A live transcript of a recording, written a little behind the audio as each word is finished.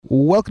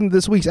Welcome to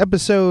this week's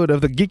episode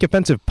of the Geek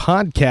Offensive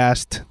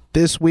Podcast.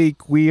 This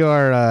week we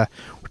are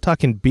we're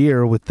talking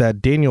beer with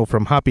Daniel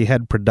from Hoppy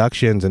Head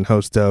Productions and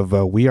host of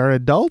We Are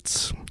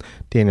Adults.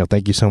 Daniel,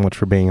 thank you so much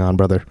for being on,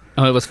 brother.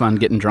 Oh, it was fun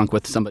getting drunk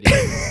with somebody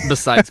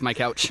besides my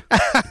couch.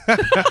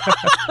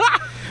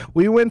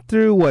 We went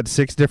through,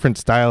 6 different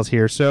styles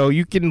here, so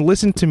you can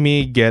listen to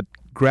me get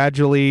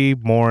gradually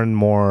more and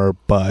more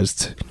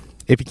buzzed.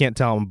 If you can't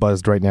tell, I'm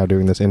buzzed right now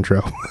doing this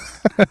intro.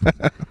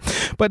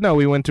 But no,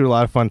 we went through a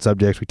lot of fun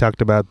subjects. We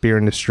talked about beer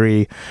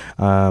industry,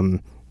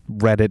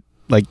 Reddit,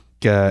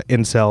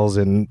 incels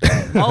and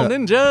Mall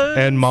ninjas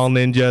and mall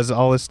ninjas,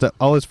 all this stuff,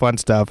 all this fun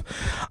stuff.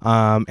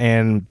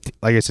 And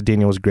like I said,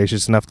 Daniel was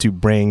gracious enough to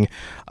bring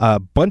a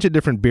bunch of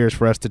different beers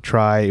for us to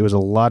try. It was a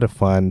lot of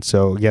fun.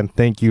 So again,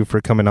 thank you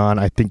for coming on.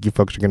 I think you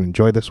folks are going to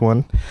enjoy this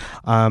one.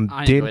 I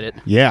enjoyed it.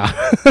 Yeah.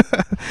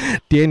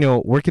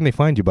 Daniel, where can they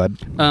find you, bud?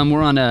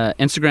 We're on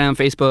Instagram,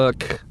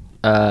 Facebook,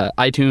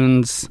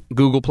 iTunes,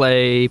 Google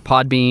Play,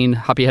 Podbean,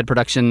 Hoppy Head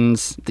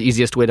Productions, the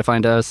easiest way to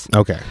find us.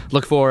 Okay.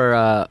 Look for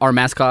our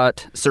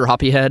mascot, Sir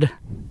Hoppy Head.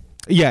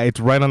 Yeah, it's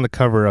right on the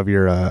cover of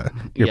your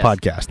Yes.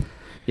 podcast.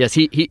 Yes,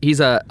 he's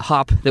a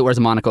hop that wears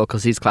a monocle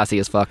because he's classy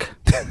as fuck.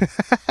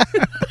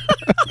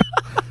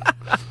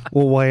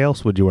 Well, why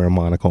else would you wear a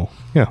monocle?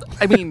 Yeah.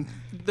 I mean,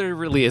 there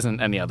really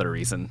isn't any other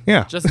reason.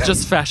 Yeah.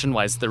 Just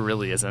fashion-wise, there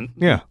really isn't.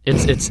 Yeah.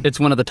 It's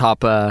one of the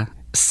top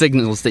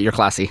signals that you're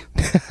classy.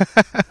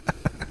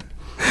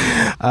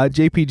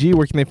 JPG,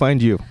 where can they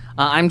find you?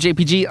 I'm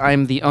JPG.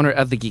 I'm the owner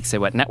of the Geek Say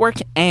What Network,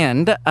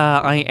 and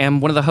I am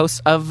one of the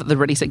hosts of the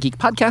Ready Set Geek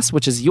podcast,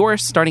 which is your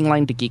starting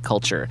line to geek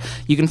culture.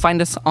 You can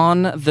find us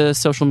on the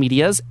social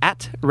medias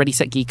at Ready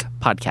Set Geek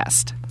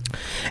Podcast.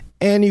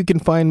 And you can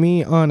find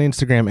me on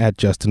Instagram at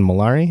Justin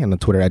Malari and on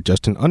Twitter at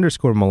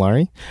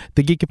Justin_Malari.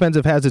 The Geek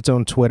Offensive has its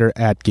own Twitter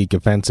at Geek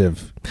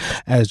Offensive.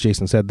 As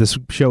Jason said, this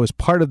show is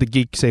part of the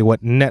Geek Say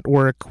What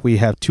Network. We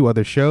have 2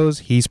 other shows.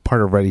 He's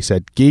part of Ready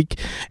Set Geek.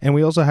 And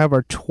we also have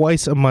our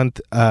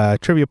twice-a-month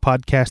trivia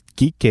podcast,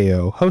 Geek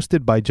KO,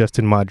 hosted by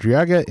Justin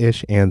Madriaga,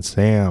 Ish, and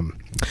Sam.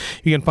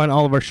 You can find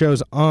all of our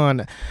shows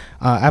on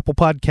Apple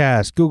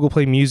Podcasts, Google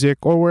Play Music,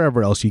 or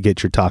wherever else you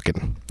get your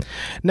talking.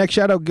 Next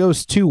shout out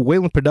goes to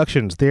Wayland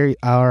Productions. They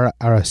are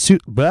our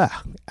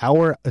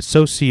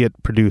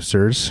associate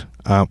producers.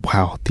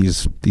 Wow,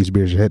 these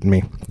beers are hitting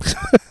me.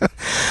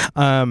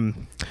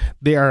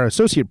 They are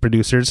associate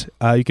producers.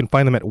 You can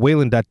find them at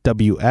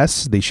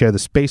wayland.ws. They share the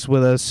space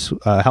with us,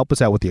 help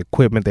us out with the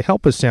equipment. They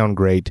help us sound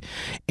great.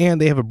 And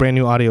they have a brand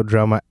new audio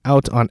drama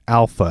out on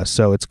Alpha.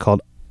 So it's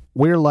called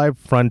We're Live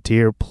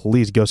Frontier.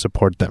 Please go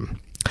support them.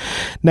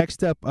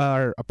 Next up,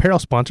 our apparel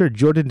sponsor,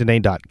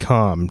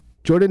 JordanDene.com.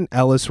 Jordan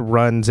Ellis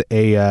runs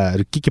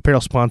a geek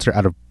apparel sponsor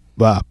out of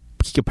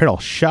geek apparel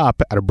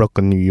shop out of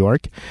Brooklyn, New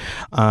York.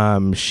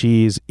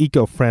 She's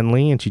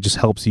eco-friendly and she just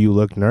helps you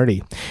look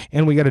nerdy.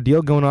 And we got a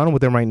deal going on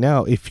with them right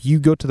now. If you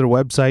go to their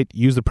website,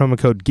 use the promo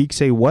code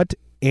GeekSayWhat,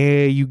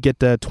 you get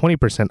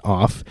 20%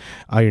 off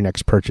your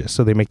next purchase.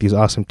 So they make these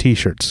awesome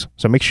t-shirts.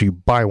 So make sure you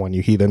buy one,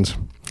 you heathens.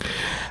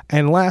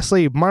 And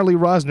lastly, Marley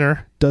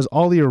Rosner does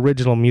all the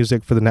original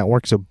music for the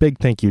network. So big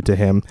thank you to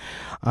him.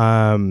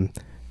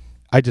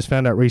 I just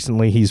found out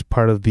recently he's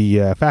part of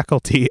the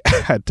faculty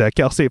at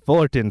Cal State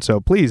Fullerton. So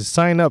please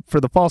sign up for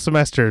the fall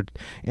semester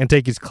and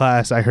take his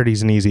class. I heard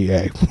he's an easy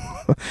A.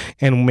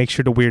 And make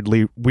sure to weird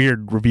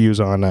reviews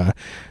on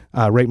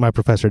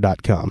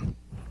ratemyprofessor.com.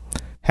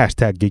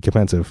 Hashtag Geek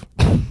Offensive.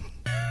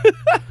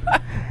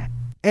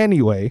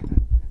 Anyway,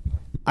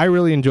 I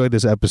really enjoyed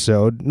this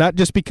episode, not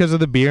just because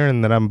of the beer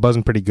and that I'm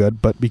buzzing pretty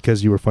good, but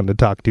because you were fun to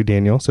talk to,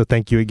 Daniel. So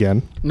thank you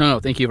again. No,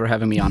 thank you for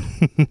having me on.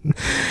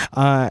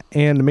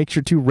 And make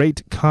sure to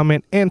rate,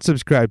 comment, and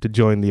subscribe to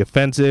join the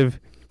offensive.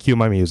 Cue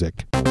my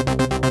music.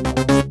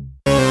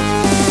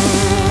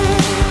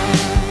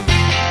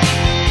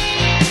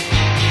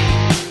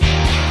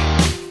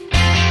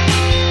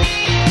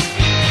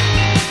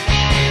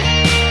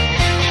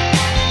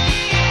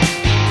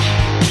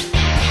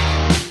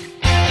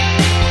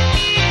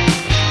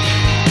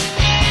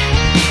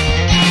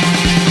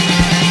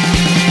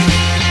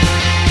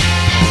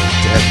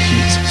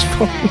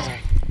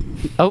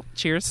 Oh,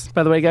 cheers,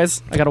 by the way,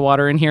 guys. I got a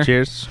water in here.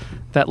 Cheers.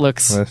 That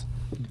looks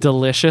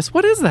delicious.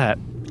 What is that?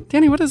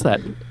 Danny, what is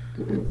that?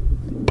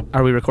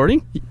 Are we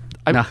recording?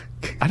 I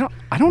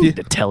don't need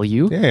to tell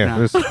you.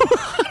 Yeah. No.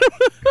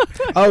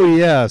 Oh,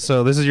 yeah.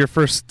 So this is your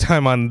first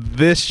time on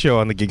this show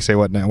on the Geek Say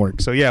What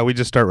Network. So, yeah, we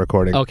just start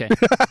recording. Okay.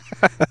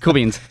 Cool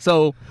beans.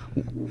 So,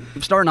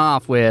 starting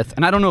off with,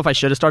 and I don't know if I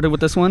should have started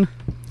with this one.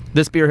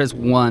 This beer has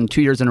won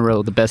 2 years in a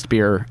row the best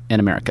beer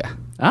in America.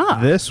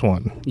 This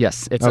one.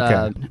 Yes. It's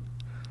Okay.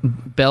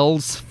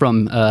 Bell's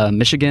from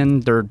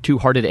Michigan. Their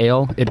Two-Hearted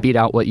Ale. It beat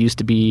out what used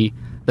to be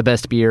the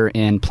best beer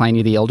in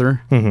Pliny the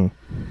Elder. Mm-hmm.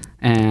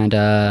 And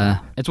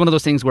it's one of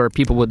those things where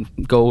people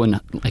would go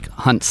and like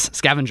hunts,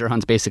 scavenger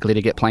hunts basically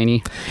to get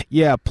Pliny.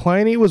 Yeah,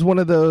 Pliny was one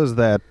of those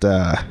that,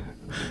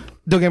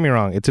 don't get me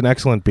wrong, it's an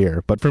excellent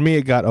beer. But for me,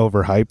 it got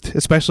overhyped,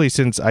 especially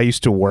since I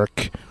used to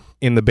work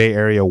in the Bay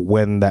Area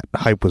when that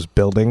hype was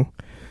building.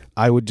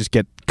 I would just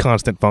get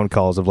constant phone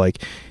calls of like,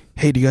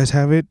 hey, do you guys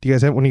have it? Do you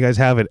guys have it when you guys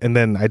have it? And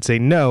then I'd say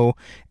no,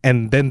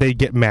 and then they'd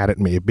get mad at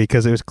me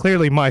because it was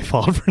clearly my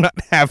fault for not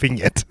having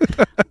it.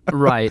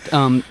 Right.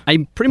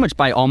 I pretty much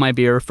buy all my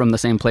beer from the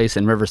same place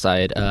in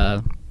Riverside.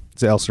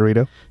 Is it El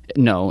Cerrito?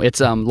 No,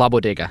 it's La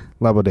Bodega.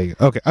 La Bodega.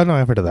 Okay. Oh, no,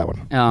 I've heard of that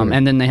one.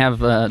 And then they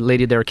have a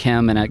lady there,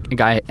 Kim, and a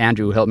guy,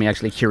 Andrew, who helped me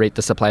actually curate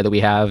the supply that we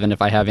have. And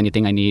if I have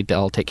anything I need,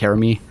 they'll take care of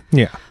me.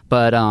 Yeah.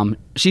 But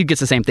she gets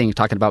the same thing,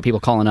 talking about people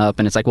calling up,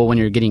 and it's like, well, when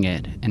you're getting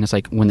it, and it's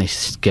like, when they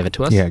give it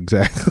to us. Yeah,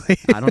 exactly.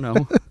 I don't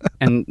know.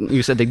 And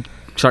you said they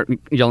start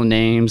yelling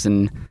names,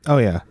 and Oh,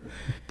 yeah.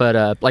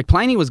 but like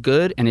Pliny was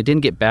good, and it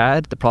didn't get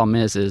bad. The problem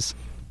is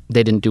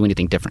they didn't do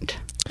anything different,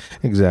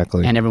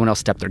 Exactly. and everyone else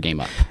stepped their game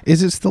up.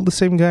 Is it still the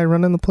same guy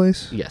running the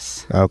place?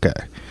 Yes. Okay.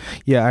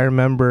 Yeah, I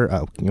remember.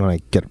 Oh, you want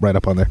to get right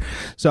up on there?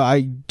 So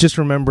I just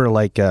remember,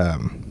 like,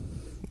 and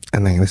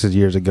then this is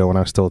years ago when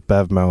I was still with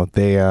Bevmo.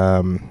 They,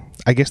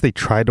 I guess they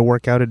tried to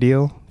work out a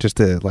deal just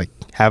to like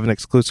have an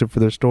exclusive for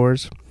their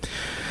stores,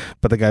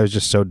 but the guy was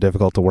just so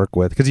difficult to work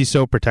with because he's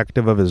so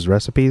protective of his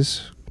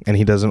recipes and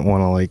he doesn't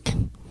want to like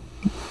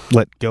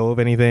let go of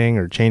anything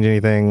or change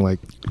anything. Like,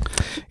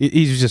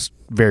 he's just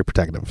very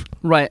protective.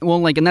 Right. Well,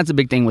 like, and that's a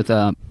big thing with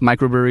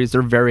microbreweries.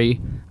 They're very,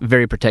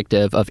 very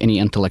protective of any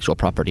intellectual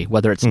property,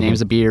 whether it's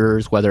names of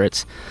beers, whether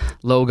it's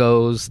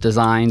logos,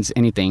 designs,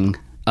 anything.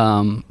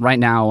 Right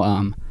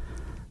now,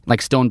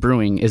 like Stone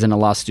Brewing is in a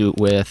lawsuit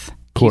with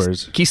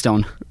Coors.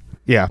 Keystone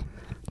Yeah.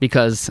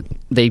 because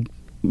they,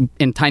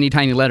 in tiny,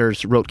 tiny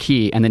letters, wrote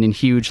Key, and then in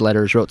huge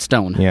letters wrote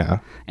Stone. Yeah.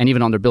 And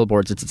even on their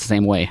billboards, it's the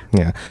same way.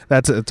 Yeah.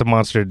 It's a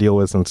monster to deal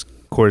with since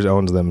Coors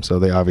owns them, so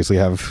they obviously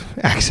have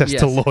access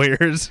to Yes.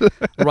 lawyers.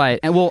 Right.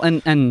 And well,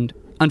 and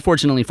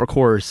unfortunately for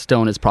Coors,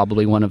 Stone is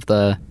probably one of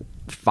the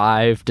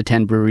 5 to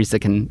 10 breweries that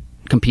can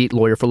compete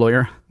lawyer for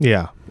lawyer.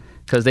 Yeah.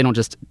 Because they don't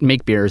just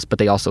make beers, but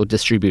they also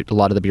distribute a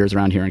lot of the beers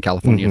around here in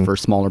California for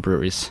smaller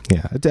breweries.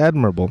 Yeah, it's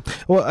admirable.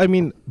 Well, I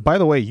mean, by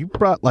the way, you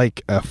brought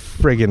like a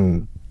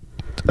friggin'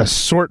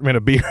 assortment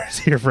of beers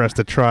here for us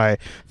to try.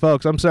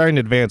 Folks, I'm sorry in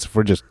advance if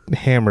we're just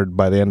hammered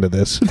by the end of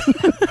this.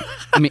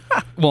 I mean,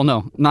 well,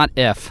 no, not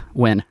if,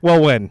 when.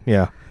 Well, when?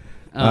 Yeah.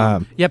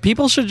 Yeah,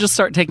 people should just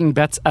start taking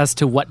bets as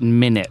to what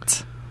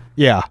minute.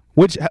 Yeah.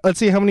 Let's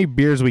see how many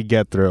beers we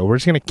get through. We're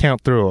just going to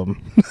count through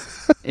them.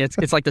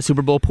 It's like the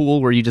Super Bowl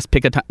pool where you just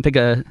pick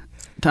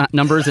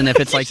numbers, and if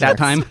it's like that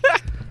time.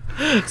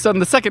 So in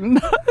the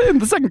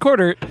second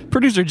quarter,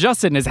 producer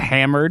Justin is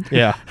hammered.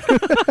 Yeah.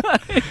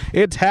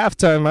 It's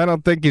halftime. I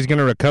don't think he's going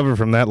to recover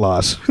from that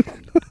loss.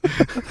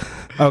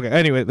 Okay,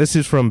 anyway, this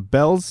is from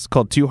Bell's,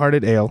 called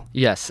Two-Hearted Ale.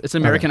 Yes, it's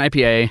American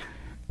IPA,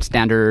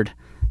 standard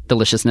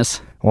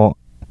deliciousness. Well,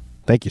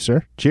 thank you,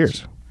 sir.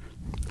 Cheers.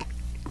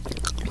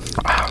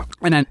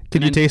 And then,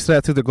 Could you taste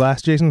that through the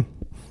glass, Jason?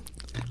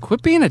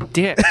 Quit being a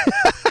dick.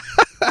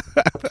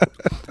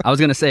 I was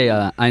gonna say,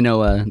 I know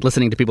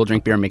listening to people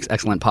drink beer makes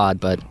excellent pod,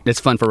 but it's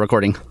fun for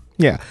recording.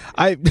 Yeah,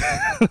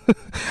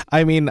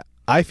 I mean,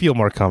 I feel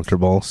more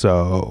comfortable,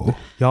 so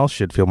y'all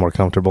should feel more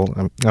comfortable.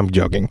 I'm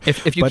joking.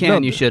 If you But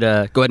can, no- you should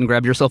go ahead and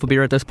grab yourself a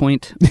beer at this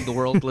point, the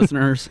world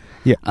listeners.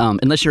 Yeah.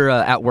 Unless you're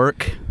at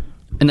work,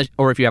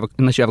 or if you have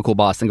unless you have a cool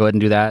boss, then go ahead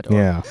and do that. Or,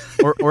 Yeah.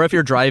 or if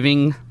you're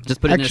driving,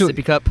 just put it Actually- in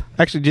a sippy cup.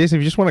 Actually, Jason,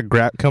 if you just want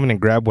to come in and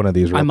grab one of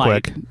these real I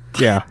might. quick,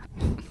 yeah.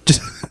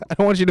 Just I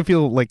don't want you to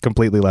feel like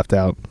completely left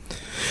out.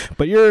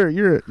 But you're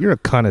a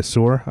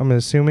connoisseur, I'm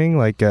assuming.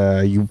 Like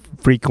you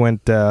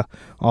frequent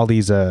all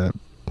these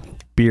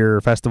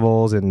beer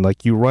festivals, and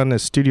like you run a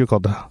studio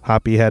called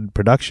Hoppy Head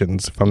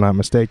Productions, if I'm not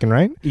mistaken,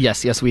 right?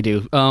 Yes, we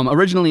do.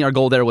 Originally, our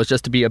goal there was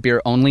just to be a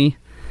beer only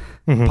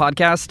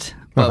podcast,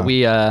 but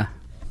we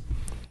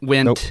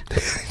went. Nope.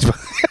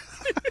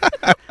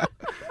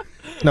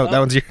 No, that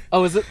one's your.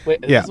 Oh, is it?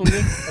 Wait, is Yeah. this one me?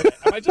 Okay.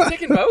 Am I just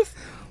taking both?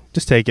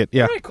 Just take it.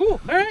 Yeah. All right,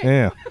 cool. All right.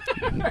 Yeah.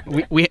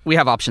 We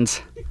have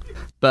options,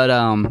 but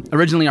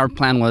originally our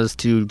plan was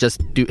to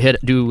just hit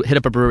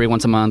up a brewery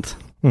once a month,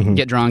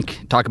 get drunk,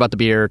 talk about the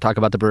beer, talk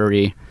about the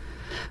brewery.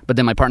 But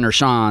then my partner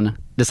Sean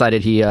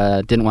decided he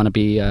didn't want to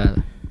be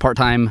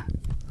part-time,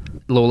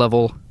 low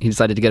level. He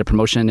decided to get a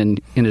promotion and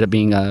ended up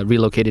being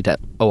relocated to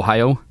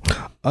Ohio.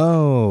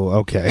 Oh,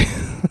 okay.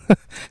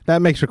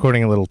 That makes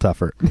recording a little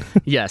tougher.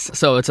 Yes,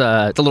 so it's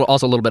a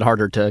little bit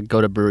harder to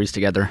go to breweries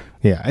together.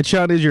 Yeah, and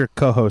Sean is your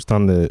co-host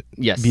on the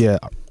Yes.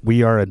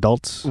 We Are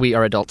Adults. We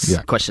are adults.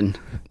 Yeah. Question.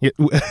 Yeah.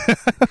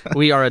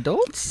 We are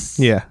adults?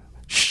 Yeah.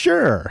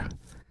 Sure.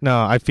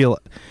 No, I feel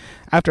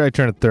after I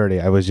turned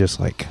 30, I was just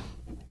like,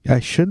 I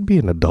should be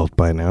an adult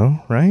by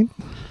now, right?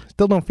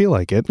 Still don't feel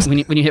like it. When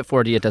you hit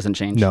 40, it doesn't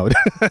change. No.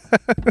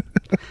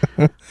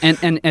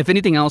 And if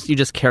anything else, you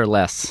just care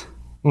less.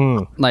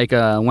 Like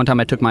one time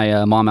I took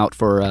my mom out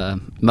for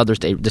Mother's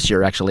Day this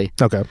year, actually.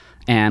 Okay.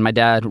 And my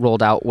dad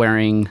rolled out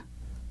wearing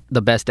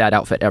the best dad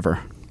outfit ever.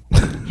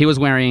 He was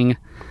wearing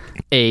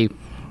a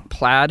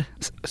plaid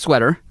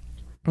sweater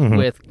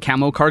with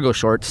camo cargo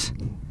shorts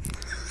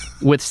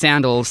with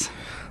sandals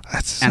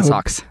That's and so-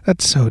 socks.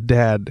 That's so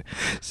dad.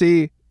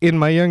 See, in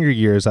my younger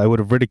years, I would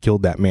have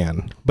ridiculed that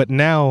man. But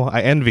now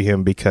I envy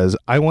him because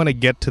I want to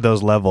get to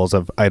those levels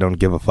of I don't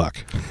give a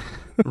fuck.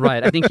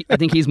 Right. I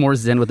think he's more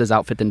zen with his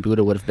outfit than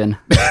Buddha would have been.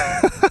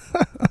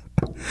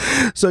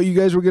 So you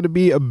guys were going to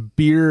be a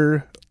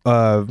beer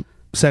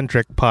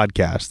centric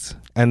podcast.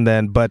 And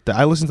then, but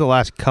I listened to the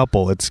last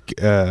couple. It's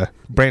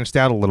branched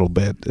out a little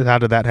bit. How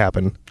did that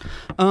happen?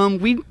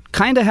 We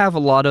kind of have a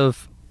lot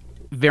of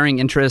varying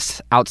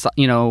interests outside,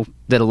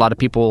 that a lot of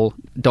people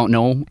don't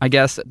know, I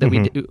guess, that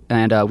we do.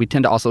 And we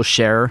tend to also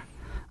share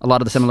a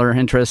lot of the similar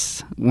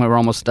interests. We're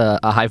almost a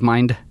hive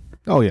mind.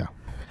 Oh, yeah.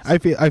 I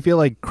feel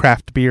like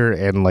craft beer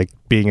and like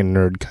being a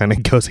nerd kind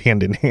of goes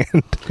hand in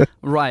hand.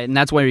 Right, and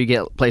that's where you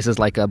get places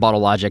like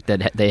Bottle Logic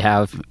that they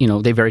have,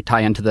 they very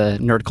tie into the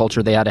nerd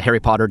culture. They had a Harry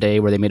Potter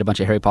day where they made a bunch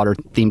of Harry Potter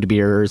themed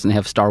beers, and they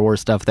have Star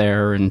Wars stuff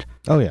there. And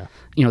oh yeah,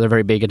 they're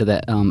very big into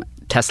that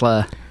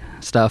Tesla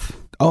stuff.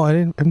 Oh, I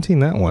haven't seen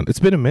that one. It's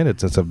been a minute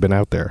since I've been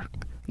out there.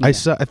 Yeah.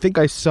 I think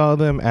I saw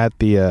them at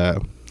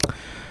the.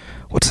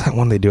 What's that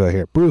one they do out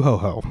here? Brew Ho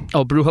Ho.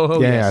 Oh, Brew Ho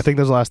Ho. Yeah, yes. yeah, I think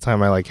that was the last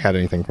time I had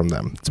anything from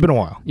them. It's been a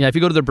while. Yeah, if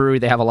you go to the brewery,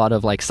 they have a lot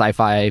of like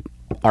sci-fi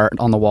art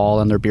on the wall,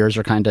 and their beers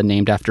are kind of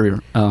named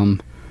after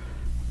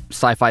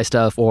sci-fi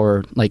stuff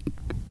or like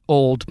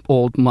old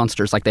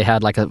monsters. Like they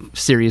had like a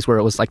series where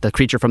it was like the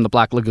creature from the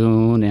Black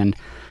Lagoon and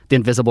the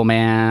Invisible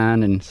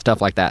Man and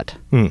stuff like that.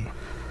 And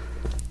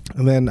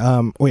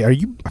then, wait,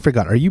 I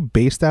forgot, are you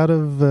based out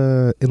of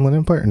Inland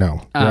Empire?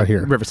 No, you're out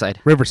here. Riverside.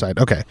 Riverside,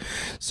 okay.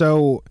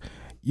 So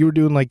you were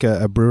doing like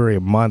a brewery a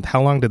month. How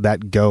long did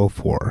that go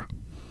for?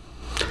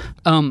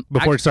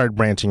 Before it started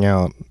branching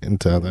out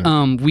into other...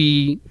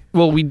 We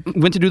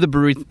went to do the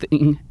brewery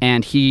thing,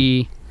 and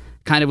he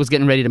kind of was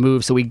getting ready to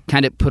move, so we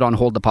kind of put on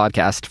hold the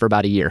podcast for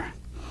about a year.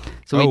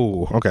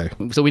 So okay.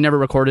 So we never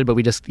recorded, but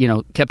we just,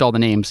 kept all the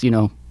names.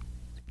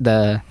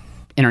 The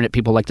internet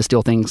people like to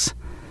steal things.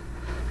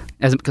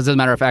 Because as a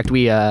matter of fact,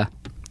 I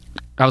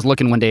was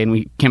looking one day and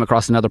we came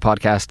across another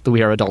podcast, the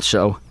We Are Adults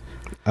show.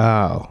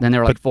 Oh. Then they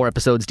were like 4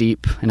 episodes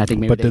deep, and I think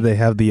maybe. But did they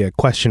have the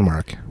question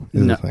mark?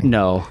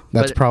 No.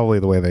 That's probably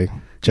the way they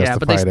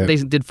justified it. They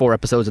did 4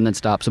 episodes and then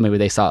stopped, so maybe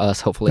they saw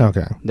us, hopefully.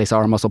 Okay. They saw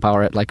our muscle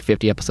power at like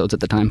 50 episodes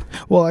at the time.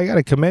 Well, I got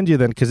to commend you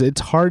then, because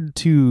it's hard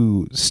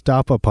to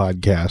stop a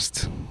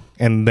podcast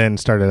and then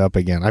start it up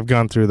again. I've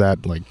gone through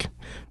that like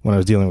when I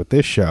was dealing with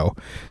this show.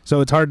 So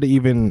it's hard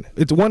to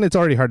it's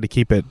already hard to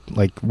keep it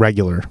like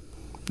regular.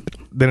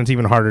 Then it's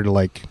even harder to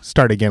like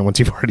start again once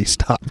you've already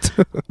stopped.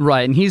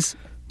 Right, and he's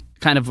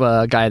kind of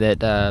a guy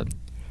that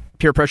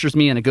peer pressures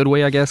me in a good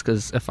way, I guess,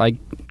 because if I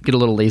get a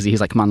little lazy, he's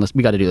like, come on,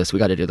 we got to do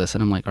this,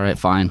 and I'm like, all right,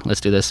 fine,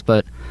 let's do this.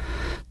 But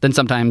then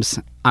sometimes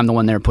I'm the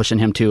one there pushing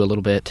him too a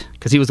little bit,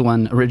 because he was the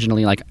one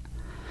originally, like,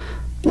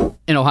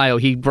 in Ohio,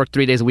 he worked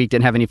 3 days a week,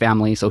 didn't have any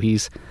family, so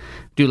let's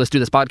do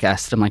this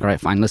podcast. I'm like, all right,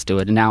 fine, let's do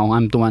it. And now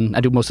I'm the one,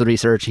 I do most of the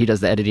research, he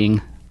does the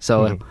editing.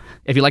 So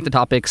if you like the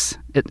topics,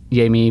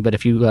 yay me, but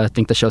if you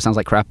think the show sounds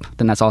like crap,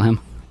 then that's all him.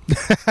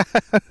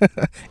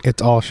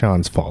 It's all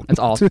Sean's fault. It's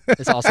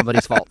all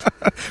somebody's fault.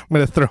 I'm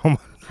gonna throw him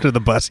under the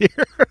bus here.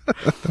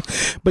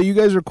 But you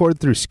guys record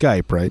through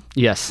Skype, right?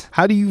 Yes.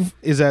 How do you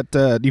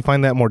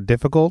find that more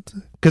difficult?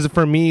 Because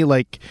for me,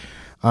 like,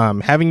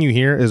 having you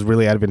here is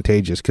really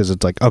advantageous, because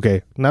it's like,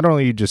 okay, not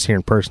only are you just here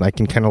in person, I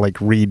can kind of like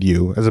read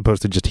you as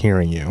opposed to just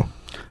hearing you.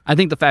 I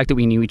think the fact that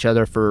we knew each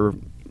other for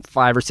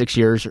 5 or 6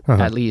 years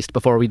at least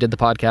before we did the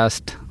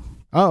podcast.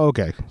 Oh,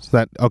 okay.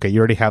 So you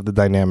already have the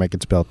dynamic.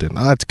 It's built in.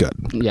 Oh, that's good.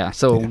 Yeah,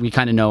 so we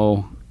kind of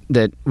know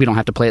that we don't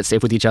have to play it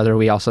safe with each other.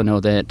 We also know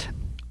that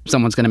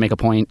someone's going to make a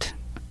point,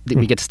 that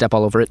we get to step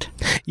all over it.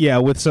 Yeah,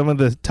 with some of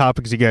the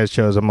topics you guys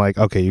chose, I'm like,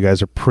 okay, you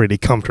guys are pretty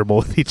comfortable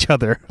with each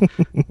other.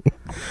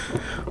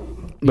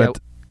 But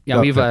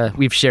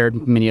we've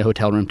shared many a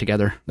hotel room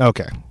together.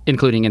 Okay.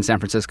 Including in San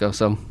Francisco,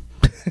 so...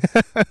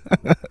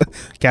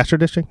 Castro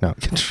District? No.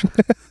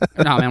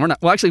 No, man, we're not.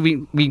 Well,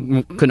 actually,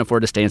 we couldn't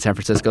afford to stay in San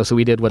Francisco, so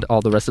we did what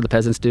all the rest of the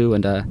peasants do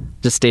and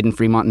just stayed in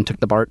Fremont and took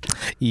the BART.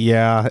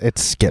 Yeah,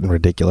 it's getting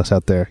ridiculous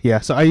out there. Yeah,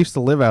 so I used to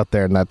live out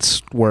there, and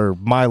that's where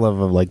my love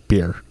of like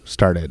beer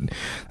started.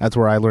 That's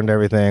where I learned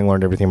everything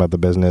about the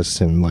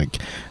business, and like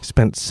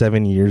spent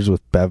 7 years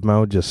with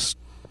Bevmo, just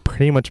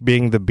pretty much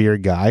being the beer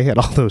guy at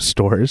all those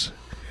stores.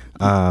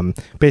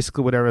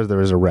 Basically, whatever there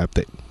was a rep,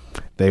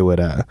 they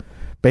would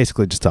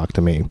basically just talk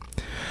to me.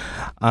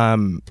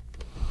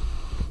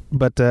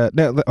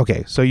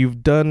 Okay, so you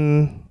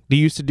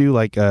used to do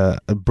like a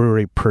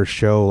brewery per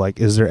show. Like,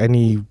 is there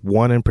any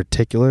one in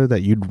particular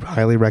that you'd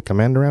highly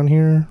recommend around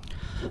here?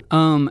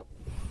 The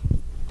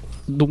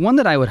one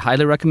that I would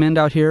highly recommend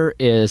out here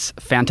is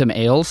Phantom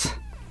Ales.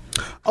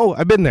 Oh,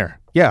 I've been there.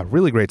 Yeah,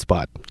 really great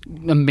spot.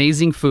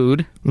 Amazing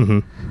food.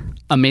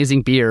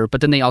 Amazing beer,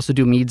 but then they also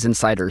do meads and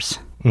ciders.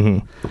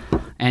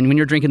 And when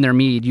you're drinking their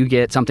mead, you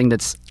get something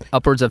that's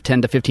upwards of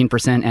 10 to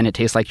 15%, and it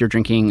tastes like you're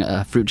drinking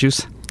fruit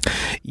juice.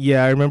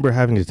 Yeah, I remember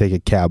having to take a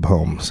cab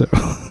home. So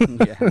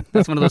yeah,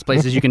 that's one of those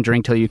places you can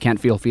drink till you can't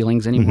feel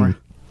feelings anymore.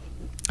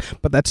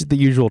 But that's the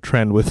usual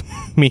trend with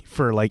me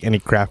for like any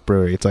craft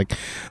brewery. It's like,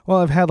 well,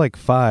 I've had like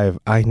 5.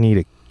 I need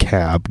a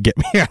cab. Get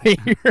me out of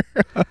here.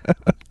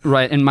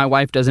 Right, and my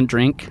wife doesn't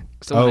drink,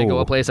 so when I go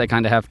Oh. a place, I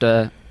kind of have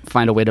to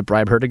find a way to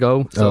bribe her to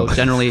go. So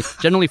generally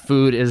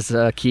food is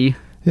key.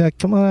 Yeah,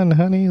 come on,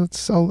 honey.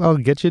 I'll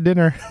get you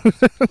dinner.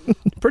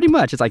 Pretty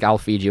much, it's like I'll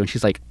feed you, and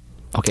she's like,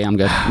 "Okay, I'm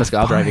good. Let's go.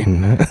 I'll drive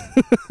you."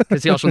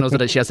 Because she also knows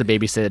that she has to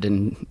babysit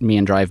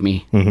and drive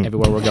me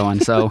everywhere we're going.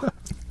 So,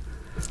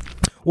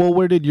 Well,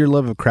 where did your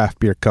love of craft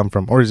beer come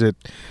from? Or is it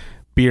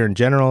beer in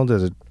general?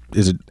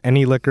 Is it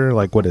any liquor?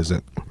 Like, what is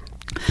it?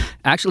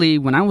 actually,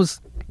 when I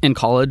was in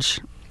college,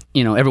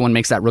 everyone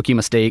makes that rookie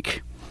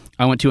mistake.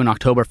 I went to an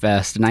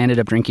Oktoberfest, and I ended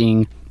up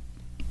drinking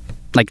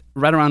like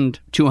right around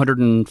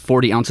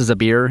 240 ounces of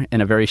beer in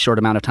a very short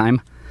amount of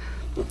time,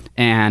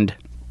 and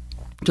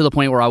to the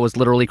point where I was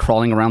literally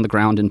crawling around the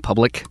ground in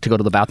public to go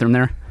to the bathroom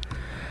there.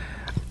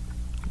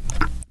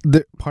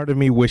 Part of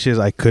me wishes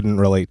I couldn't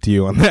relate to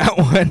you on that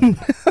one.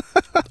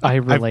 I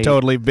relate. I've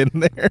totally been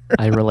there.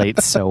 I relate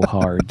so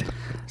hard.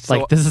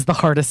 Like, this is the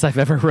hardest I've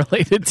ever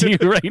related to you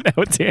right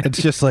now, Dan.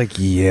 It's just like,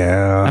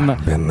 yeah,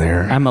 I've been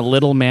there. I'm a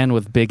little man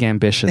with big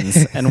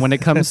ambitions, and when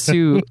it comes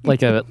to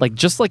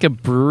just a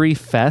brewery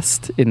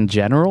fest in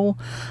general,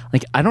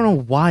 like, I don't know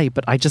why,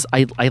 but I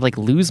like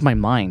lose my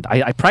mind.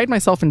 I pride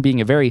myself in being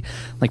a very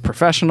like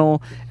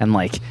professional and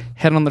like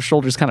head on the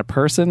shoulders kind of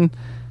person.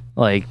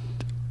 Like,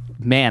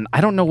 man, I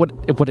don't know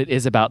what it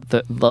is about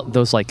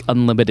those like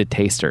unlimited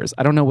tasters.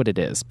 I don't know what it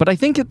is, but I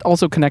think it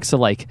also connects to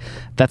like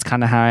that's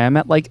kind of how I am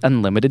at like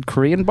unlimited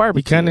Korean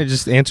barbecue. You kind of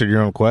just answered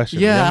your own question.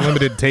 Yeah. The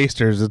unlimited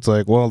tasters. It's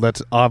like, well,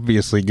 that's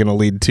obviously going to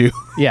lead to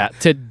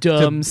to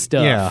dumb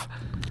stuff. Yeah.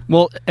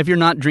 Well, if you're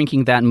not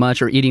drinking that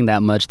much or eating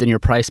that much, then your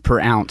price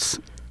per ounce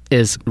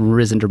is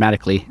risen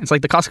dramatically. It's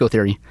like the Costco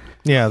theory.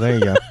 Yeah, there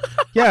you go.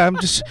 Yeah,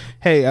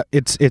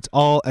 it's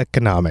all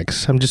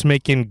economics. I'm just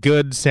making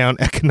good, sound,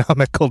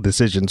 economical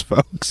decisions,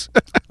 folks.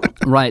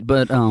 Right,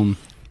 but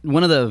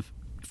one of the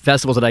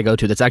festivals that I go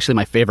to that's actually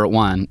my favorite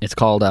one, it's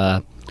called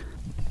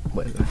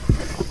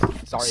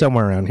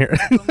Somewhere around here.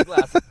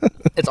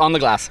 It's on the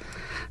glass.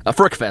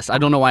 Frkfest. I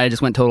don't know why I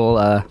just went total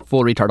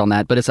full retard on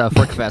that, but it's a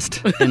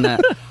Frkfest in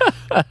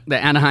the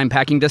Anaheim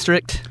Packing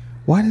District.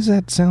 Why does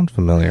that sound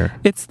familiar?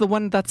 It's the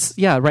one that's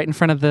right in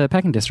front of the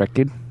packing district,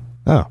 dude.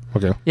 Oh,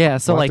 okay. Yeah,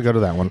 so I'll have like to go to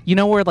that one. You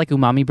know where like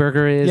Umami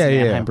Burger is? Yeah, in yeah,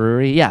 Anaheim yeah.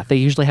 Brewery. Yeah, they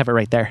usually have it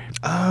right there.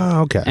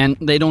 Oh, okay. And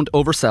they don't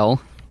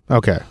oversell.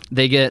 Okay.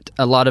 They get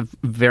a lot of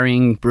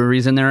varying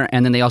breweries in there,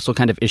 and then they also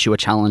kind of issue a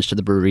challenge to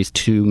the breweries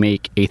to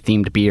make a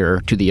themed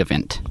beer to the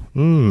event.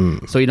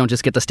 So you don't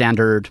just get the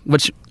standard,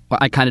 which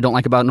I kind of don't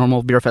like about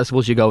normal beer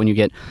festivals. You go and you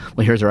get,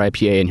 well, here's our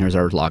IPA and here's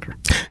our lager.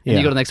 And Yeah.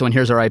 you go to the next one,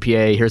 here's our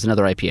IPA, here's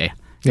another IPA.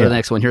 Go to the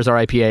next one, here's our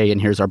IPA and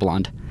here's our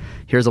blonde.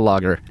 Here's a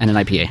lager and an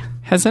IPA.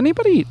 Has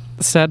anybody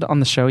said on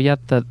the show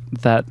yet that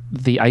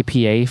the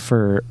IPA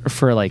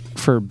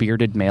for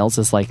bearded males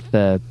is like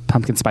the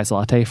pumpkin spice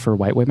latte for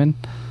white women?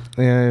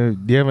 You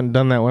haven't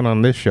done that one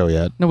on this show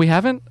yet. No, we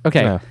haven't?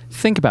 Okay. No.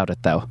 Think about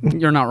it though.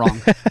 You're not wrong.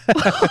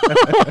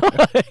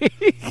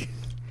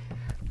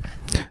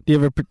 Do you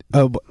ever?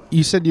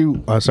 You said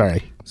you. Oh,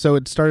 sorry. So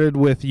it started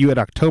with you at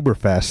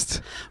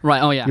Oktoberfest.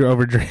 Right, oh yeah. You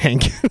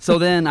overdrank. So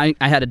then I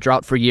had a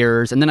drought for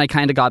years, and then I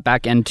kind of got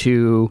back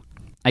into,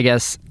 I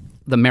guess,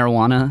 the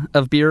marijuana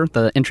of beer,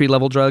 the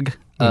entry-level drug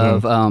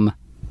of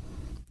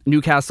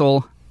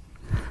Newcastle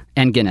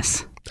and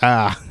Guinness.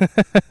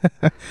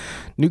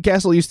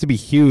 Newcastle used to be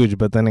huge,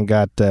 but then it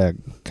got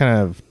kind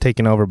of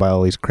taken over by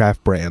all these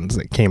craft brands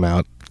that came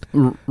out.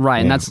 Right,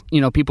 and that's,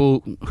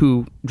 people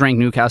who drank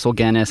Newcastle,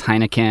 Guinness,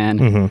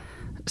 Heineken,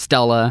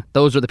 Stella,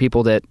 those are the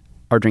people that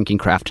are drinking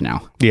craft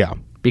now. Yeah.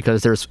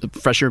 Because there's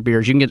fresher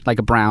beers. You can get like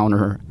a brown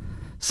or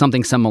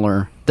something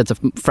similar that's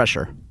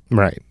fresher.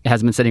 Right. It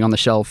hasn't been sitting on the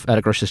shelf at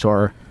a grocery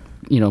store,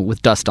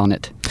 with dust on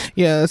it.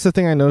 Yeah, that's the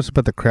thing I noticed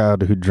about the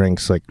crowd who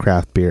drinks like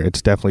craft beer.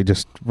 It's definitely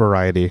just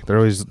variety. They're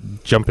always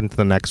jumping to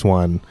the next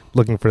one,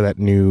 looking for that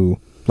new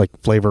like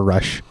flavor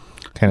rush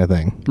kind of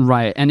thing.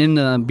 Right, and in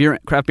the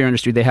craft beer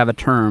industry, they have a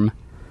term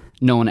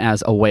known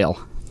as a whale.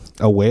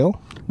 A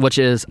whale? Which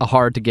is a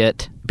hard to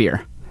get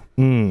beer.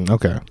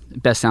 Okay.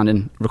 Best sound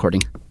in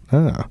recording.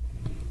 Oh.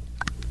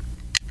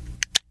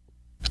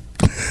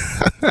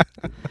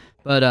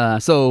 But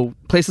so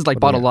places like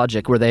Bottle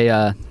Logic, where they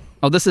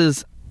this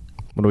is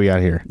What do we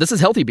got here? this is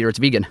healthy beer. It's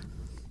vegan.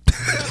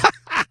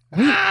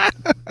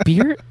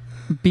 Beer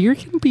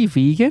can be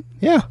vegan?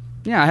 Yeah.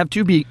 Yeah, I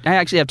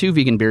actually have 2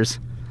 vegan beers.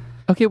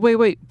 Okay,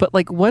 wait. But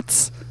like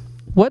what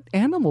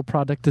animal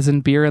product is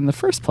in beer in the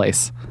first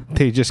place?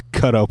 They just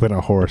cut open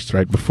a horse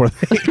right before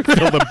they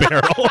fill the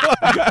barrel.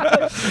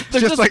 It's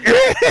just like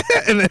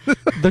and then,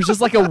 There's just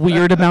like a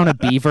weird amount of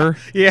beaver.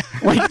 yeah.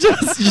 Like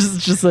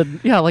just a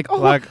like oh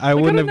Like I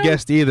wouldn't have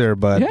guessed either,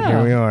 but Yeah.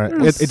 here we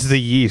are. It's the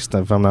yeast,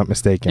 if I'm not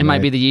mistaken. It might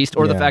right? be the yeast,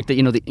 or the Yeah. fact that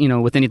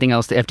with anything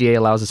else, the FDA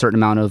allows a certain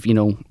amount of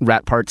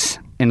rat parts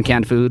in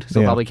canned food,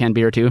 so Yeah. probably canned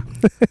beer too.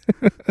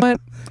 But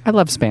I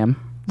love spam.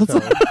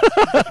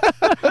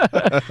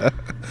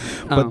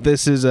 But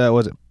this is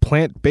was it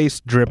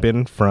plant-based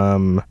dripping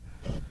from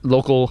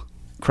Local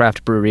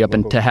craft brewery up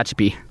in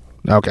Tehachapi.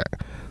 Okay.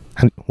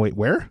 Wait,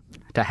 where?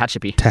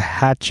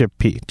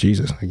 Tehachapi.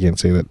 Jesus, I can't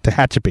say that.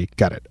 Tehachapi.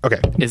 Got it. Okay.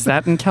 Is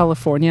that in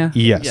California?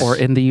 Yes. Or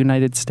in the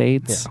United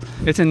States?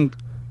 Yeah. It's in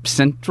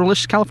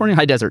centralish California,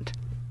 high desert.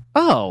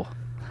 Oh.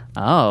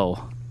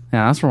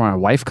 Yeah, that's where my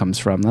wife comes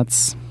from.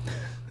 That's...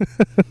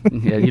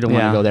 Yeah, you don't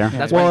want to go there.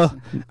 That's why.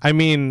 Well, I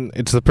mean,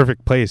 it's the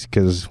perfect place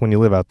because when you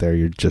live out there,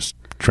 you're just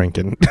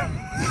drinking.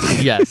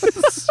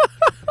 Yes.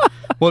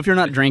 Well, if you're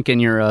not drinking,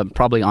 you're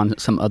probably on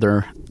some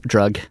other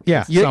drug.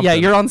 Yeah. Yeah,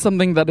 you're on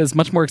something that is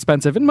much more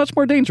expensive and much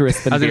more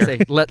dangerous than I was beer. going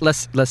to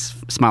say, less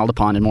smiled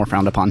upon and more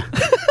frowned upon. All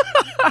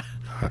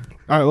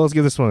right, well, let's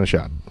give this one a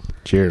shot.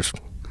 Cheers.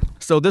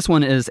 So this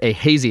one is a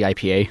hazy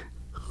IPA.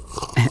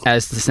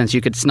 As the sense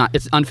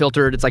it's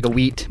unfiltered. It's like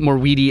a more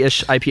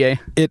weedy-ish IPA.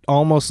 It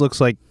almost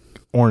looks like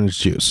orange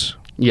juice.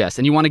 Yes,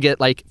 and you want to get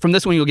from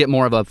this one you'll get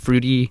more of a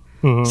fruity,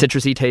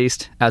 citrusy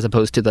taste as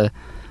opposed to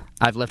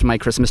I've left my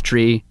Christmas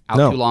tree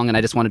out too long and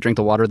I just want to drink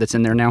the water that's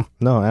in there now.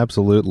 No,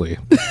 absolutely.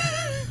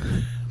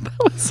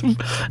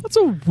 That's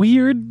a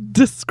weird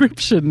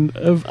description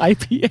of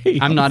IPA.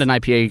 I'm not an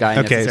IPA guy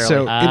Okay,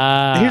 necessarily.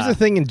 so here's the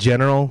thing in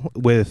general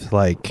with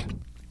like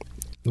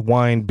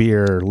wine,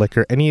 beer,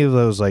 liquor, any of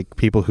those like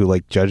people who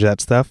like judge that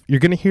stuff, you're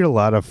going to hear a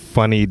lot of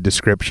funny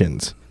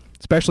descriptions,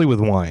 especially with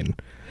wine.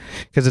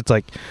 Because it's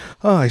like,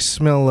 oh, I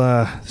smell,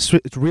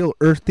 it's real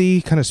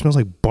earthy, kind of smells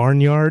like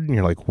barnyard. And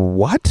you're like,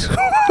 what?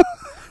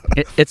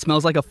 It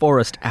smells like a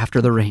forest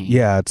after the rain.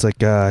 Yeah, it's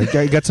like,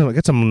 I got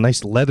some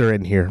nice leather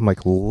in here. I'm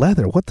like,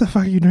 leather? What the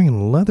fuck are you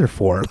drinking leather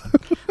for?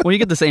 Well, you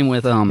get the same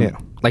with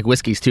like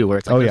whiskeys too, where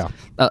it's like,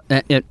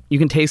 you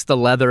can taste the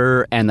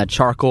leather and the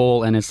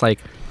charcoal, and it's like,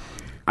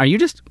 are you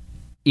just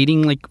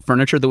eating like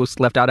furniture that was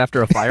left out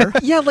after a fire?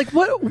 Yeah, like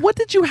what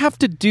did you have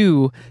to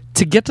do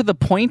to get to the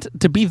point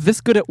to be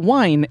this good at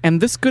wine and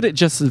this good at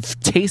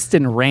just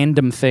tasting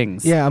random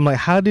things? Yeah, I'm like,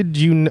 how do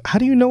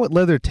you know what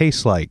leather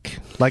tastes like?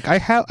 Like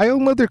I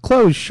own leather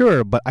clothes,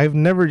 sure, but I've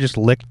never just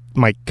licked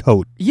my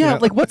coat. Yeah, You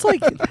know? like what's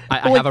like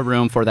I have a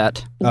room for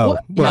that. Oh,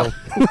 what, well.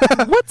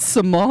 what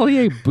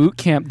sommelier boot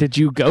camp did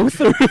you go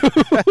through?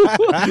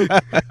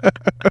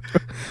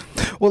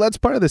 Well, that's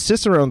part of the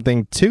Cicerone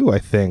thing too, I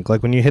think.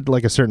 Like when you hit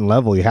like a certain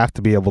level, you have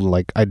to be able to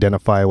like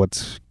identify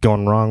what's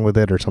going wrong with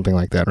it or something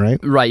like that, right?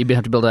 Right, you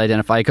have to be able to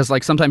identify, because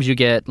like sometimes you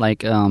get like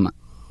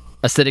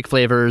acidic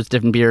flavors,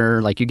 different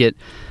beer. Like you get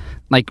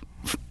like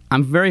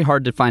I'm very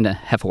hard to find a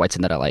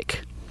Hefeweizen that I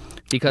like.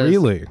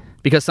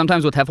 Because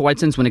sometimes with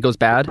Hefeweizens, when it goes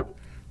bad,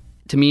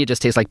 to me it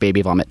just tastes like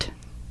baby vomit.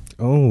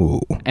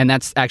 Oh. And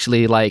that's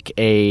actually like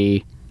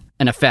an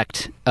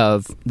effect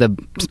of the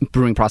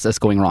brewing process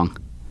going wrong.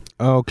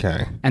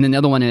 Okay. And then the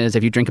other one is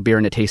if you drink a beer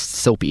and it tastes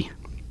soapy.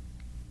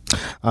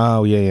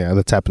 Oh, yeah,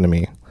 that's happened to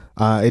me.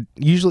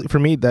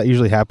 That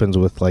usually happens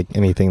with like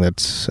anything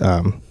that's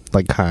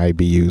like high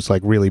IBUs,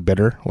 like really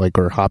bitter, like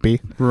or hoppy.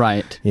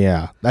 Right.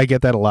 Yeah, I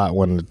get that a lot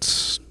when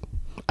it's.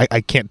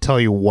 I can't tell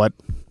you what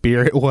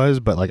beer it was,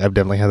 but like I've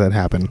definitely had that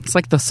happen. It's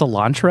like the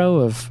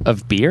cilantro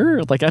of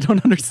beer. Like I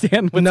don't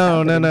understand. What's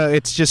happening. No.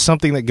 It's just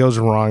something that goes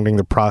wrong during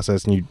the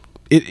process, and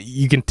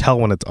you can tell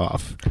when it's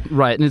off.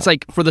 Right, and it's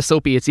like for the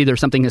soapy, it's either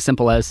something as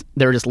simple as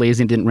they're just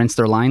lazy and didn't rinse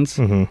their lines,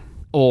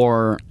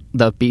 or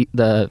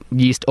the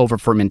yeast over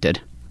fermented.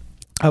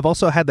 I've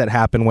also had that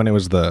happen when it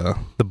was the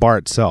bar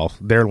itself.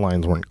 Their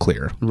lines weren't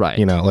clear. Right.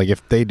 You know, like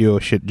if they do a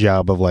shit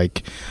job of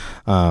like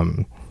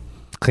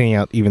cleaning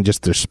out even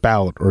just their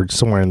spout or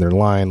somewhere in their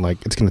line,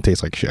 like it's going to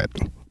taste like shit.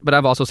 But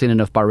I've also seen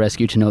enough bar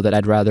rescue to know that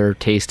I'd rather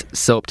taste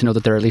soap to know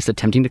that they're at least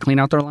attempting to clean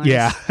out their lines.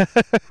 Yeah.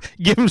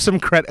 Give them some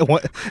credit.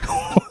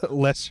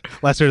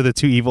 Lesser of the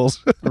two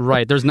evils.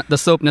 Right. The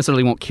soap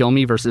necessarily won't kill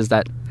me versus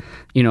that,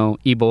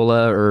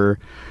 Ebola or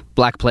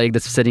Black Plague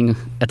that's sitting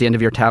at the end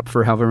of your tap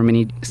for however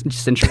many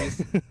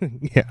centuries.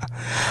 Yeah.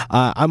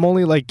 I'm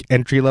only like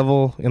entry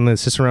level in the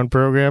Cicerone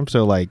program.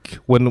 So like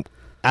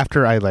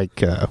after I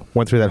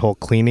went through that whole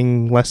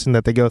cleaning lesson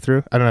that they go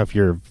through, I don't know if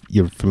you're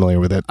familiar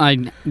with it.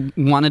 I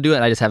want to do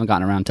it. I just haven't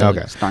gotten around to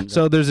Okay. starting to.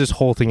 So there's this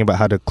whole thing about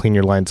how to clean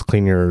your lines,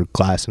 clean your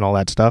glass, and all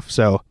that stuff.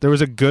 So there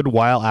was a good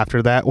while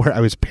after that where I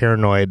was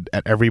paranoid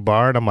at every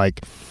bar, and I'm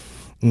like,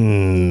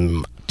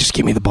 just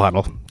give me the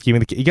bottle. Give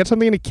me you got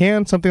something in a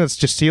can, something that's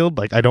just sealed.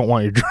 Like I don't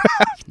want your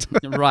draft.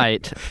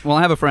 Right. Well,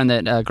 I have a friend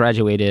that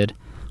graduated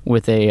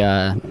with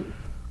a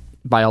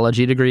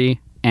biology degree,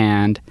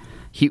 and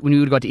when we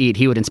would go out to eat,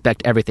 he would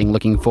inspect everything,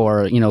 looking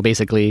for,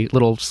 basically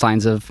little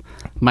signs of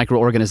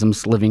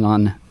microorganisms living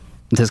on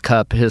his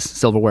cup, his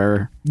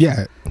silverware.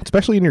 Yeah,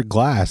 especially in your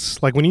glass.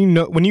 Like when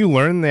you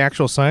learn the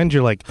actual signs,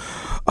 you're like,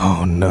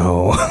 oh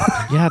no.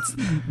 Yeah, it's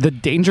the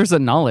dangers of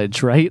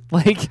knowledge, right?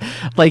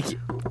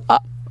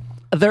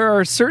 There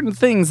are certain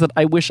things that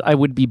I wish I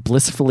would be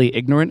blissfully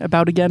ignorant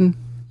about again.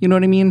 You know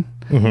what I mean?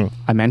 Mm-hmm.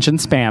 I mentioned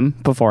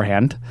spam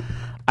beforehand.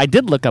 I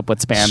did look up what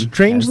spam.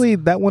 Strangely,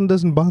 that one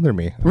doesn't bother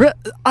me.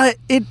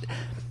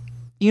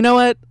 You know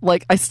what?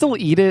 Like I still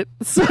eat it,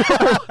 so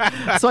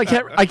I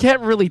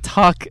can't really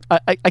talk.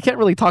 I can't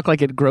really talk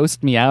like it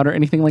grossed me out or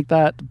anything like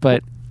that.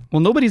 But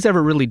nobody's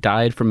ever really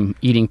died from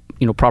eating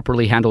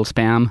properly handled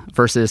spam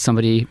versus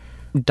somebody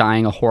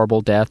dying a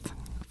horrible death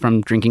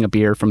from drinking a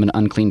beer from an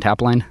unclean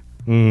tap line.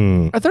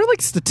 Are there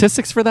like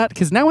statistics for that?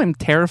 Because now I'm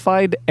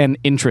terrified and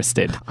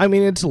interested. I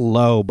mean, it's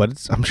low,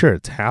 but I'm sure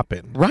it's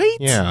happened. Right?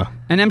 Yeah.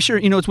 And I'm sure,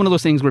 it's one of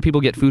those things where people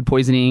get food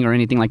poisoning or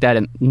anything like that,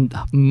 and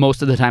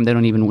most of the time they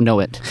don't even know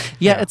it.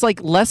 Yeah, it's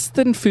like less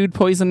than food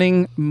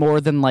poisoning,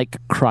 more than like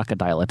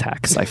crocodile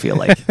attacks, I feel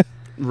like.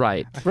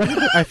 Right.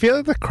 I feel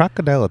like the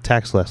crocodile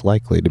attack's less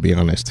likely, to be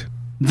honest.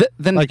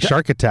 Then Like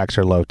shark attacks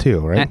are low too,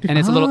 right? And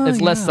it's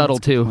it's less subtle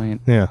too.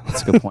 Yeah.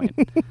 That's a good point.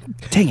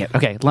 Dang it.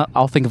 Okay,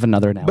 I'll think of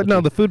another analogy. But no,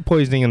 the food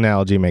poisoning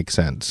analogy makes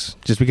sense.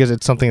 Just because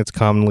it's something that's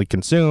commonly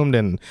consumed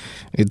and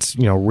it's,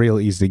 real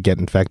easy to get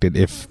infected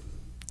if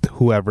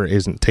whoever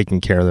isn't taking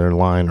care of their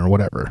line or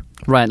whatever.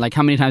 Right. Like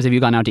how many times have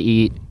you gone out to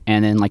eat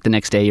and then like the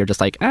next day you're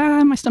just like,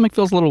 my stomach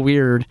feels a little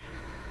weird.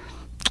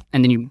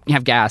 And then you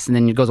have gas and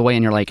then it goes away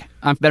and you're like,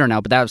 I'm better now.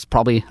 But that was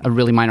probably a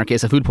really minor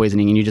case of food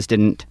poisoning and you just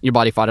didn't, your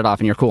body fought it off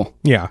and you're cool.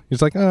 Yeah.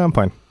 It's like, I'm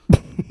fine.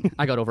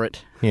 I got over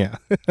it. Yeah.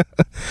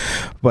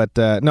 But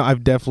no,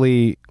 I've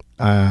definitely,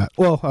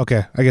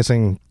 okay. I guess I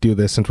can do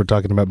this since we're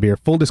talking about beer.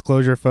 Full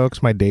disclosure,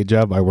 folks, my day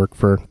job, I work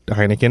for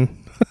Heineken.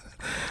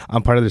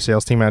 I'm part of the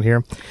sales team out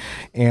here.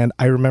 And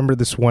I remember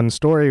this one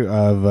story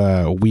of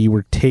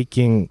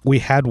we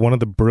had one of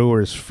the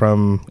brewers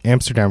from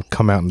Amsterdam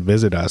come out and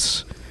visit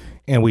us.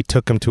 And we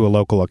took him to a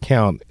local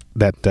account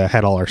that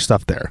had all our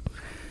stuff there.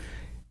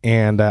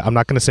 And I'm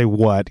not going to say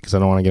what because I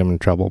don't want to get him in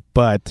trouble.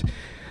 But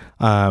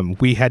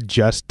we had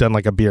just done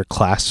like a beer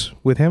class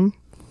with him.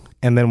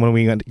 And then when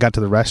we got to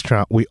the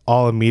restaurant, we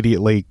all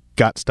immediately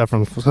got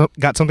something from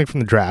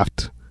the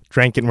draft,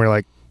 drank it, and we're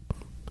like,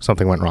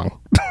 something went wrong.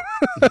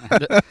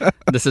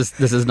 This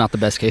is not the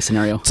best case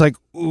scenario. It's like,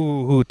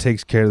 ooh, who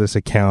takes care of this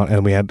account?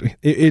 And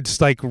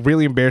it's like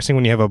really embarrassing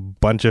when you have a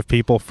bunch of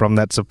people from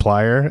that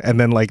supplier, and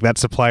then like that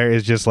supplier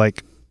is just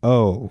like,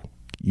 oh,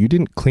 you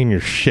didn't clean your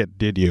shit,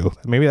 did you?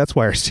 Maybe that's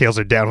why our sales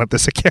are down at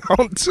this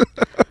account.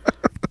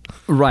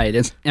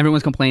 Right.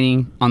 Everyone's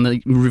complaining on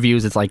the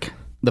reviews. It's like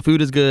the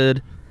food is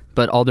good,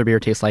 but all their beer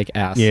tastes like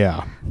ass.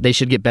 Yeah. They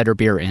should get better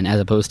beer in, as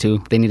opposed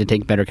to they need to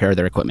take better care of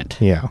their equipment.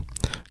 Yeah.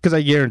 Because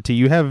I guarantee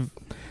you have,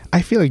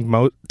 I feel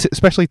like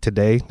especially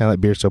today, now that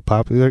beer's so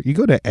popular, you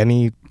go to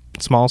any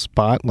small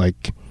spot,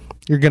 like,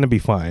 you're going to be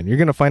fine. You're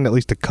going to find at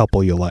least a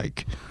couple you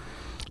like.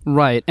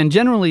 Right. And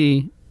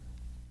generally,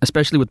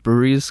 especially with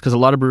breweries, because a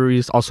lot of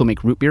breweries also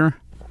make root beer,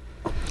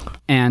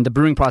 and the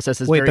brewing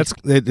process is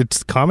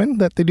it's common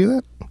that they do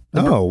that?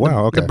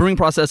 Wow, okay. The brewing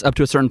process up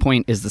to a certain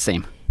point is the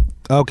same.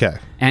 Okay.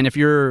 And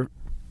a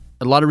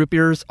lot of root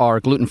beers are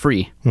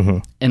gluten-free,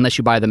 unless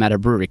you buy them at a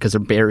brewery, because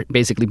they're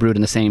basically brewed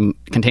in the same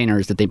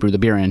containers that they brew the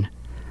beer in.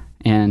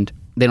 And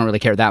they don't really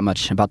care that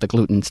much about the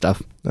gluten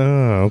stuff.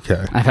 Oh,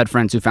 okay. I've had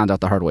friends who found out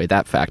the hard way,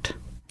 that fact.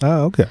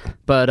 Oh, okay.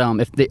 But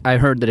I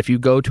heard that if you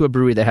go to a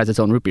brewery that has its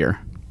own root beer,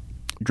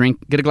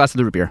 get a glass of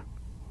the root beer.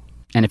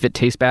 And if it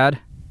tastes bad,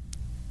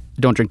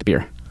 don't drink the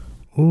beer.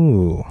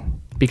 Ooh.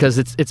 Because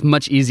it's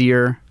much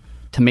easier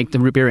to make the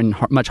root beer and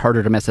much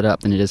harder to mess it up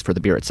than it is for the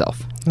beer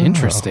itself.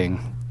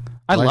 Interesting.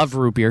 I love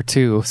root beer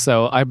too,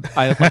 so I'm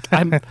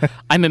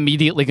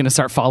immediately going to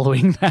start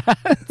following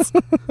that.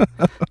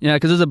 Yeah,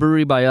 because there's a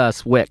brewery by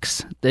us,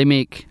 Wicks. They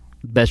make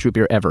best root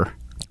beer ever.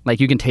 Like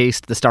you can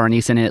taste the star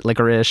anise in it,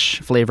 licorice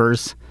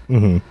flavors.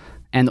 Mm-hmm.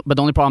 But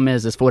the only problem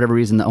is for whatever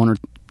reason the owner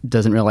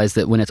doesn't realize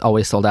that when it's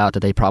always sold out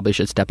that they probably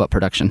should step up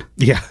production.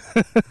 Yeah.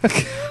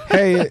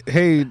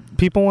 Hey,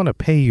 people want to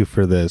pay you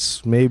for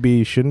this. Maybe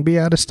you shouldn't be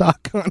out of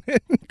stock on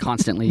it.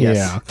 Constantly, yes.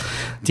 Yeah.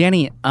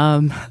 Danny,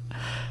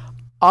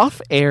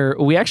 off air,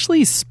 we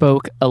actually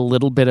spoke a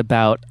little bit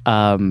about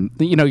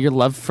your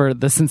love for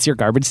the Sincere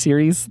Garbage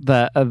series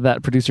that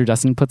producer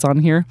Justin puts on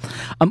here.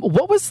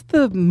 What was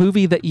the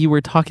movie that you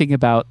were talking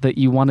about that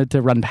you wanted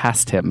to run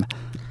past him?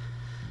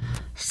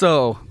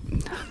 So,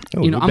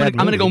 I'm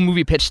gonna go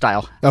movie pitch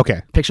style.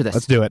 Okay. Picture this.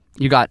 Let's do it.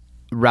 You got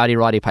Rowdy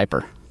Roddy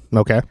Piper.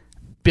 Okay.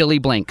 Billy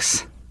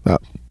Blanks.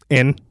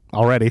 In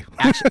already.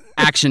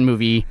 Action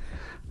movie.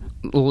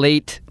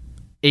 Late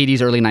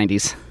 80s, early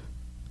 90s.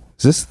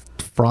 Is this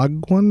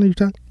Frog one that you're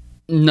talking?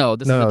 No,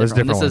 this is a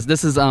different one.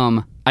 This is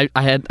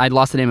I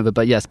lost the name of it,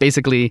 but yes,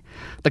 basically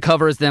the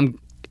cover is them,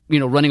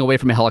 running away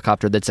from a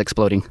helicopter that's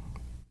exploding.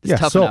 It's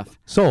tough enough.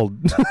 Sold.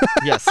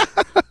 Yes.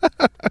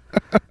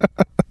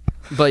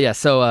 But yeah,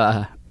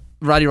 so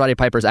Roddy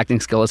Piper's acting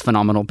skill is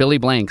phenomenal. Billy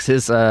Blanks,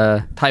 his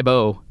Tai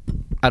Bo,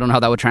 I don't know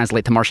how that would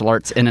translate to martial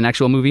arts in an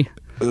actual movie.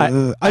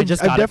 I've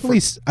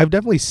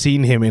definitely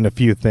seen him in a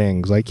few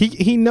things. Like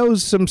he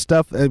knows some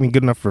stuff. I mean,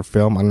 good enough for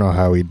film. I don't know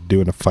how he'd do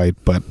in a fight,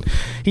 but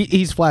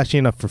he's flashy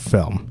enough for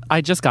film.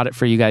 I just got it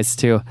for you guys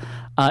too.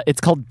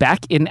 It's called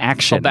Back in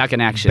Action. Oh, Back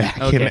in Action.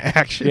 In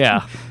Action.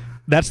 Yeah,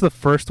 that's the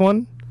first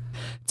one.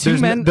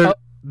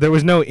 There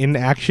was no in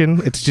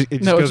action. It just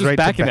goes right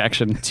back to in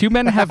action. Two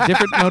men have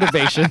different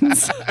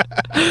motivations.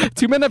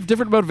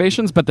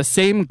 But the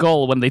same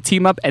goal when they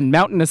team up and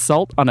mount an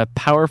assault on a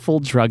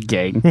powerful drug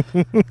gang.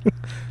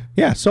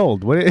 Yeah,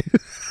 sold.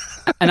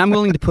 And I'm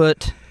willing to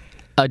put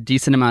a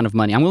decent amount of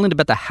money. I'm willing to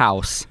bet the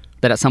house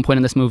that at some point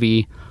in this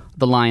movie,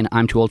 the line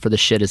 "I'm too old for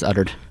this shit" is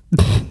uttered.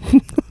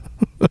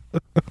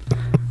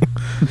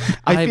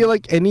 I feel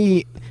like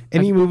any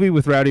movie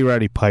with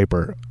Rowdy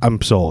Piper,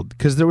 I'm sold.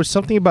 Because there was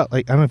something about,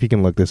 like, I don't know if you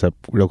can look this up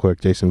real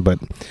quick, Jason, but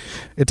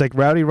it's like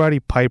Rowdy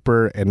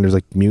Piper and there's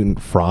like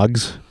mutant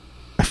frogs.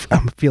 I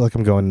feel like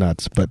I'm going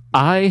nuts, but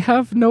I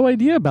have no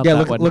idea about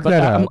that one. Look but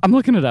that up. I'm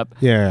looking it up.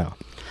 Yeah.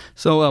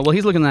 So, well,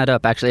 he's looking that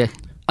up, actually.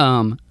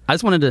 I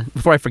just wanted to,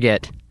 before I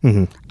forget,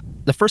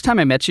 the first time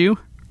I met you,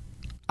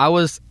 I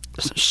was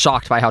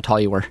shocked by how tall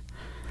you were.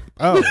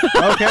 Oh,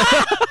 okay.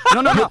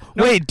 No.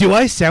 Wait, do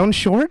I sound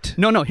short?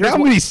 No. Now I'm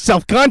going to be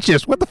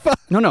self-conscious. What the fuck?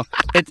 No.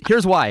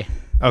 Here's why.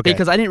 Okay.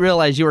 Because I didn't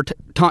realize you were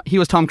he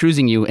was Tom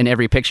Cruising you in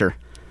every picture.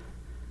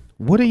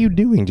 What are you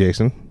doing,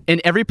 Jason?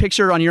 In every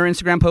picture on your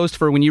Instagram post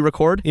for when you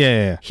record,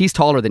 Yeah. he's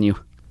taller than you.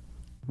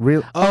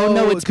 Real? Oh,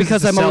 no, it's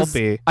because I'm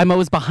selfie.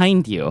 always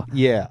behind you.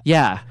 Yeah.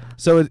 Yeah.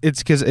 So it's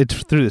because it's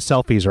through the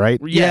selfies, right?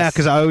 Yes.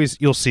 Yeah, because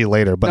you'll see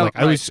later, but No, like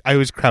I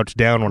always crouch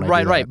down when I do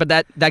Right. that.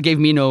 But that gave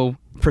me no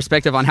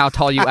perspective on how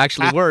tall you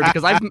actually were,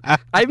 because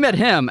I've met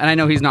him and I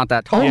know he's not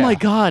that tall. Oh my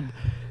God,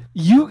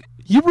 you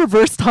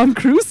reversed Tom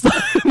Cruise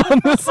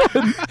on this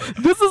one.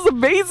 This is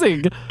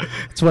amazing.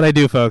 That's what I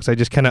do, folks. I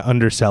just kind of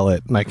undersell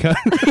it. And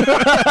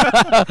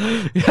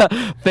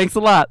Yeah, thanks a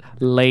lot,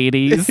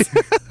 ladies.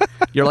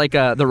 You're like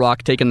The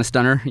Rock taking the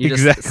stunner. You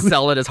just Exactly.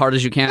 sell it as hard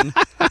as you can.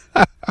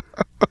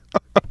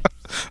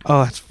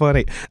 Oh, that's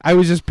funny. I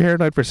was just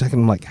paranoid for a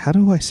second. I'm like, how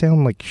do I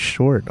sound like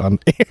short on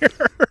air?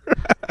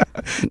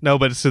 No,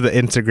 but it's to the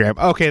Instagram.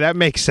 Okay, that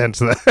makes sense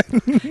then.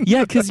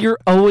 Yeah, because you're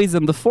always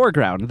in the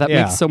foreground. That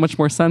Yeah. makes so much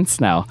more sense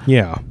now.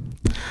 Yeah.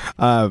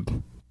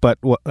 But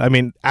I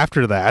mean,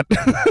 after that,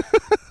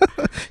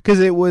 because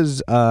it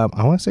was, I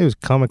want to say it was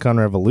Comic-Con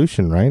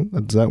Revolution, right?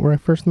 Is that where I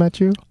first met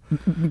you?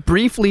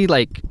 Briefly,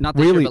 like not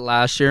this Really? year, but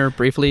last year,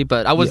 briefly.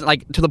 But I was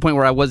like to the point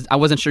where I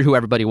wasn't sure who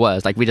everybody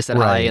was. Like we just said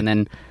hi, Right. and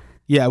then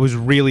Yeah, it was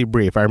really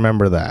brief. I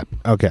remember that.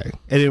 Okay.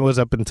 And it was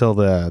up until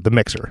the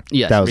mixer.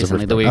 yes, that was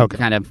recently the that first we okay.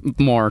 kind of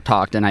more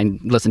talked, and I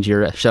listened to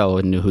your show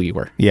and knew who you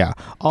were. Yeah.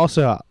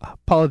 Also,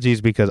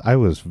 apologies because I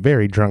was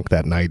very drunk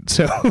that night.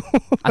 So,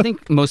 I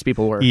think most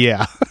people were.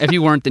 yeah. If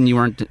you weren't, then you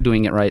weren't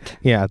doing it right.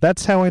 Yeah,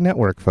 that's how I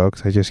network,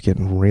 folks. I just get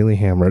really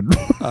hammered.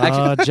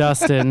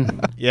 Justin,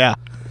 Yeah.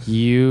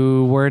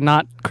 you were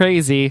not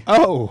crazy.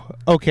 Oh,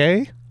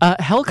 okay.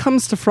 Hell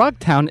Comes to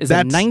Frogtown is a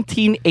That's-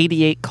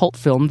 1988 cult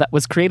film that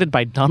was created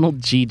by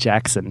Donald G.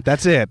 Jackson.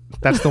 That's it.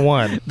 That's the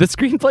one. The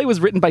screenplay was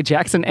written by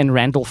Jackson and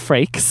Randall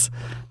Frakes.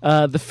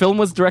 The film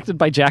was directed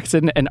by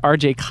Jackson and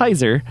R.J.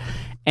 Kaiser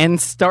and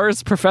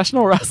stars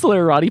professional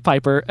wrestler Roddy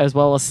Piper as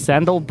well as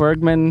Sandal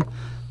Bergman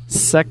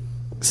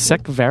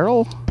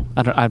Sekverel?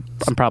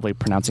 I'm probably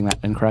pronouncing that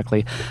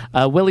incorrectly.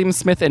 William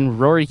Smith and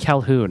Rory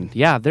Calhoun.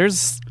 Yeah,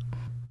 there's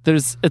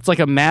it's like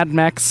a Mad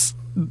Max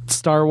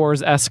Star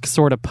Wars-esque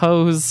sort of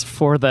pose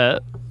for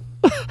the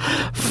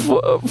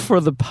for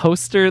the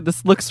poster.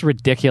 This looks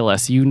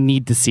ridiculous. You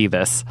need to see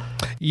this.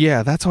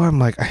 Yeah, that's why I'm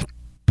like, I'm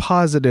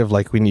positive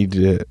like we need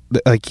to,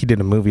 like he did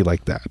a movie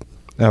like that.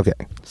 Okay.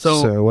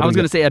 So what I was do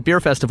we going to say at beer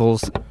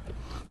festivals,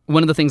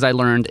 one of the things I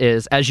learned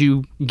is as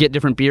you get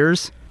different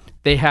beers,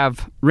 they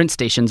have rinse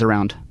stations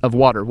around of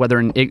water, whether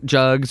in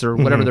jugs or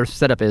whatever their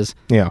setup is.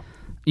 got? Yeah.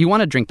 You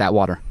want to drink that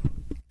water.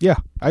 Yeah,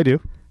 I do.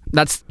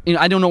 That's,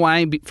 I don't know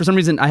why. For some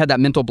reason, I had that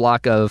mental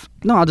block of,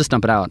 no, I'll just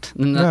dump it out.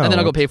 And then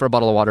I'll go pay for a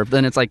bottle of water. But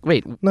then it's like,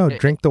 wait. No,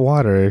 drink the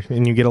water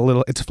and you get a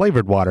little, it's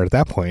flavored water at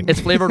that point. It's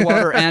flavored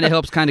water, and it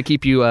helps kind of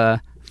keep you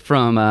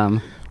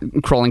from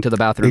crawling to the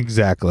bathroom.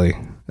 Exactly.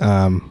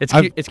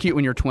 It's cute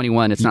when you're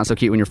 21. It's not so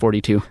cute when you're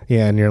 42.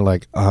 Yeah, and you're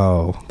like,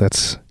 oh,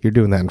 you're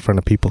doing that in front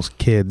of people's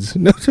kids.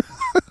 Okay,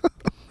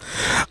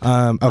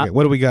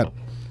 what do we got?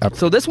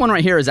 So this one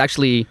right here is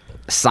actually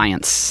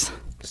science.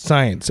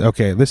 Science.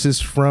 Okay, this is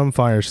from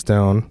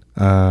Firestone.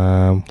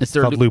 It's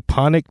their called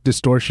Luponic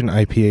Distortion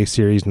IPA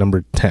Series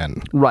number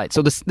 10. Right.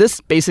 So this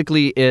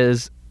basically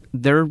is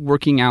they're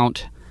working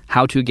out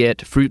how to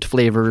get fruit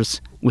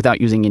flavors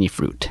without using any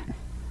fruit.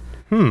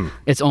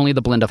 It's only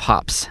the blend of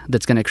hops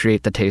that's going to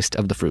create the taste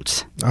of the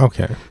fruits.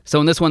 Okay. So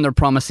in this one, they're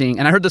promising,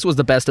 and I heard this was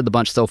the best of the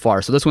bunch so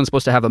far. So this one's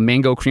supposed to have a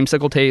mango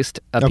creamsicle taste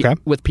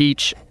with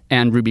peach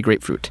and ruby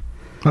grapefruit.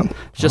 Well,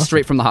 Just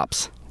straight from the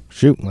hops.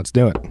 shoot, let's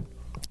do it.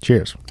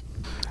 Cheers.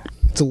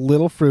 It's a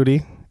little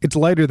fruity. It's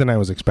lighter than I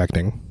was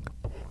expecting.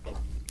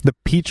 The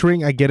peach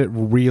ring, I get it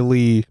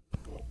really,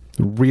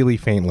 really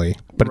faintly,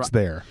 but it's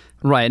there.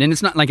 Right. And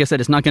it's not, like I said,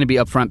 it's not going to be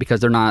up front because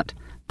they're not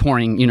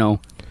pouring,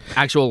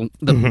 actual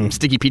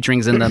sticky peach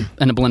rings in a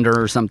blender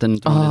or something.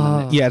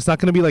 Yeah, it's not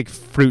going to be like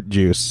fruit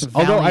juice.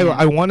 Although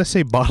I want to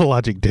say Bottle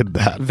Logic did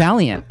that.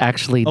 Valiant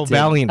actually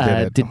Valiant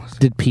did it.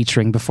 did peach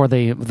ring before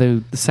they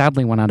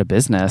sadly went out of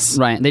business.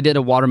 Right. They did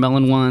a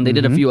watermelon one. They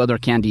did a few other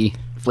candy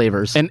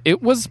flavors. And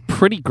it was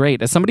pretty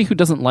great. As somebody who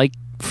doesn't like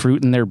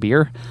fruit in their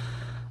beer,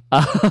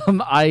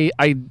 I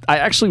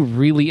actually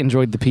really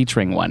enjoyed the peach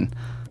ring one.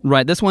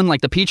 Right. This one,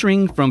 like the peach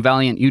ring from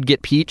Valiant, you'd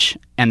get peach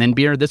and then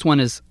beer. This one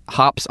is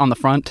hops on the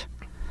front.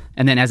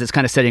 And then as it's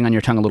kind of setting on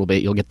your tongue a little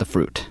bit, you'll get the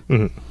fruit.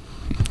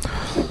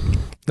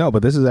 No,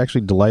 but this is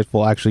actually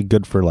delightful, actually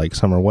good for like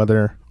summer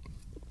weather.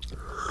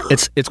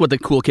 It's what the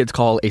cool kids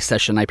call a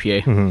session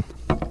IPA.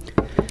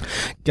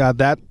 God,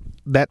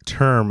 that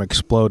term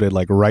exploded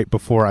like right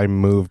before I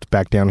moved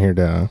back down here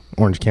to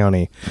Orange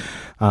County.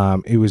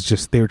 It was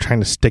just, they were trying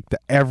to stick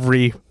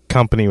every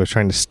company was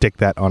trying to stick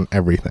that on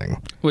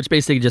everything. Which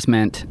basically just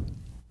meant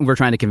we're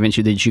trying to convince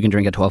you that you can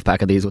drink a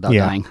 12-pack of these without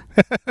dying.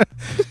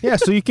 Yeah,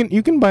 so you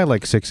can buy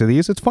like 6 of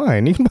these. It's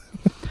fine. You can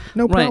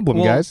no problem,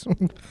 well, guys.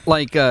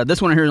 Like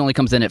this one here only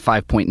comes in at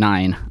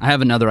 5.9. I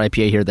have another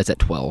IPA here that's at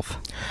 12.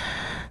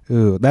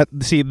 Ooh,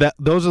 those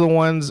are the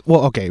ones.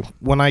 Well, okay,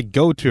 when I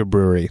go to a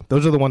brewery,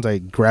 those are the ones I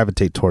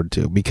gravitate toward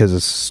to, because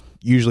it's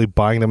usually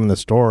buying them in the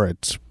store,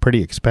 it's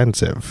pretty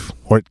expensive,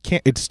 or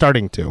it's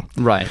starting to.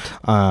 Right.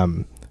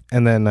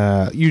 And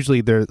then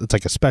usually it's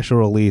like a special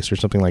release or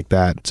something like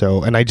that.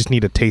 So, and I just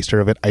need a taster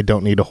of it. I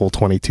don't need a whole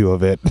 22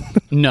 of it.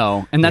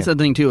 No, and that's the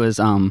thing too is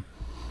I'm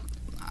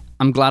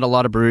glad a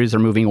lot of breweries are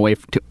moving away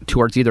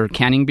towards either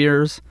canning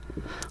beers,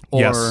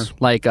 or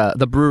like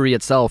the brewery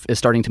itself is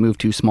starting to move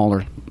to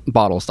smaller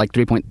bottles, like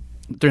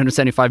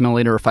 375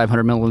 milliliter or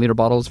 500 milliliter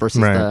bottles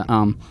versus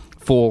the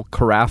full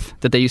carafe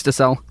that they used to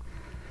sell.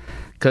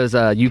 Because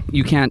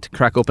you can't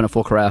crack open a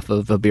full carafe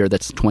of a beer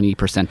that's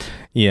 20%.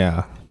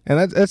 Yeah.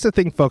 And that's the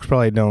thing folks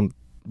probably don't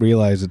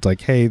realize. It's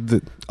like, hey,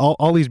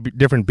 all these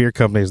different beer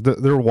companies,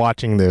 they're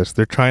watching this.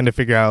 They're trying to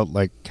figure out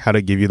like how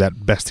to give you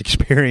that best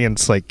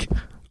experience like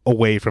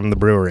away from the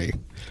brewery.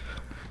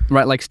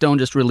 Right, like Stone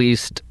just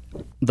released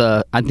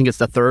I think it's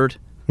the third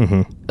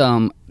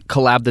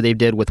collab that they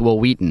did with Will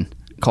Wheaton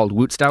called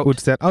Woot Stout. Woot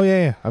Stout. Oh,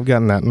 yeah. I've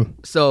gotten that one.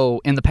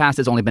 So in the past,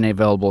 it's only been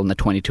available in the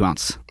 22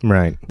 ounce.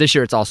 Right. This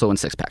year, it's also in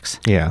 6-packs.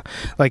 Yeah.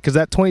 Like, because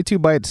that 22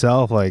 by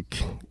itself,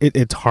 like,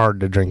 it's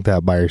hard to drink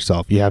that by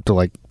yourself. You have to,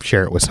 like,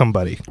 share it with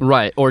somebody.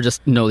 Right. Or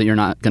just know that you're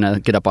not going to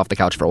get up off the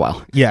couch for a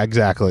while. Yeah,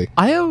 exactly.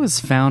 I always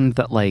found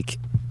that, like,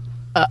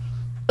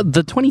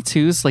 the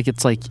 22s, like,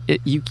 it's like,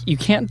 you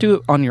can't do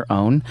it on your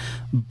own,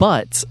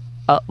 but,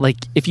 like,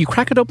 if you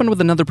crack it open with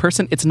another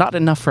person, it's not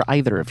enough for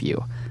either of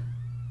you.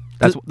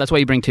 That's why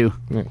you bring 2.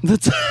 Yeah.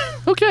 That's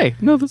okay.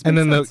 No, that's and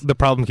then the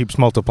problem keeps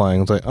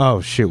multiplying. It's like, oh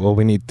shoot, well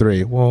we need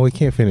 3. Well, we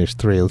can't finish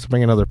 3. Let's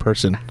bring another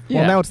person. Yeah.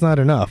 Well, now it's not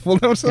enough. Well,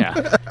 no,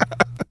 yeah.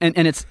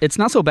 And it's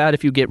not so bad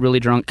if you get really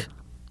drunk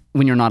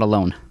when you're not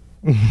alone.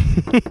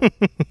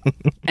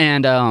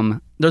 And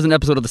there's an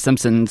episode of The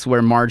Simpsons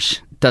where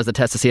Marge does the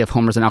test to see if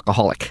Homer's an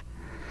alcoholic.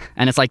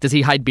 And it's like, does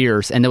he hide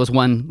beers? And there was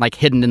one like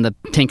hidden in the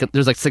tank.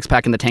 There's like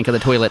 6-pack in the tank of the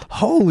toilet.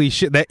 Holy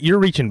shit! That you're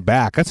reaching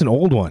back. That's an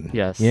old one.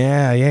 Yes.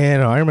 Yeah.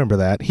 No, I remember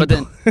that. But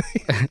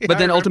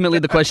then ultimately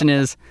the question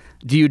is,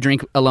 do you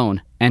drink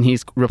alone? And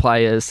his reply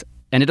is,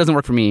 and it doesn't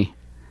work for me.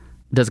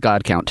 Does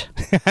God count?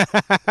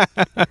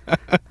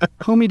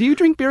 Homie, do you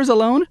drink beers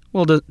alone?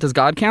 Well, does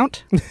God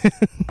count?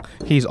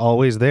 He's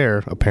always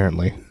there,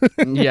 apparently.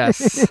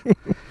 Yes.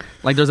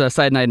 Like there's a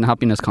Side Night in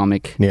Happiness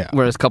comic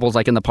where this couple's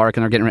like in the park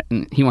and they're getting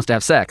and he wants to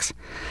have sex.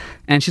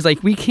 And she's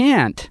like, we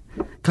can't.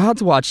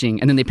 God's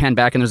watching. And then they pan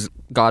back and there's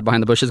God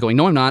behind the bushes going,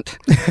 no, I'm not.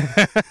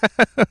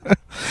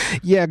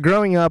 Yeah,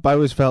 growing up, I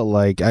always felt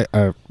like, again,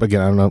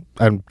 I don't know,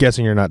 I'm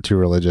guessing you're not too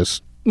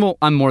religious. Well,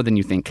 I'm more than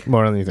you think.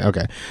 More than you think.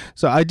 Okay.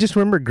 So I just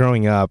remember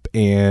growing up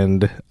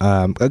and,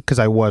 because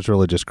I was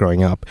religious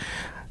growing up,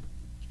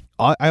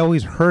 I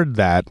always heard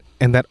that,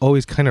 and that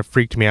always kind of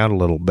freaked me out a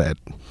little bit.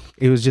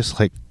 It was just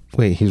like,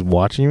 wait, he's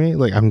watching me?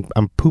 Like,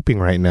 I'm pooping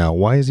right now.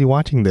 Why is he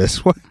watching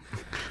this?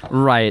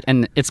 Right.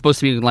 And it's supposed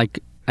to be like,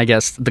 I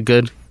guess, the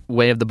good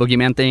way of the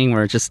boogeyman thing,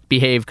 where just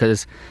behave,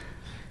 because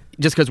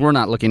just because we're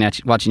not looking at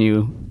you, watching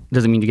you,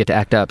 doesn't mean you get to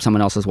act up.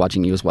 Someone else is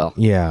watching you as well.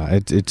 Yeah,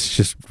 it's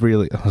just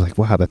really, I was like,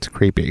 wow, that's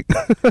creepy.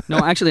 No,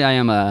 actually,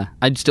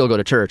 I still go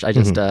to church. I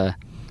just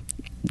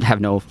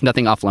have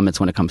nothing off limits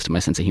when it comes to my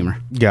sense of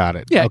humor. Got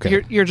it. Yeah,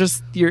 okay.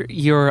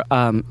 you're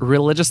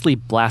religiously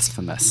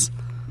blasphemous.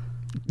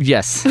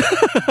 Yes.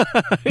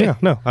 Yeah,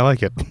 no, I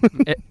like it.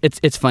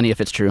 It's funny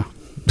if it's true.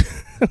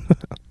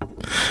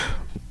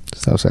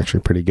 That was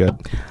actually pretty good.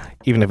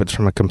 Even if it's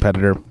from a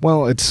competitor.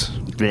 Well, it's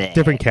a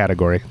different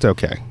category. It's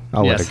okay.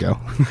 I'll let it go.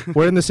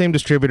 We're in the same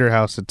distributor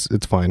house.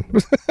 It's fine.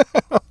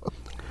 I'm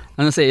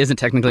going to say, isn't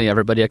technically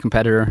everybody a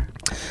competitor?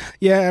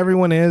 Yeah,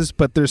 everyone is,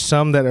 but there's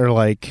some that are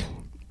like...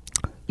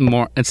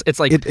 More, it's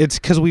like... It's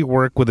because we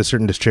work with a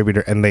certain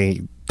distributor, and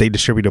they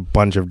distribute a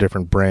bunch of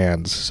different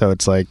brands. So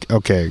it's like,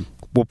 okay,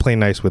 we'll play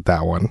nice with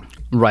that one.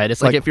 Right.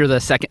 It's like if you're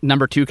the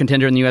number 2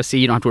 contender in the UFC,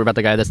 you don't have to worry about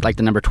the guy that's like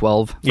the number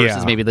 12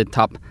 versus maybe the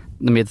top,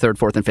 maybe the 3rd,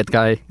 4th, and 5th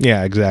guy.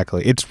 Yeah,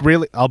 exactly. It's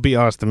really, I'll be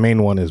honest, the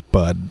main one is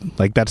Bud.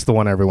 Like, that's the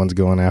one everyone's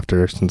going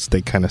after since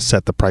they kind of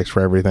set the price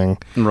for everything.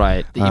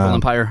 Right. The evil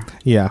empire.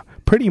 Yeah,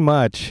 pretty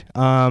much.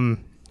 And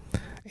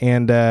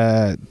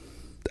I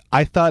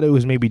thought it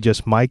was maybe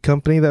just my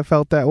company that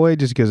felt that way,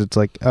 just because it's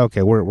like,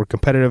 okay, we're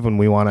competitive and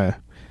we want to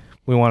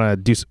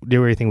do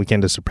everything we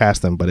can to surpass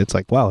them. But it's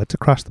like, wow, it's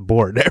across the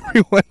board.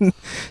 Everyone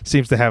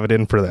seems to have it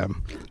in for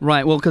them.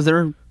 Right. Well, because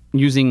they're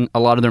using a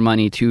lot of their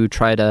money to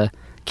try to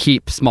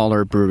keep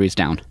smaller breweries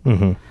down,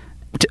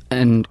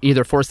 and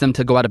either force them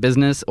to go out of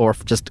business or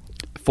just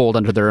fold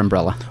under their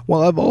umbrella.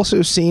 Well, I've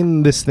also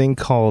seen this thing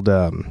called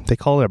they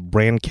call it a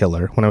brand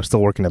killer when I was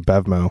still working at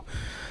Bevmo.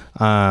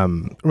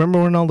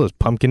 Remember when all those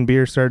pumpkin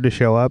beers started to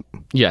show up?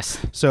 Yes.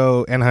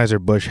 So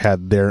Anheuser-Busch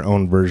had their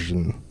own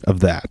version of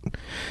that.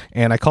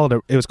 And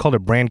it was called a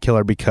brand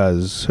killer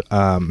because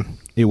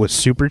it was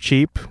super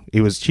cheap.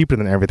 It was cheaper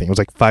than everything. It was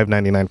like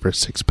 $5.99 for a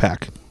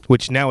 6-pack,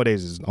 which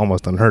nowadays is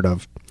almost unheard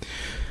of.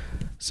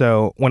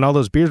 So when all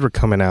those beers were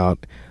coming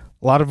out,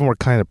 a lot of them were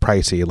kind of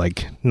pricey,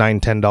 like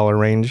 $9-10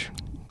 range.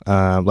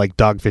 Like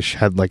Dogfish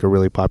had like a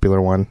really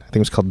popular one. I think it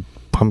was called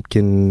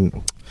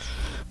Pumpkin.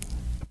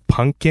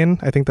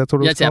 I think that's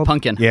what it was called. Yeah,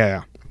 Pumpkin.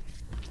 Yeah.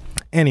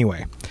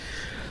 Anyway,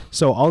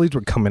 so all these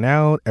were coming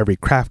out. Every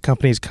craft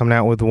company's coming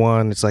out with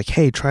one. It's like,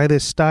 hey, try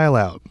this style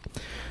out.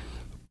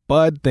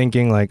 Bud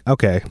thinking like,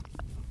 okay,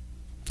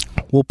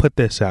 we'll put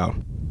this out.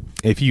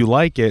 If you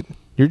like it,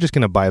 you're just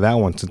going to buy that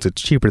one since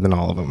it's cheaper than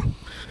all of them.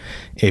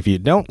 If you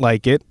don't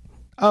like it,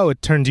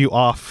 it turns you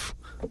off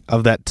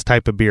of that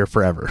type of beer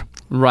forever.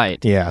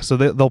 Right. Yeah, so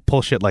they'll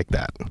pull shit like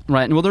that.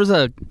 Right. Well, there's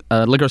a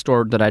liquor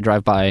store that I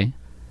drive by,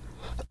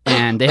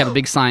 and they have a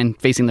big sign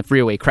facing the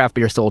freeway, craft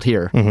beer sold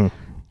here. Mm-hmm.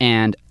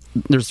 And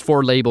there's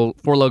 4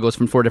 logos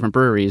from 4 different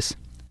breweries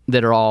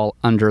that are all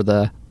under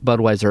the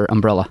Budweiser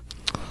umbrella.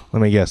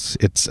 Let me guess.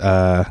 It's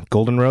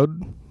Golden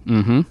Road?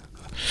 Mm-hmm.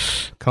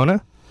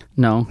 Kona?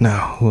 No.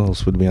 Who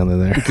else would be on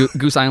there?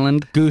 Goose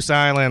Island. Goose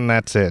Island,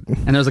 that's it.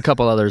 And there's a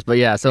couple others, but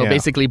yeah. So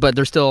basically, but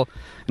they're still,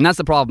 and that's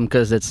the problem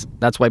because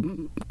that's why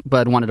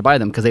Bud wanted to buy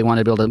them, because they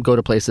wanted to be able to go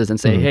to places and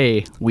say,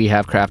 hey, we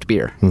have craft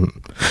beer.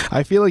 Mm-hmm.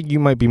 I feel like you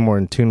might be more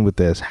in tune with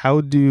this.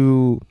 How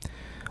do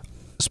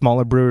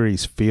smaller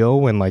breweries feel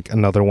when like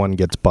another one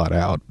gets bought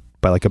out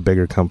by like a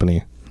bigger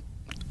company?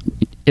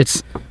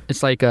 It's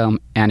like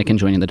Anakin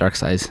joining the dark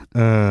side.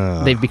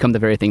 They've become the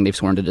very thing they've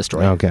sworn to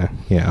destroy. Okay,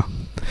 yeah.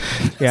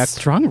 Yeah,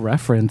 strong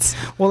reference.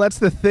 Well, that's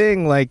the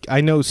thing. Like, I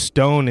know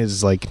Stone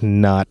is like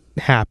not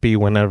happy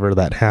whenever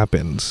that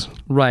happens.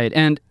 Right,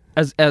 and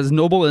as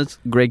noble as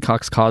Greg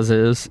Cox's cause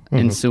is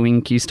in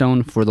suing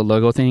Keystone for the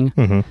logo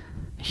thing,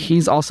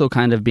 he's also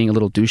kind of being a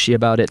little douchey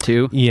about it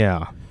too.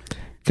 Yeah,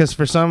 because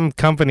for some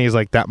companies,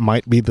 like that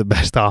might be the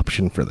best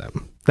option for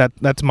them.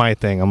 That's my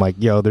thing. I'm like,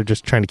 yo, they're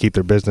just trying to keep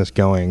their business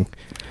going.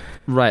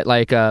 Right,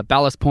 like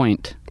Ballast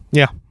Point.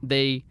 Yeah,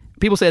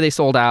 people say they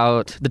sold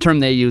out. The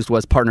term they used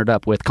was partnered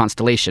up with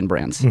Constellation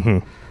Brands.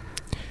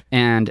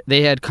 And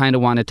they had kind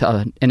of wanted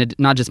to,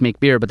 not just make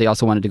beer, but they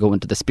also wanted to go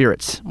into the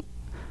spirits.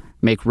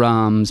 Make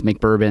rums, make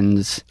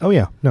bourbons. Oh,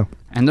 yeah. No.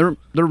 And their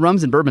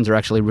rums and bourbons are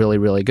actually really,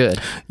 really good.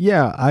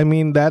 Yeah, I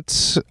mean,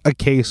 that's a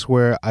case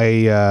where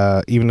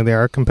even though they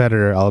are a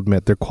competitor, I'll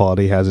admit their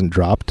quality hasn't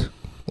dropped.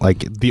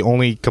 Like, the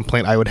only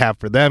complaint I would have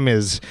for them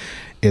is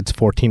it's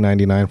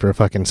 $14.99 for a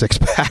fucking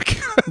 6-pack.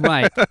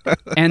 Right.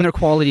 And their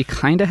quality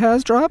kind of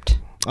has dropped.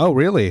 Oh,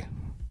 really?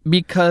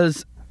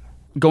 Because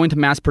going to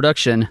mass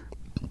production,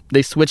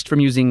 they switched from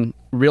using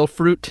real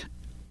fruit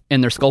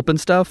in their Sculpin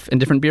stuff in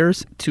different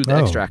beers to the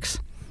extracts.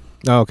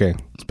 Oh, okay.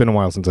 It's been a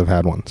while since I've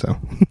had one, so.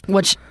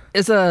 Which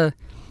is a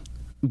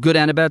good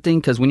and a bad thing,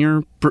 because when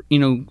you're,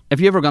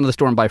 if you ever gone to the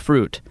store and buy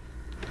fruit,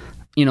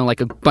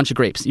 like a bunch of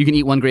grapes, you can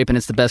eat one grape and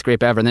it's the best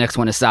grape ever, and the next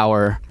one is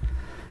sour.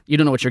 You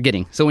don't know what you're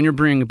getting. So when you're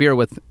brewing a beer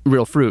with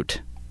real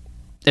fruit,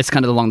 it's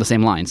kind of along the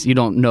same lines. You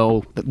don't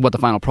know what the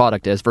final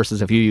product is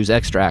versus if you use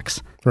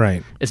extracts.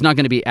 Right. It's not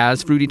going to be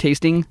as fruity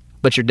tasting,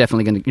 but you're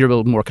definitely you're a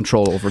little more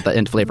control over the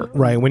end flavor.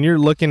 Right. When you're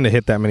looking to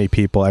hit that many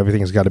people,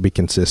 everything's got to be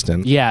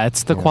consistent. Yeah,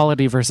 it's the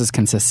quality versus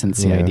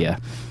consistency idea.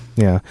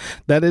 Yeah.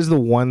 That is the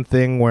one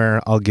thing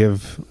where I'll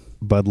give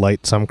Bud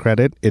Light some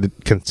credit. It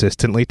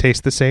consistently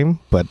tastes the same,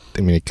 but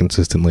I mean, it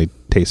consistently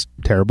tastes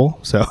terrible.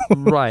 So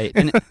right,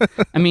 and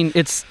I mean,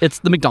 it's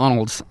the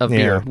McDonald's of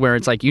beer, where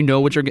it's like you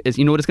know what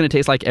it's going to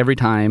taste like every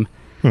time.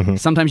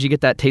 Sometimes you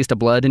get that taste of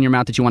blood in your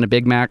mouth that you want a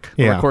Big Mac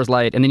or a Coors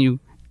Light, and then you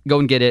go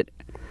and get it,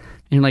 and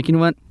you're like, you know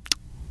what?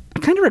 I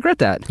kind of regret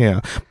that.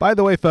 Yeah. By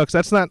the way, folks,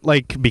 that's not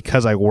like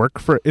because I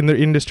work in the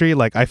industry.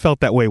 Like I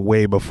felt that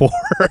way before.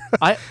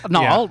 I'll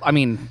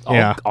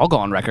go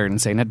on record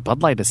and saying that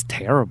Bud Light is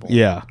terrible.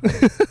 Yeah.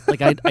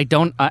 Like I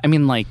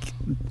mean, like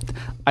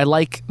I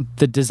like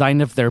the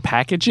design of their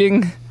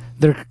packaging.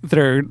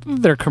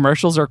 Their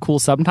commercials are cool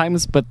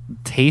sometimes, but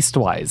taste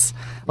wise,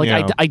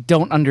 like I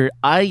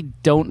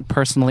don't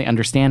personally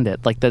understand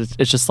it. Like that,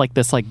 it's just like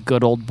this like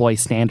good old boy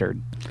standard.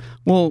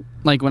 Well,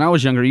 like when I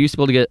was younger, you used to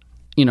be able to get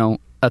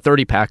a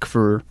 30-pack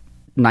for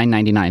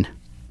 $9.99.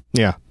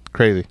 Yeah,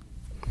 crazy.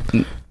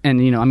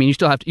 And I mean,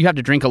 you have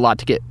to drink a lot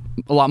to get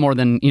a lot more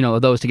than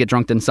those to get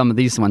drunk than some of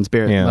these ones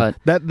beer. Yeah,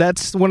 but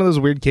that's one of those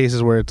weird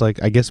cases where it's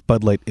like I guess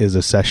Bud Light is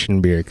a session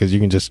beer because you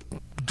can just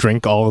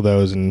drink all of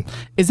those. And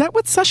is that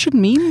what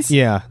session means?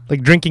 Yeah,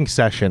 like drinking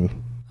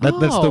session. That's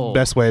the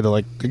best way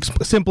to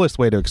simplest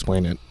way to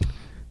explain it.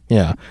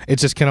 Yeah,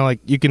 it's just kind of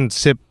like you can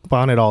sip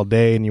on it all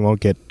day and you won't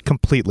get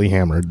completely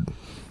hammered.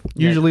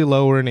 Usually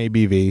lower in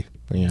ABV.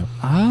 Yeah.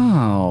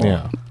 Oh.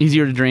 Yeah.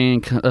 Easier to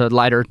drink,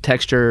 lighter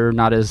texture,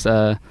 not as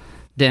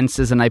dense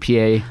as an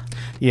IPA.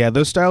 Yeah,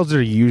 those styles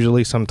are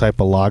usually some type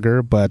of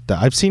lager, but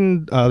I've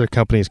seen other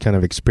companies kind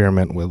of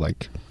experiment with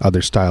like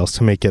other styles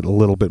to make it a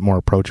little bit more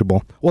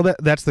approachable. Well,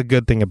 that's the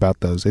good thing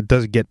about those. It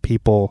does get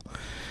people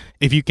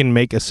if you can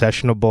make a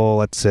sessionable,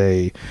 let's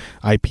say,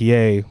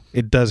 IPA,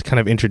 it does kind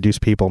of introduce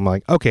people. I'm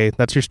like, okay,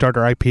 that's your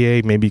starter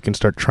IPA. Maybe you can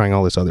start trying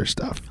all this other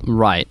stuff.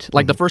 Right.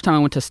 Like the first time I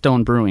went to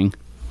Stone Brewing,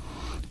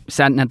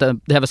 sat at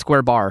they have a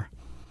square bar,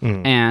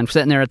 and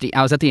sitting there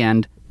I was at the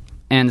end,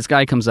 and this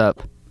guy comes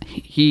up.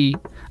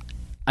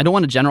 I don't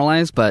want to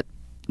generalize, but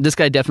this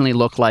guy definitely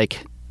looked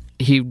like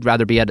he'd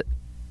rather be at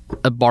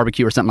a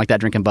barbecue or something like that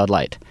drinking Bud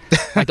Light.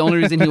 Like the only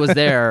reason he was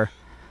there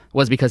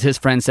was because his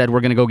friend said,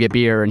 we're going to go get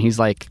beer, and he's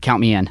like, count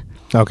me in.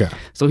 Okay.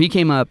 So he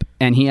came up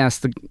and he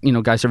asked the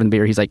guy serving the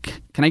beer, he's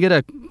like, can I get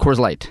a Coors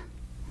Light?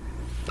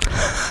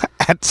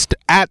 At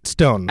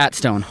Stone. At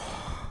Stone.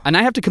 And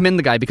I have to commend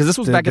the guy because this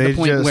was back at the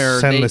point where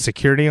send the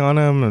security on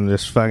him and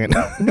just fucking...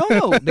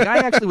 No, the guy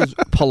actually was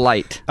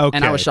polite. Okay.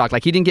 And I was shocked.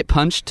 Like, he didn't get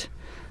punched.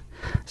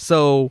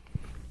 So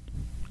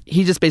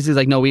he just basically was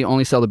like, no, we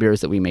only sell the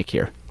beers that we make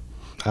here.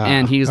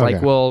 And he's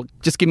like, well,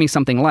 just give me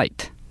something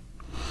light.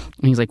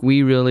 And he's like,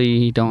 we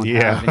really don't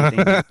have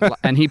anything.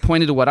 And he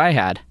pointed to what I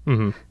had.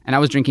 And I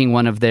was drinking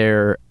one of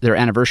their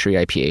anniversary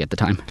IPA at the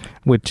time.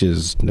 Which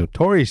is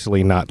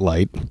notoriously not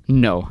light.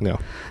 No.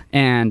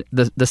 And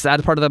the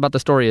sad part about the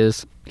story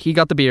is he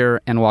got the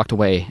beer and walked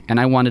away. And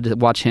I wanted to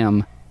watch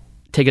him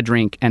take a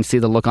drink and see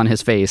the look on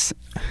his face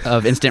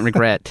of instant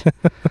regret.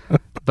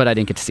 But I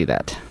didn't get to see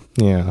that.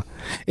 Yeah.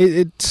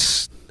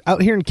 It's...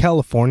 Out here in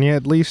California,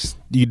 at least,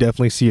 you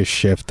definitely see a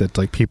shift that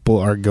like people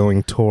are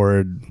going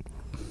toward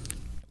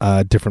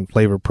different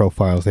flavor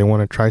profiles. They want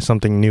to try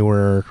something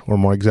newer or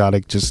more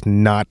exotic, just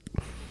not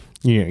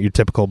your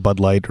typical Bud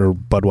Light or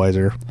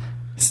Budweiser.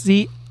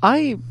 See,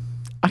 I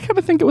kind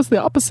of think it was the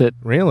opposite.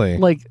 Really?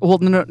 Like, well,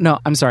 no,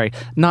 I'm sorry.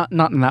 Not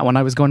in that one.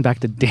 I was going back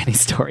to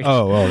Danny's story.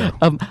 Oh.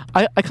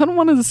 I kind of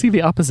wanted to see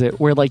the opposite,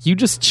 where like you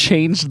just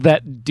changed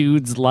that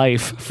dude's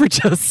life for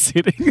just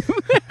sitting there.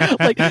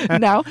 Like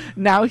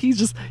now he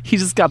just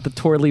got the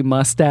twirly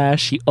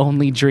mustache. He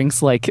only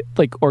drinks like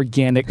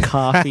organic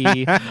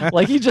coffee.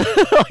 Like you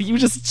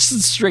just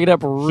straight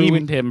up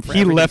ruined him. For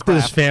he left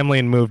crap. his family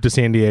and moved to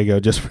San Diego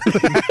just for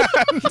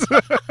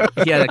that.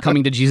 He had a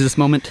coming to Jesus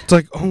moment. It's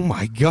like, oh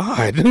my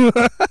God.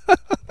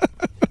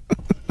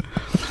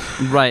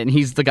 Right, and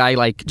he's the guy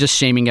like just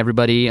shaming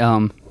everybody.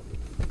 No,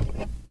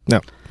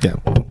 yeah,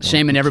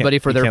 shaming everybody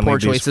for their poor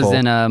choices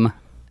in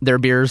their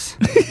beers.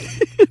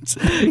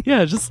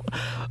 Yeah, just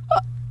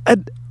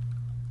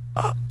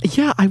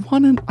yeah.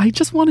 I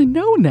just want to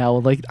know now.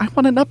 Like, I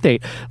want an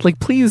update. Like,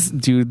 please,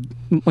 dude,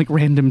 like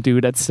random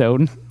dude at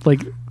Stone,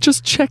 like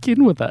just check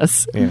in with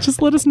us and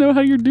just let us know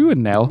how you're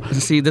doing now.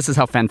 See, this is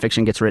how fan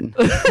fiction gets written.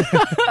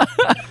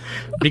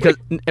 Because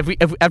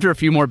if after a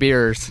few more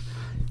beers,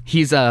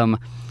 he's the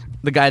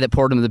guy that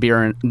poured him the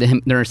beer, and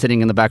they're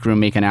sitting in the back room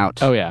making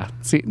out. Oh yeah.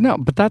 See, no,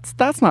 but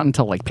that's not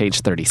until like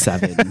page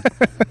 37.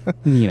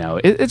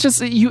 It's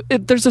just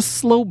there's a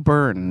slow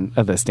burn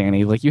of this,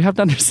 Danny. Like, you have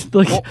to understand.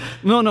 Like,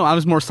 well, no, I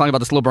was more talking about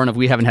the slow burn of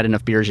we haven't had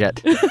enough beers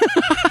yet.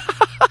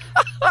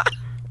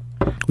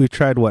 We've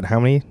tried what? How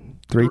many?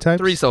 3 times?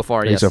 3 so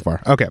far. Three yes. so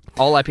far. Okay.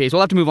 All IPAs. We'll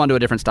have to move on to a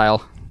different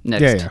style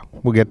next. Yeah.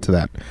 We'll get to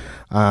that.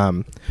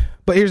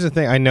 But here's the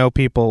thing. I know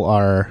people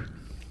are,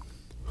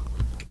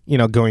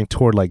 going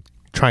toward like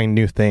trying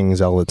new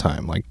things all the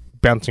time, like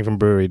bouncing from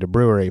brewery to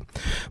brewery.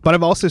 But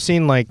I've also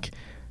seen like,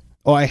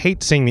 I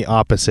hate seeing the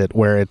opposite,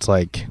 where it's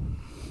like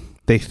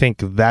they think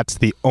that's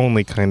the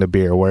only kind of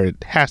beer, where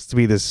it has to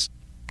be this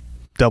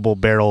double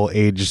barrel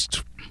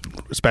aged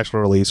special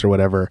release or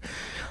whatever.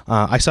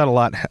 I saw it a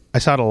lot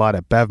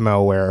at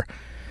Bevmo, where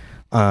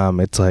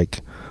it's like,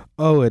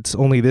 oh, it's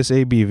only this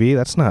ABV.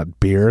 That's not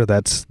beer.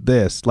 That's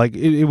this. Like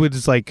it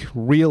was like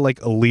real like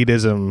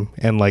elitism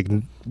and like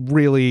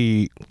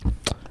really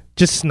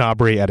just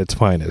snobbery at its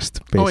finest,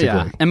 basically.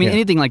 Oh yeah. I mean,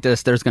 anything like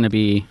this, there's going to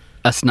be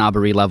a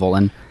snobbery level.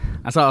 And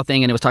I saw a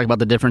thing, and it was talking about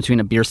the difference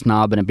between a beer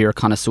snob and a beer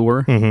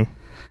connoisseur. Mm-hmm. And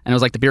it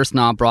was like the beer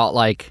snob brought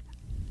like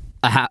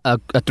a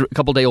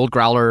couple day old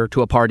growler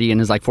to a party and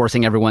is like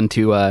forcing everyone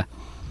to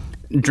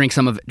drink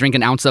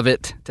an ounce of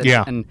it,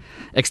 and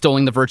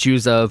extolling the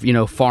virtues of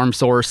farm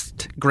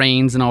sourced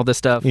grains and all this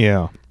stuff.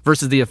 Yeah.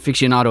 Versus the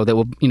aficionado that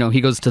will he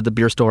goes to the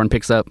beer store and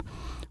picks up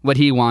what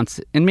he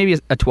wants, and maybe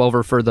a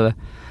 12er for the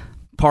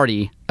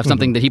party of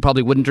something that he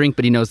probably wouldn't drink,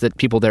 but he knows that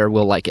people there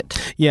will like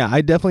it. Yeah,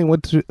 I definitely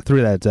went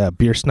through that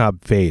beer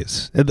snob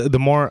phase. The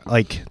more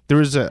like it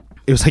was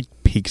like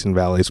peaks and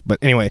valleys, but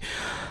anyway.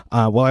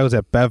 While I was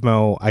at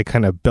Bevmo, I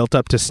kind of built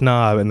up to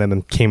snob and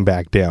then came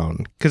back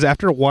down. Because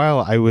after a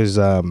while, I was...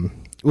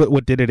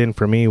 what did it in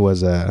for me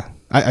was...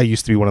 I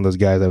used to be one of those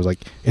guys that was like,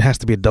 it has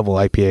to be a double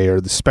IPA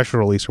or the special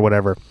release or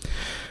whatever.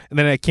 And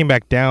then I came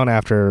back down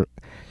after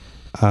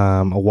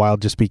a while,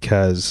 just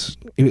because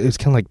it was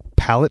kind of like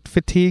palate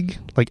fatigue.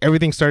 Like,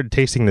 everything started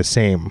tasting the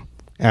same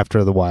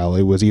after the while.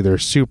 It was either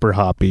super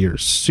hoppy or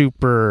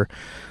super...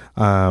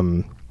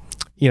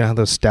 how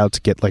those stouts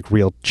get like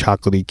real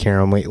chocolatey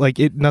caramel. Like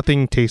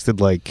nothing tasted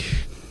like,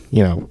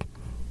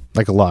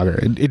 like a lager.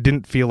 It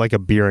didn't feel like a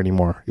beer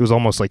anymore. It was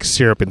almost like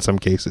syrup in some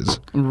cases.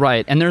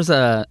 Right, and there's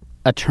a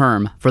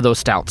term for those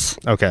stouts.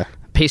 Okay.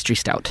 pastry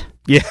stout.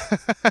 Yeah,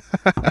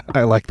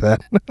 I like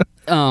that.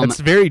 That's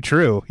very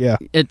true. Yeah,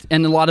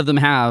 And a lot of them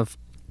have,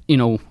 you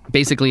know,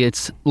 basically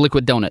it's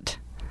liquid donut,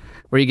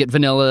 where you get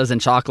vanillas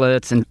and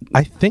chocolates. And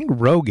I think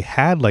Rogue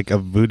had like a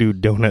Voodoo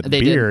Donut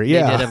beer. They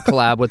did a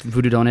collab with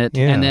Voodoo Donut.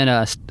 Yeah. And then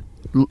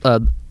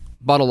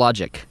Bottle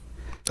Logic.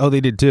 Oh, they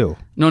did too.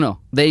 No.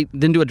 They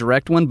didn't do a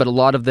direct one, but a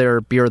lot of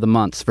their beer of the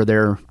months for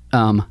their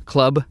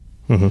club,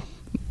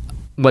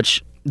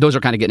 which those are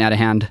kind of getting out of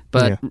hand.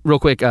 But real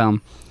quick,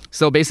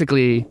 so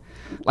basically,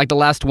 like the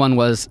last one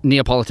was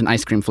Neapolitan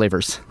ice cream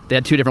flavors. They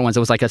had two different ones. It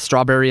was like a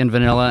strawberry and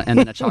vanilla and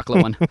then a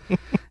chocolate one.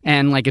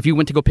 And like if you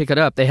went to go pick it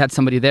up, they had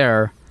somebody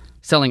there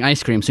selling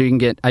ice cream, so you can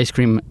get ice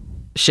cream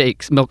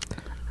shakes, milk,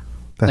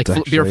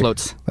 beer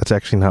floats. That's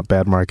actually not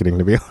bad marketing,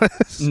 to be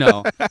honest.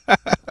 No.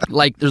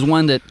 Like there's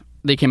one that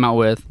they came out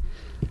with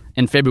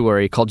in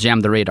February called Jam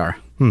the Radar.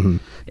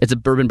 It's a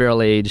bourbon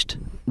barrel aged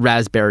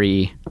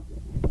raspberry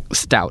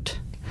stout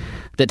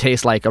that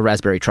tastes like a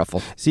raspberry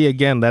truffle. See,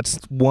 again, that's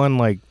one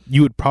like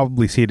you would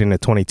probably see it in a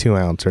 22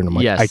 ounce, and I'm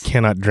like, Yes. I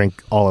cannot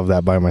drink all of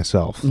that by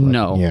myself. Like,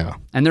 No. Yeah.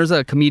 And there's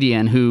a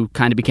comedian who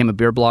kind of became a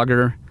beer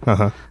blogger,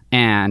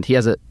 and he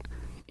has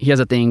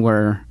a thing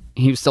where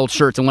he sold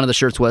shirts, and one of the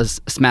shirts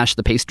was "Smash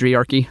the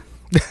Patriarchy."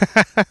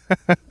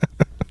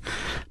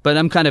 But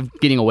I'm kind of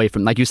getting away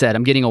from, like you said,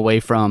 I'm getting away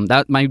from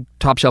that. My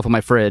top shelf of my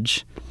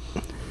fridge,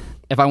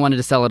 if I wanted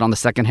to sell it on the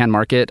secondhand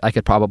market, I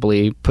could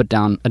probably put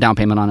down a down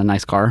payment on a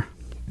nice car.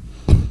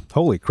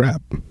 Holy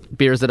crap.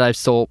 Beers that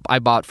I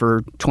bought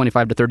for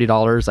 $25 to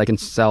 $30, I can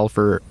sell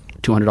for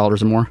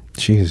 $200 or more.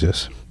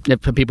 Jesus.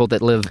 For people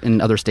that live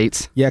in other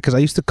states. Yeah, because I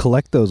used to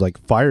collect those like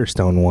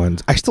Firestone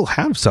ones. I still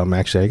have some,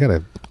 actually. I got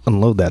to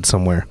unload that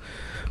somewhere.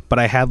 But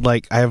I have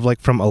like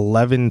from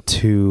 11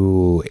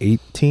 to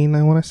 18,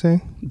 I want to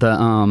say.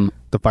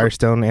 The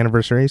Firestone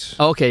anniversaries.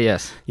 Okay,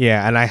 yes.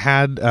 Yeah, and I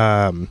had,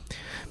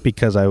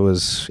 because I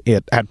was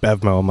at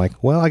Bevmo, I'm like,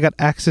 well, I got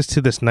access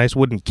to this nice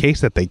wooden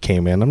case that they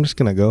came in. I'm just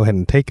going to go ahead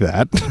and take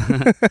that.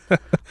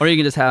 Or you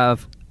can just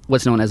have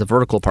what's known as a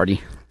vertical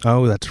party.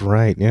 Oh, that's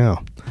right, yeah.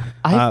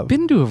 I've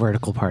been to a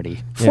vertical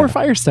party for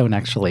Firestone,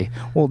 actually.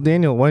 Well,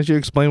 Daniel, why don't you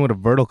explain what a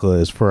vertical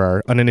is for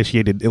our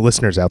uninitiated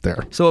listeners out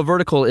there? So a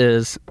vertical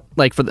is,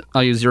 like,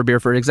 I'll use your beer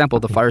for example,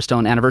 the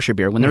Firestone anniversary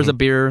beer. When there's a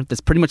beer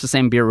that's pretty much the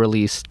same beer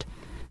released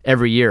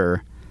every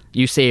year,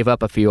 you save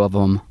up a few of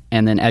them,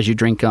 and then as you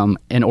drink them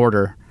in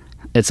order,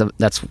 that's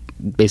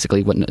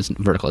basically what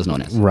vertical is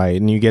known as. Right,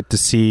 and you get to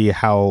see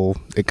how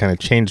it kind of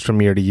changed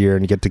from year to year,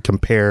 and you get to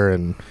compare.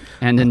 And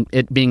then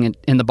it being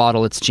in the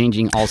bottle, it's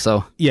changing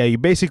also. Yeah, you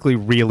basically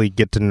really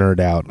get to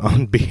nerd out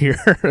on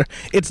beer.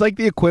 It's like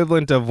the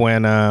equivalent of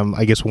when,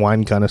 I guess,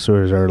 wine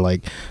connoisseurs are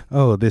like,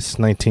 oh, this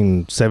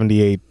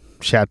 1978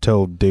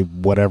 Chateau de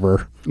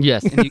whatever.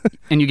 Yes,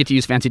 and you get to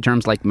use fancy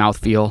terms like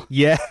mouthfeel.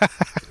 Yeah.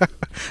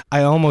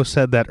 I almost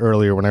said that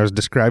earlier when I was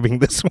describing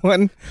this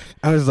one.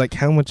 I was like,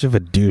 how much of a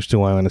douche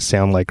do I want to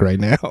sound like right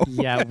now?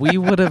 Yeah, we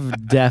would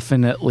have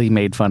definitely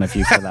made fun of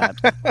you for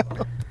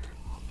that.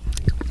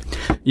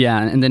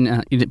 Yeah, and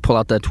then you pull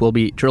out the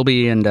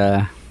Trilby and...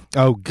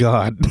 Oh,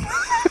 God.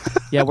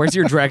 Yeah, where's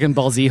your Dragon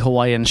Ball Z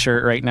Hawaiian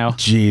shirt right now?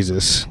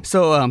 Jesus.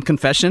 So,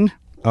 confession.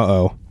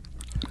 Uh-oh.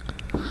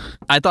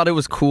 I thought it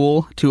was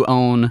cool to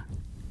own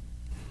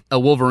a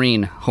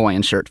Wolverine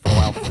Hawaiian shirt for a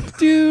while.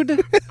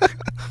 Dude.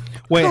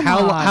 Wait,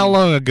 how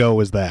long ago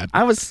was that?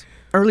 I was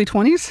early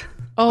 20s.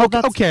 Oh,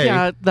 okay.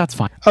 Yeah, that's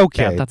fine.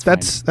 Okay, Yeah,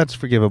 that's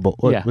forgivable.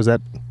 What, Yeah. Was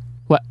that?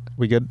 What?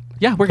 We good?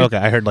 Yeah, we're good. Okay,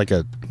 I heard like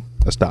a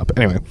stop.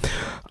 Anyway,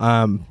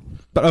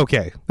 but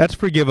okay, that's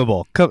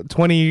forgivable.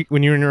 20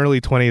 when you're in your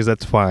early 20s,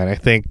 that's fine. I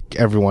think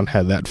everyone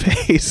had that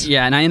phase.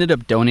 Yeah, and I ended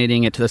up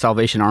donating it to the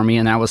Salvation Army,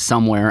 and I was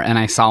somewhere, and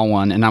I saw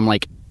one, and I'm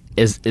like,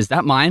 is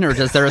that mine, or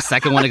does there a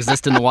second one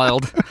exist in the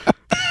wild?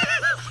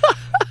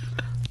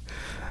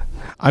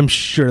 I'm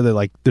sure that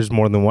like there's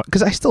more than one,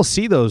 because I still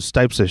see those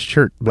types of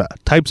shirts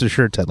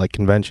at like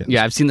conventions.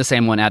 Yeah, I've seen the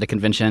same one at a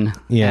convention.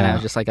 Yeah. And I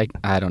was just like,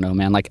 I don't know,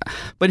 man. Like,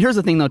 but here's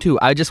the thing though too.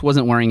 I just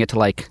wasn't wearing it to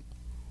like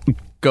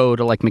go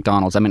to like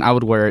McDonald's. I mean, I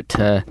would wear it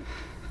to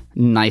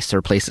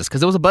nicer places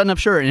because it was a button-up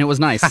shirt and it was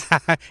nice.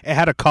 It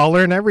had a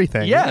collar and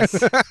everything.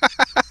 Yes.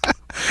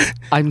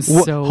 I'm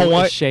so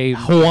ashamed.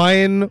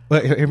 Hawaiian,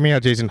 hear me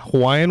out, Jason.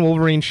 Hawaiian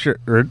Wolverine shirt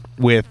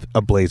with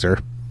a blazer.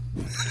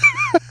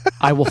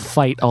 I will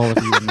fight all of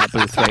you in that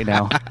booth right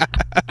now.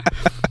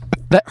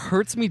 That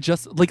hurts me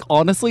just, like,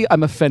 honestly,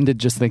 I'm offended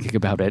just thinking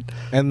about it.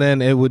 And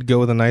then it would go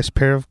with a nice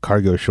pair of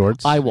cargo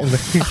shorts. I will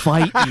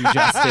fight you,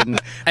 Justin.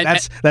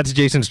 That's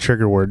Jason's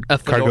trigger word,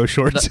 cargo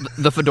shorts.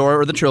 The fedora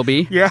or the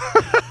trilby. Yeah.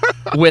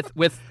 with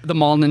the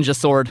Mall Ninja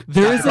sword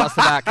across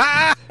the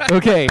back.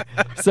 Okay,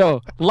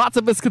 so lots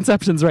of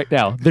misconceptions right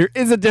now. There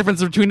is a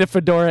difference between a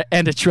fedora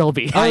and a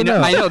trilby. I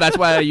know. That's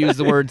why I use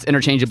the words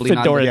interchangeably.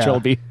 Fedora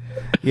trilby.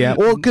 Yeah,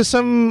 well, because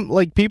some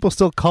like people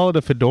still call it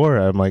a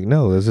fedora. I'm like,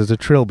 no, this is a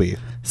trilby.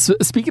 So,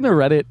 speaking of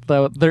Reddit,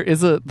 though, there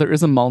is a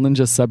Mall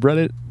Ninja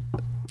subreddit.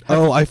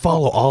 Oh, I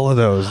follow all of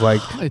those.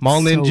 Like It's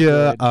Mall so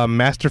Ninja, good.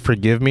 Master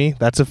Forgive Me.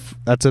 That's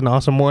an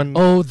awesome one.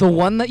 Oh, the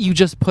one that you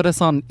just put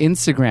us on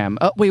Instagram.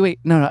 Oh, wait.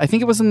 No. I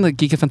think it was in the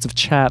Geek Offensive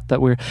chat that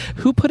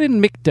who put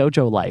in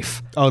McDojo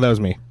Life? Oh, that was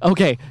me.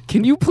 Okay,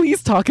 can you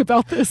please talk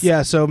about this?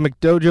 Yeah, so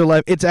McDojo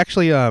Life, it's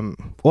actually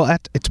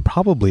it's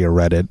probably a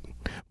Reddit,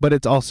 but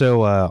it's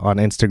also on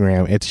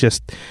Instagram. It's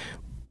just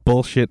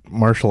bullshit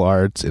martial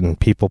arts and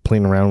people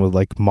playing around with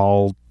like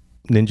mall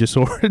ninja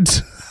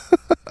swords.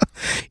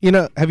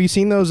 Have you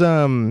seen those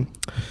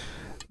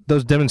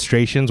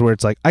demonstrations where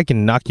it's like, I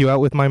can knock you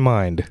out with my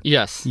mind?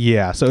 Yes.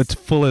 Yeah, so it's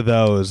full of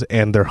those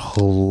and they're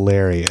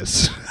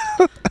hilarious.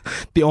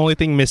 The only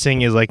thing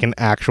missing is like an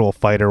actual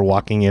fighter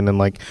walking in and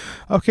like,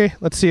 okay,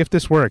 let's see if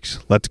this works.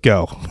 Let's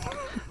go.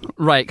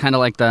 Right, kind of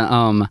like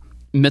the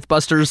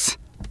Mythbusters.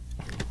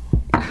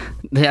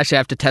 They actually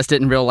have to test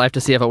it in real life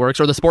to see if it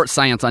works, or the Sports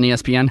Science on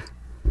ESPN.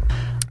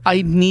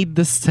 I need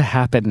this to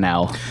happen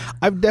now.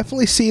 I've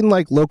definitely seen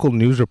like local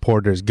news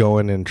reporters go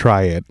in and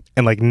try it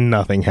and like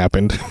nothing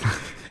happened.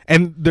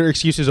 And their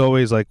excuse is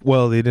always like,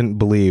 well, they didn't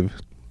believe.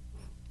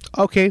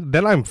 Okay,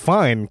 then I'm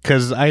fine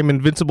because I'm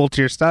invincible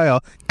to your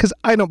style because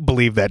I don't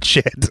believe that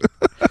shit.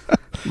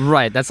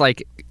 Right, that's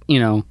like,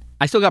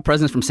 I still got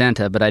presents from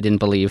Santa, but I didn't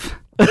believe.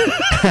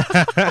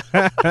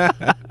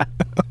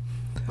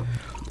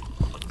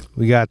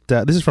 We got,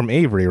 this is from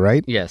Avery,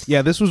 right? Yes.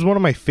 Yeah, this was one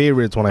of my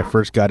favorites when I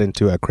first got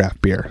into a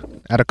craft beer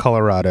out of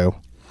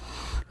Colorado.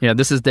 Yeah,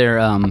 this is their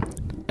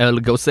El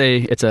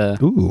Gose. It's a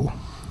Ooh.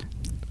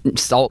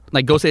 salt.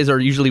 Like Goses are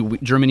usually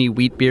Germany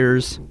wheat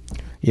beers.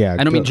 Yeah.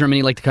 I don't mean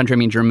Germany like the country. I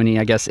mean Germany,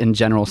 I guess, in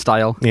general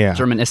style. Yeah.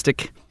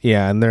 Germanistic.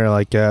 Yeah, and they're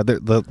like, they're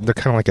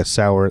kind of like a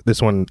sour.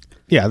 This one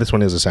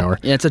is a sour.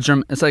 Yeah,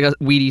 it's like a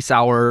weedy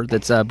sour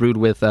that's brewed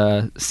with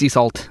sea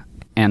salt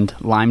and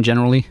lime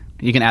generally.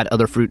 You can add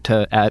other fruit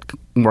to add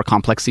more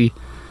complexy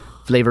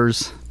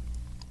flavors.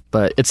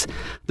 But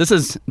this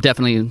is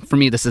definitely, for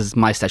me, this is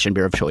my session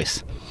beer of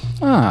choice.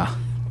 Ah.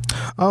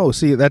 Oh,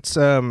 see, that's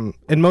and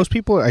most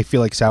people, I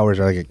feel like sours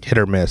are like a hit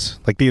or miss.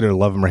 Like they either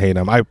love them or hate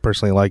them. I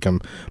personally like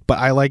them, but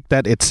I like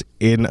that it's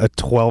in a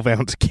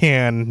 12-ounce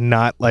can,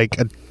 not like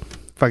a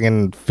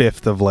fucking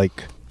fifth of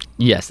like.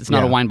 Yes, it's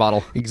not a wine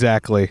bottle.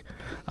 Exactly.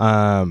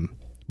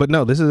 But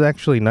no, this is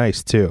actually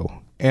nice too.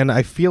 And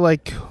I feel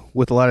like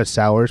with a lot of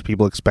sours,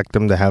 people expect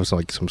them to have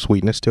some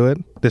sweetness to it.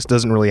 This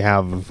doesn't really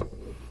have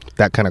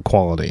that kind of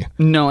quality.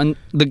 No, and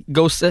the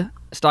Gose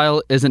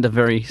style isn't a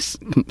very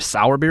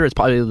sour beer. It's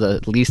probably the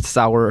least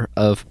sour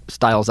of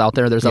styles out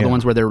there. There's other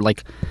ones where they're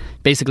like,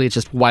 basically it's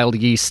just wild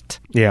yeast.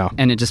 Yeah.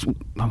 And it just,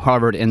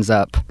 however it ends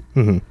up.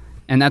 Mm-hmm.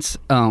 And that's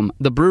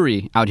the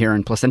brewery out here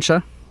in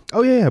Placentia.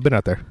 Oh, yeah, I've been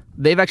out there.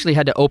 They've actually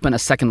had to open a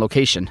second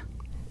location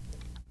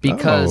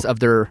because of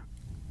their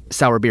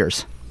sour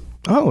beers.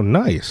 Oh,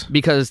 nice.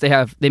 Because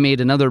they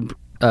made another,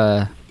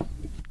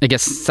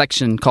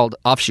 section called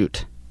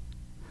Offshoot,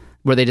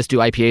 where they just do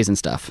IPAs and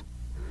stuff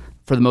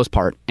for the most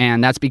part.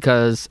 And that's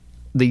because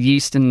the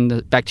yeast and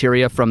the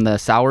bacteria from the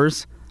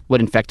sours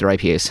would infect their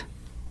IPAs.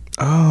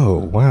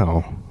 Oh,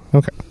 wow.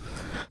 Okay.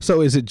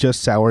 So is it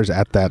just sours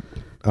at that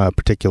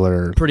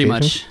particular Pretty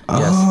location? much,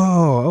 yes.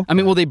 Oh, okay. I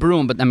mean, well, they brew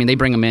them, but I mean, they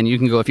bring them in.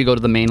 If you go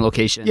to the main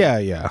location.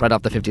 Yeah. Right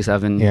off the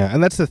 57. Yeah,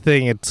 and that's the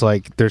thing. It's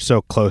like they're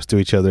so close to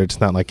each other. It's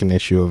not like an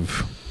issue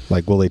of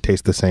like, will they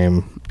taste the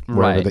same?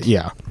 Right.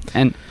 Yeah.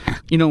 And,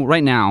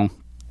 right now,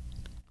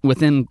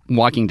 within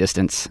walking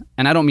distance,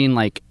 and I don't mean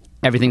like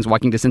everything's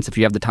walking distance if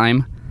you have the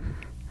time.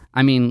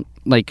 I mean,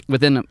 like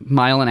within a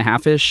mile and a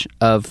half-ish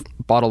of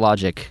Bottle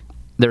Logic,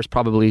 there's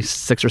probably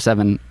 6 or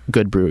 7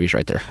 good breweries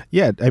right there.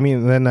 Yeah, I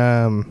mean, then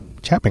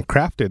Chapman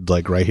Crafted,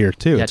 like right here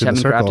too. Yeah, It's in the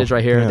Chapman circle. Crafted's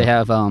right here. Yeah. They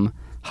have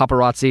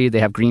Hopperazzi. They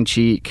have Green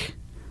Cheek.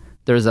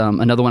 There's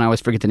another one I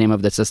always forget the name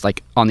of that's just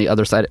like on the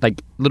other side.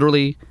 Like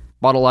literally,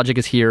 Bottle Logic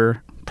is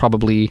here.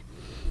 Probably,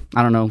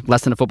 I don't know,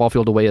 less than a football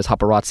field away is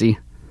Hopperazzi.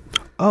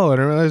 Oh, I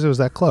didn't realize it was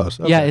that close.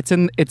 Okay. Yeah, it's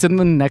in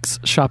the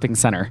next shopping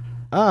center.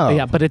 Oh.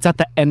 Yeah, but it's at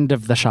the end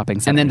of the shopping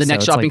center. And then the so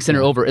next it's shopping like,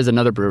 center over is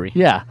another brewery.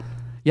 Yeah,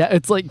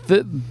 it's like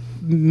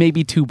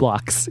maybe 2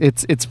 blocks.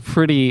 It's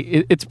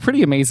pretty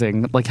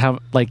amazing. Like how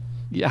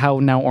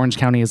now Orange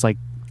County is like,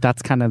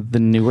 that's kind of the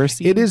newer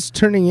scene. It is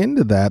turning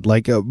into that.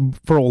 Like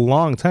for a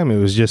long time, it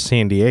was just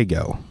San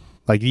Diego.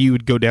 Like you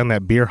would go down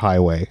that beer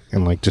highway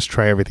and like just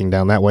try everything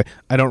down that way.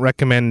 I don't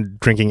recommend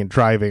drinking and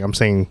driving. I'm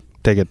saying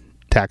take a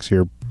taxi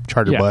or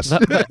charter bus.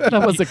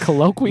 That was a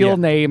colloquial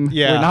name.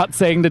 Yeah. We're not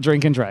saying to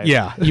drink and drive.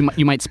 Yeah.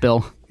 You might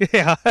spill.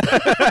 Yeah.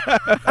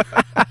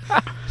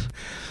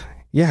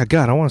 Yeah,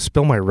 God, I want to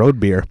spill my road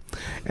beer.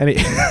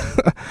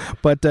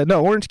 But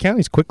no, Orange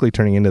County's quickly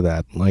turning into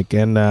that. Like,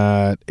 and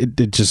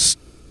it just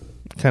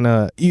kind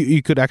of,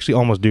 you could actually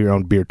almost do your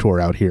own beer tour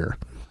out here.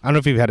 I don't know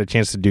if you've had a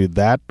chance to do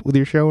that with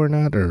your show or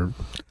not, or...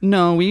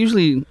 No, we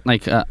usually,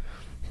 like, the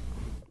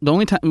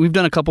only time, we've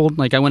done a couple,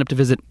 like, I went up to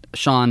visit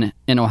Sean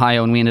in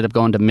Ohio, and we ended up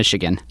going to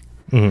Michigan.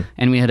 Mm-hmm.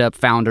 And we hit up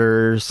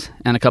Founders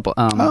and a couple,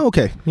 oh,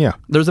 okay, yeah.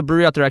 There's a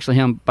brewery out there,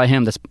 actually, by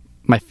him, that's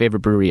my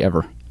favorite brewery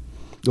ever.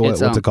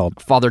 What's it called?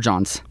 Father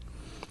John's.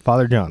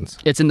 Father John's.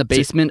 It's in the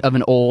basement of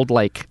an old,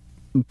 like,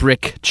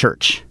 brick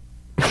church.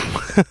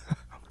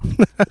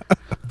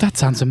 That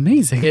sounds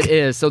amazing. It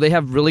is. So they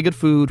have really good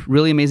food,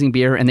 really amazing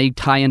beer, and they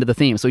tie into the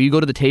theme. So you go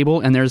to the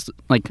table, and there's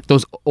like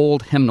those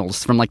old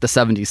hymnals from like the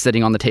 70s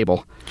sitting on the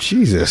table.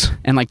 Jesus.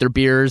 And like their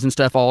beers and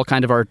stuff all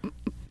kind of are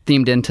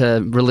themed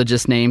into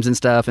religious names and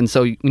stuff. And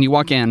so when you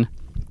walk in,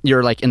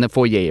 you're like in the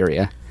foyer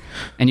area.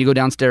 And you go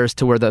downstairs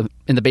to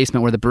in the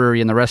basement where the brewery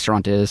and the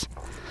restaurant is.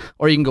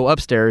 Or you can go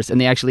upstairs, and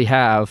they actually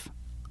have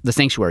the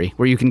sanctuary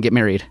where you can get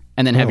married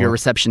and then have your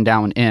reception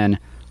down in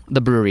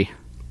the brewery.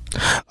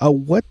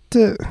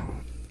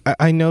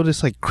 I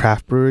notice like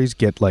craft breweries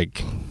get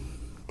like,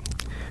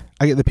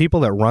 the people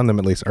that run them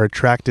at least are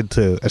attracted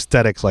to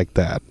aesthetics like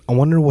that. I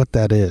wonder what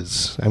that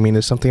is. I mean,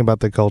 there's something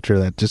about the culture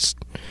that just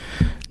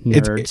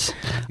nerds.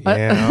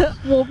 Yeah.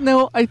 Well,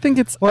 no, I think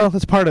it's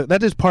that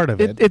is part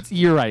of it.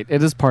 You're right.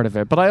 It is part of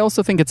it, but I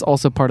also think it's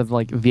also part of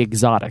like the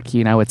exotic.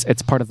 You know,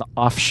 it's part of the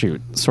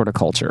offshoot sort of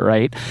culture,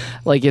 right?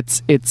 Like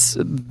it's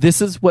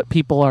this is what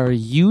people are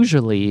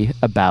usually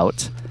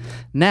about.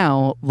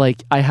 Now,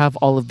 like, I have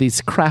all of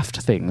these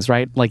craft things,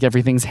 right? Like,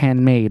 everything's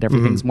handmade,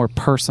 everything's more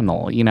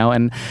personal, you know?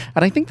 And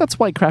I think that's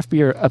why craft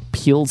beer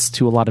appeals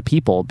to a lot of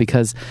people,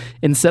 because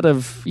instead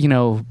of, you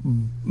know,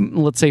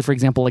 let's say, for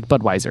example, like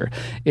Budweiser,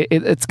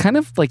 it's kind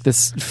of like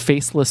this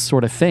faceless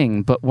sort of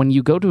thing. But when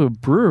you go to a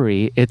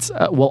brewery, it's,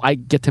 I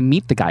get to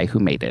meet the guy who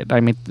made it.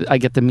 I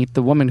get to meet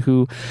the woman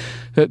who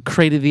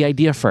created the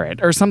idea for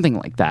it, or something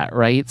like that,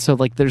 right? So,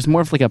 like, there's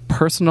more of like a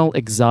personal,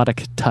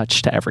 exotic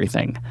touch to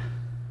everything.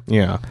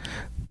 Yeah.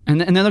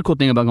 And another cool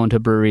thing about going to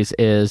breweries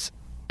is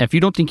if you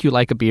don't think you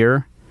like a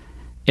beer,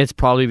 it's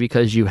probably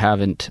because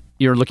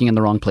you're looking in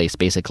the wrong place,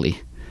 basically.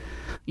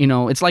 You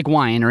know, it's like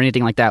wine or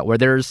anything like that, where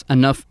there's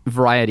enough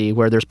variety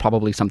where there's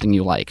probably something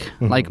you like.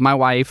 Mm-hmm. Like my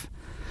wife,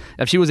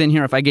 if she was in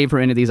here, if I gave her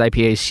any of these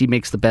IPAs, she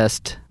makes the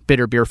best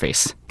bitter beer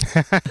face.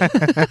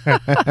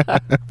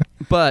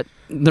 But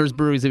there's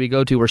breweries that we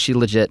go to where she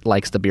legit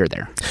likes the beer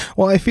there.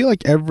 Well, I feel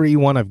like every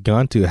one I've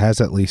gone to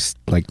has at least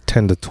like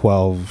 10 to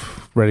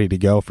 12 ready to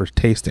go for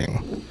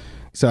tasting.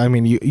 So, I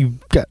mean, you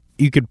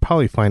could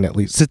probably find at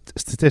least,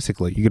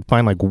 statistically, you could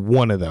find like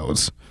one of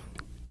those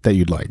that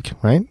you'd like,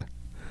 right?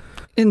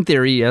 In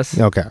theory, yes.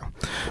 Okay.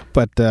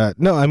 But,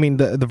 no, I mean,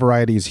 the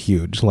variety is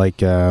huge.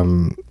 Like,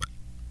 and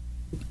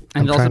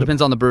it also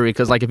depends on the brewery,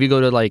 because like if you go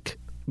to like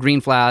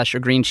Green Flash or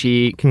Green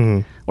Cheek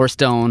or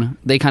Stone,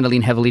 they kind of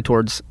lean heavily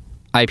towards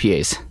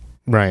IPAs.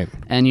 Right.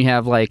 And you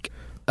have like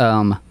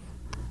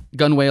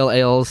Gun Whale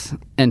Ales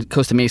and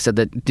Costa Mesa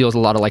that deals a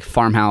lot of like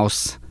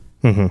farmhouse,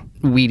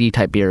 weedy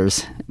type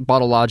beers.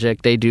 Bottle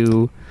Logic, they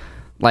do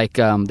like,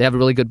 they have a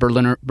really good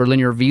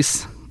Berliner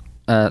Weiss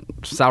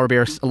sour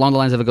beers along the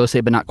lines of a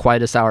Gose, but not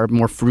quite as sour,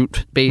 more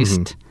fruit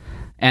based.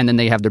 And then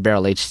they have their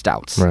barrel aged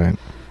stouts. Right.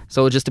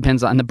 So it just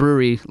depends on the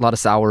brewery, a lot of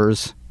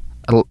sours,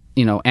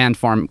 you know, and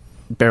farm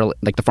barrel,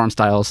 like the farm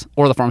styles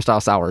or the farm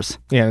style sours.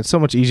 Yeah, it's so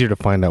much easier to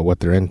find out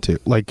what they're into,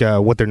 like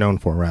what they're known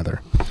for,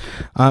 rather.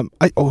 I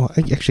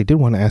actually did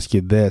want to ask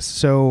you this.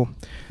 So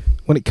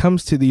when it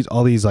comes to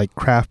all these like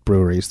craft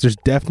breweries, there's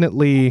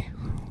definitely,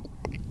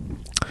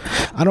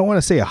 I don't want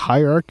to say a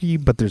hierarchy,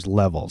 but there's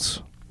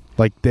levels.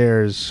 Like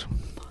there's,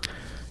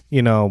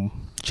 you know,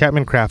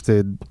 Chapman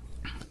Crafted,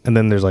 and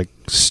then there's like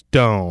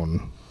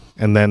Stone,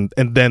 and then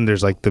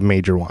there's like the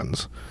major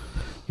ones.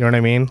 You know what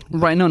I mean?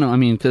 Right. No. I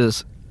mean,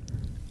 because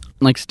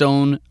like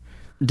Stone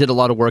did a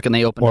lot of work and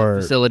they opened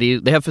a facility.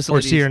 They have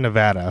facilities. Or Sierra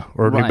Nevada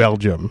or New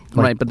Belgium.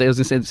 Right. But I was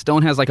going to say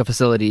Stone has like a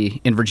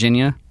facility in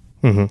Virginia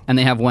and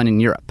they have one in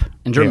Europe,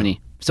 in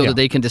Germany, so that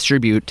they can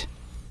distribute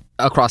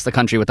across the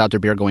country without their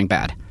beer going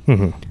bad.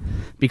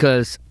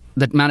 Because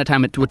the amount of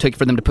time it would take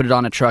for them to put it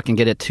on a truck and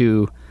get it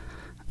to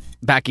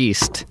back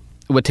east,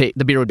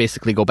 the beer would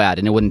basically go bad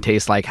and it wouldn't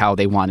taste like how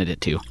they wanted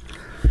it to.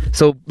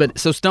 So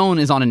Stone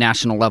is on a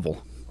national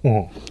level.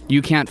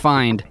 You can't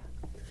find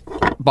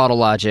Bottle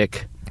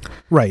Logic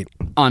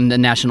on the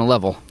national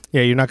level.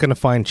 Yeah, you're not going to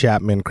find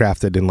Chapman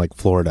Crafted in like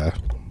Florida.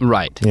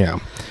 Right. Yeah.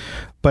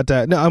 But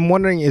no, I'm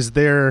wondering,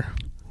 do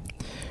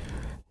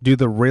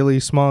the really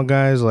small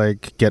guys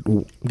like get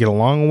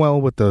along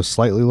well with the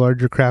slightly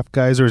larger craft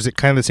guys, or is it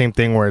kind of the same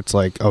thing where it's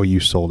like, oh, you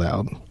sold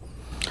out?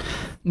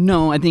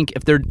 No, I think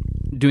if they're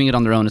doing it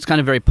on their own, it's kind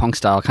of very punk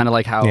style, kind of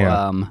like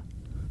how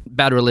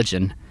Bad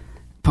Religion,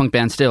 punk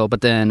band still,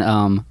 but then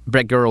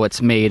Brett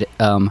Gurewitz made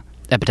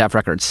Epitaph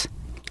Records.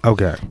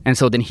 Okay. And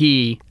so then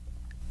he,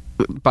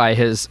 by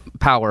his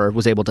power,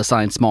 was able to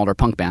sign smaller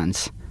punk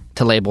bands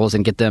to labels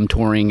and get them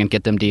touring and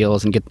get them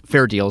deals and get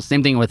fair deals.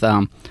 Same thing with,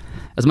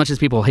 as much as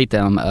people hate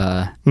them,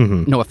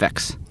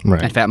 NoFX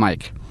and Fat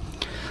Mike,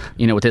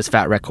 you know, with his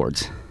Fat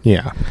Records.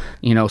 Yeah.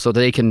 You know, so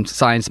they can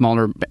sign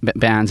smaller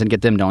bands and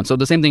get them known. So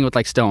the same thing with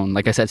like Stone.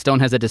 Like I said,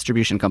 Stone has a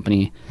distribution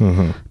company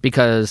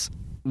because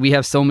we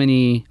have so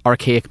many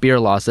archaic beer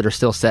laws that are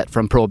still set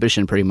from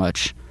Prohibition pretty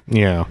much.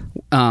 Yeah.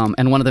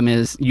 And one of them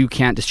is you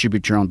can't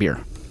distribute your own beer.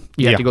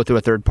 You have to go through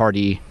a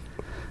third-party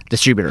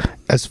distributor.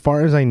 As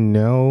far as I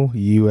know,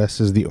 U.S.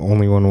 is the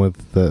only one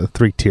with the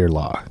 3-tier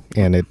law.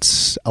 And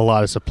it's a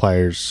lot of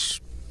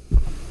suppliers.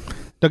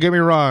 Don't get me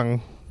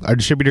wrong, our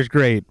distributor's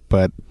great,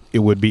 but it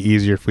would be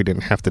easier if we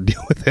didn't have to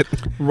deal with it.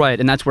 Right,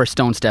 and that's where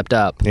Stone stepped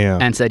up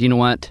and said, you know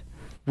what?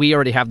 We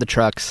already have the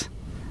trucks.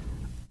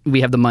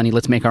 We have the money.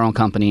 Let's make our own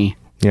company.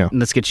 Yeah.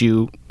 Let's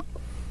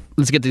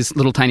get this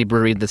little tiny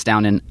brewery that's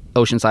down in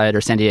Oceanside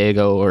or San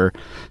Diego or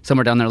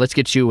somewhere down there. Let's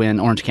get you in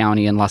Orange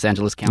County and Los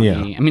Angeles County.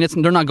 Yeah. I mean,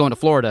 they're not going to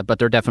Florida, but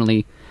they're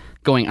definitely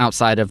going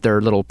outside of their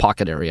little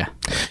pocket area.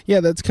 Yeah,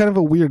 that's kind of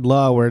a weird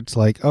law where it's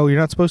like, oh, you're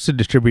not supposed to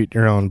distribute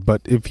your own,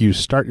 but if you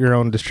start your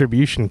own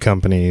distribution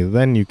company,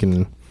 then you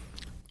can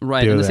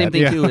Right, do and the that. same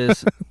thing too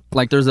is,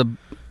 like, there's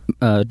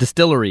a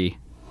distillery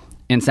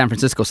in San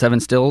Francisco, Seven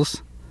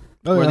Stills.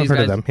 Oh, yeah, I've heard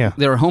of them, yeah.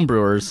 They're home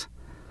brewers.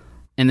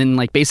 And then,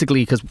 like,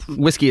 basically, because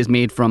whiskey is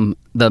made from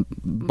the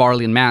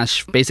barley and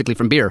mash, basically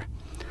from beer.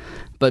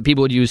 But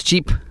people would use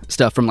cheap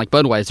stuff from, like,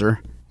 Budweiser.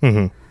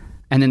 Mm-hmm.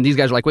 And then these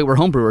guys are like, wait, we're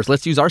home brewers.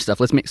 Let's use our stuff.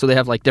 Let's make... So they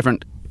have, like,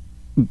 different,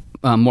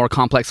 more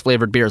complex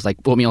flavored beers, like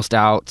oatmeal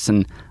stouts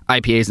and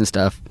IPAs and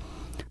stuff.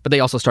 But they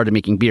also started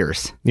making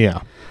beers.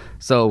 Yeah.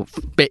 So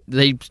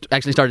they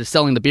actually started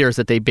selling the beers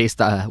that they based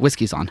the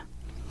whiskeys on.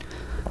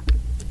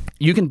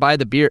 You can buy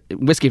the beer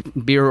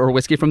or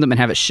whiskey from them and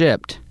have it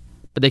shipped,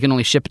 but they can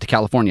only ship it to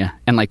California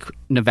and like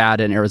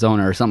Nevada and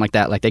Arizona or something like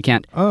that. Like they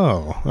can't.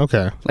 Oh,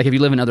 okay. Like if you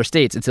live in other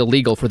states, it's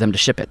illegal for them to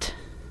ship it.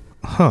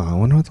 Huh. I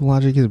wonder what the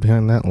logic is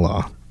behind that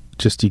law.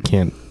 Just you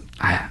can't.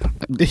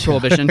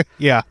 Prohibition.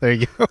 Yeah, there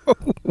you go.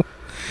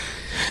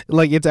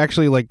 Like it's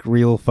actually like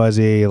real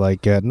fuzzy.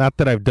 Like not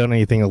that I've done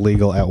anything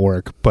illegal at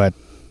work, but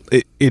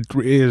it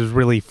is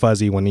really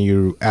fuzzy when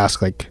you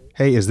ask like,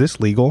 "Hey, is this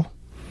legal?"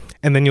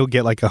 And then you'll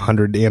get like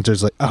 100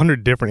 answers, like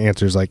 100 different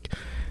answers, like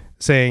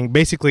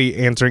basically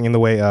answering in the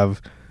way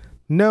of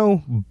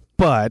no,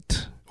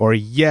 but, or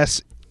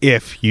yes,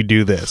 if you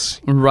do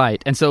this.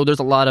 Right. And so there's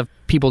a lot of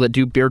people that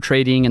do beer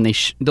trading, and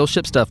they'll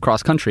ship stuff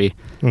cross country.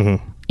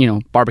 Mm-hmm. You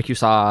know, barbecue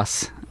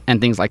sauce and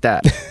things like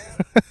that.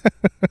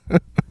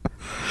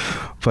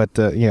 But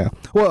yeah.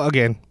 Well,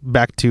 again,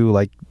 back to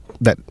like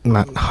that.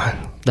 Not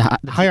the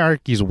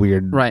hierarchy's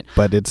weird, right?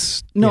 But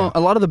it's a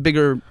lot of the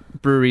bigger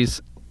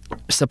breweries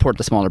support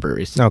the smaller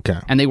breweries. Okay.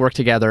 And they work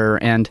together,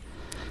 and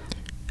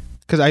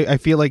because I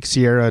feel like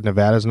Sierra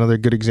Nevada is another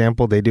good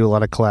example. They do a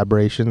lot of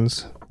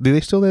collaborations. Do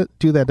they still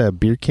do that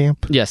beer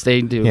camp? Yes,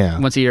 they do. Yeah.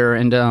 Once a year,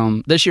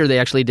 and this year they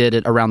actually did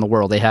it around the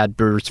world. They had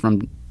brewers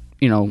from,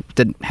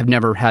 that have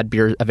never had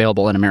beer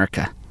available in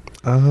America.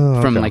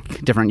 Oh, from okay.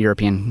 like different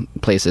European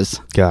places.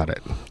 Got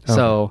it. Okay.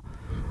 So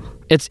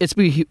it's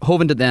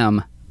beholden to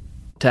them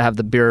to have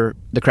the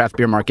craft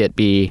beer market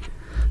be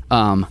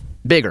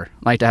bigger,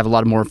 like to have a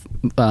lot more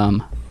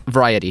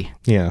variety.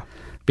 Yeah.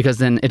 Because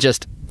then it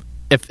just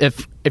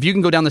if you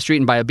can go down the street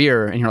and buy a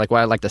beer and you're like,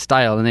 well, I like the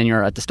style, and then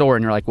you're at the store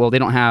and you're like, well, they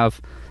don't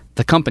have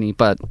the company,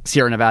 but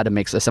Sierra Nevada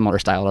makes a similar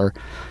style, or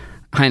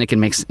Heineken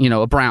makes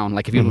a brown.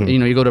 Like if you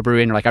you go to a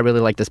brewery and you're like, I really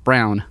like this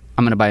brown,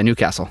 I'm going to buy a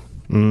Newcastle.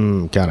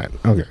 Got it.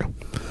 Okay.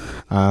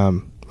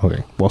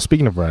 Okay. Well,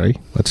 speaking of variety,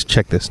 let's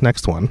check this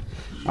next one.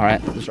 All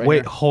right.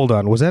 Wait, hold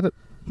on. Was that it?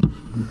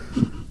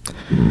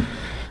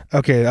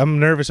 Okay, I'm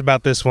nervous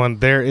about this one.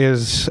 There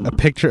is a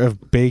picture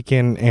of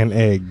bacon and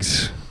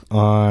eggs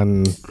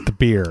on the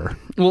beer.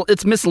 Well,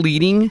 it's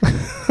misleading.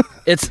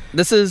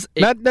 This is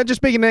not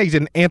just bacon and eggs,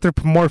 an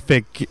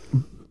anthropomorphic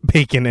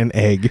bacon and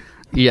egg.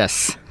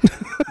 Yes.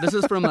 This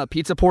is from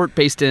Pizza Port,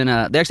 based in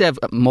they actually have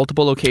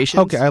multiple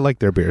locations. Okay, I like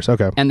their beers.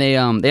 Okay. And they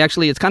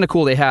actually, it's kind of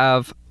cool. They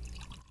have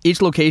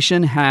each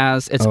location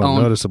has its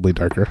own noticeably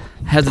darker.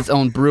 Has its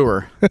own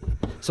brewer.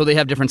 So they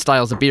have different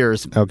styles of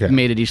beers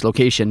made at each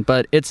location,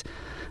 but it's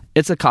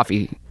a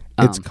coffee.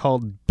 It's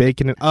called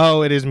bacon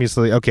and it is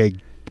muesli. Okay.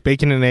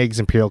 Bacon and eggs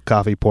imperial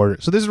coffee porter.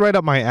 So this is right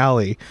up my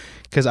alley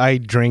because I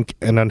drink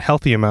an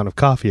unhealthy amount of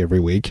coffee every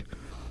week.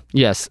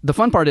 Yes. The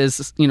fun part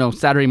is,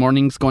 Saturday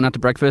mornings going out to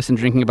breakfast and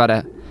drinking about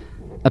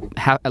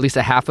at least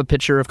a half a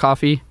pitcher of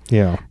coffee.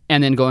 Yeah.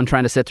 And then going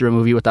trying to sit through a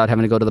movie without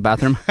having to go to the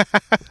bathroom.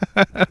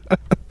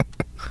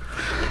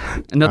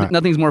 And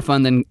nothing's more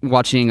fun than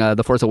watching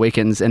The Force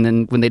Awakens, and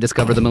then when they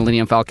discover the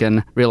Millennium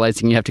Falcon,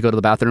 realizing you have to go to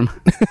the bathroom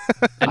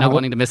and not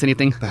wanting to miss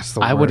anything. That's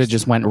the worst. I would have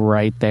just went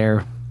right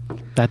there.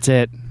 That's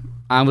it.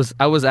 I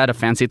was at a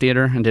fancy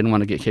theater and didn't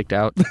want to get kicked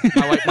out.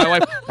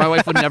 My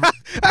wife would never.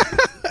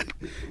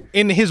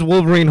 In his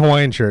Wolverine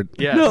Hawaiian shirt.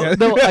 Yeah.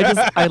 No,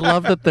 I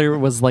love that there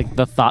was like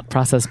the thought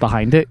process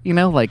behind it,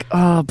 like,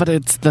 but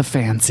it's the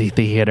fancy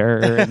theater,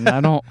 and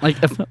I don't like.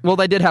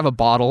 They did have a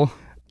bottle.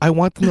 I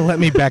want them to let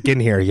me back in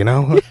here, Yeah,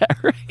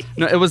 right.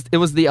 No, it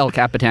was the El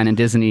Capitan in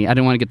Disney. I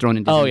didn't want to get thrown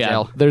in Disney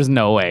jail. There's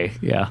no way.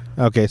 Yeah.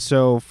 Okay,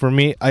 so for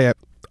me, I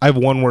have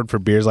one word for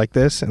beers like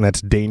this, and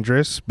that's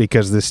dangerous,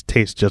 because this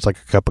tastes just like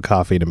a cup of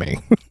coffee to me.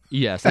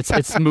 Yes,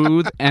 it's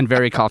smooth and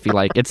very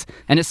coffee-like. It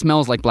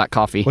smells like black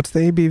coffee. What's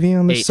the ABV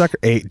on this 8. sucker?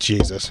 8.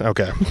 Jesus.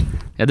 Okay.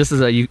 Yeah, this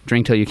is you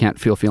drink till you can't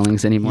feel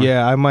feelings anymore.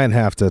 Yeah, I might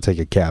have to take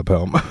a cab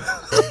home.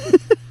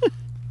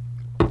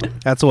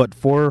 That's what,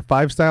 4 or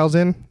 5 styles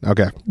in?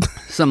 Okay.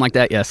 Something like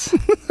that, yes.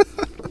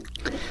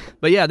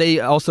 But yeah, they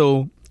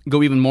also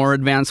go even more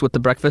advanced with the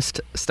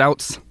breakfast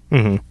stouts,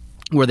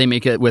 where they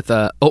make it with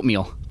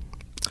oatmeal.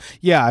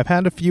 Yeah, I've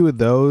had a few of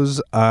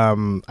those. I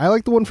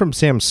like the one from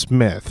Sam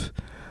Smith.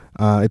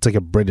 It's like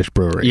a British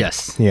brewery.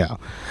 Yes. Yeah.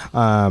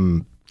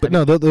 But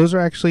no, those are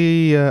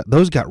actually,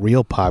 those got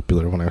real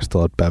popular when I was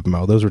still at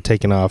Bevmo. Those were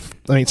taken off.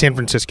 I mean, San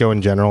Francisco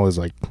in general is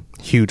like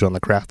huge on the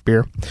craft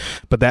beer.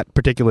 But that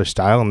particular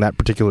style and that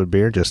particular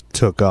beer just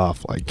took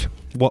off like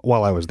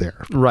while I was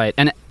there. Right.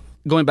 And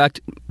going back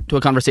to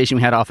a conversation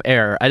we had off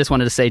air, I just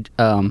wanted to say,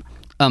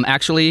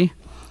 actually...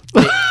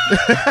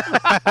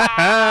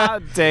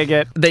 Dang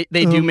it.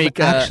 They do make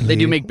they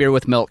do make beer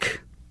with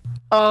milk.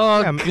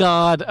 Oh, yeah.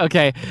 God.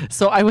 Okay.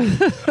 So I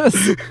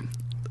was...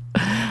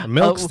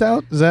 Milk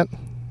stout? Is that...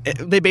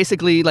 They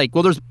basically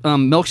there's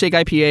milkshake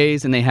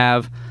IPAs and they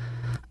have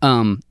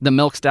the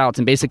milk stouts,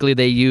 and basically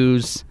they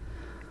use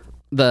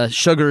the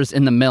sugars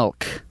in the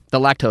milk,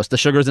 the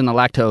sugars in the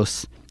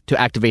lactose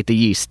to activate the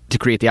yeast to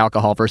create the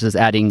alcohol versus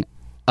adding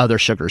other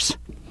sugars.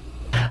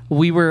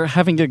 We were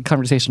having a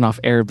conversation off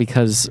air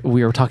because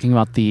we were talking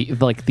about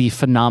the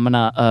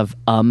phenomena of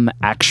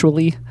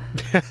actually.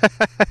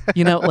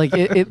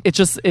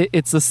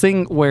 It's this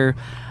thing where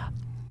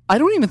I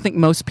don't even think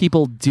most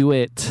people do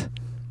it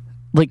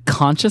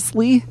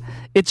consciously.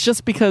 It's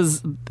just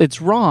because it's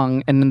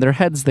wrong, and in their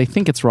heads they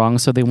think it's wrong,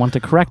 so they want to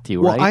correct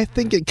you, well, right? I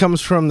think it comes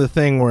from the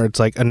thing where it's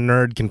like a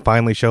nerd can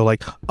finally show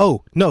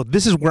oh, no,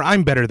 this is where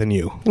I'm better than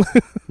you.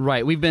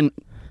 Right.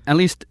 At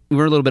least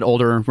we're a little bit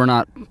older. We're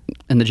not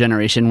in the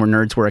generation where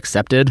nerds were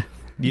accepted.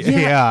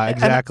 Yeah,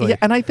 exactly.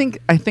 And I think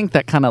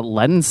that kind of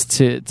lends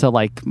to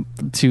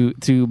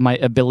my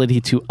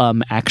ability to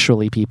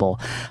actually people.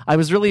 I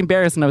was really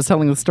embarrassed, and I was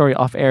telling the story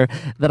off air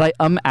that I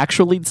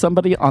actually'd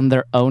somebody on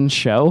their own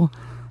show,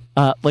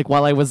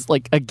 while I was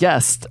a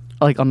guest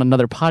on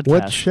another podcast.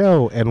 What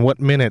show and what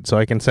minute so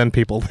I can send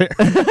people there?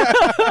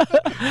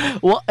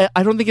 Well,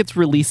 I don't think it's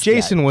released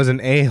Jason yet. was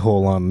an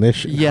a-hole on this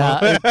show.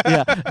 Yeah.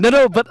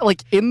 No, but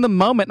in the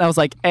moment, I was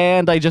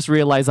and I just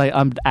realized I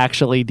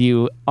actually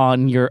you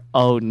on your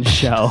own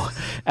show.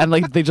 And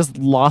they just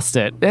lost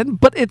it.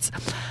 But it's,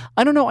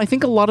 I don't know, I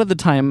think a lot of the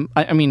time,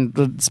 I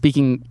mean,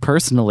 speaking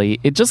personally,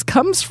 it just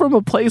comes from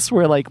a place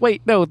where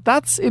wait, no,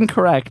 that's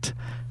incorrect.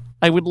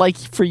 I would like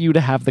for you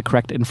to have the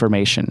correct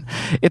information.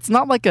 It's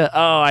not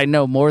I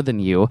know more than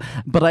you,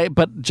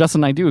 but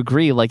Justin, I do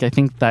agree. I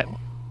think that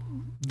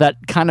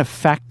kind of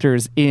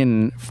factors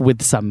in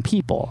with some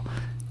people.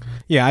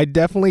 Yeah, I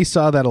definitely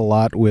saw that a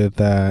lot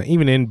with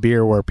even in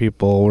beer, where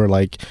people were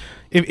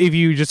if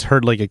you just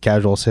heard a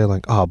casual say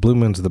oh, Blue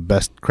Moon's the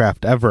best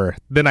craft ever,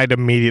 then I'd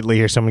immediately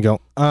hear someone go,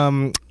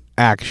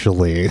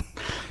 actually,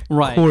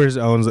 right, Coors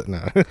owns it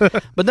now.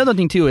 But the other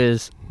thing too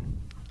is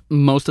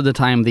most of the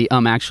time the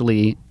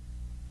actually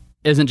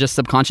isn't just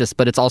subconscious,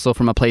 but it's also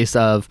from a place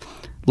of,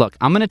 look,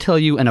 I'm going to tell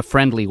you in a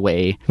friendly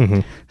way,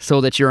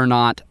 so that you're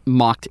not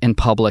mocked in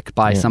public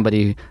by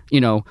somebody,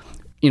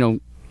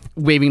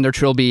 waving their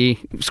trilby,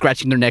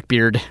 scratching their neck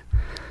beard,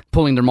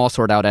 pulling their maul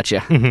sword out at you.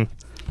 Mm-hmm.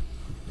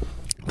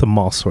 The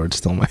maul sword's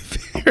still my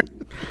favorite.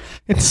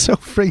 It's so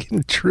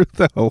friggin' true,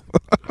 though.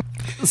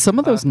 Some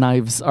of those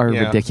knives are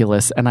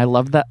ridiculous, and I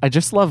love that. I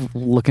just love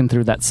looking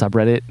through that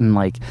subreddit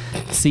and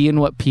seeing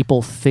what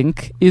people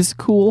think is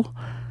cool.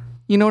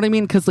 You know what I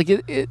mean? Because these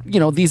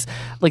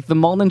the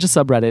Mall Ninja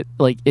subreddit,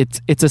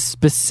 it's a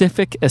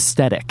specific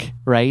aesthetic,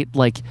 right?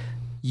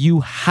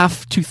 You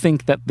have to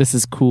think that this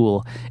is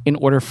cool in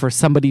order for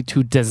somebody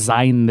to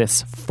design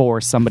this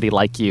for somebody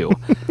like you.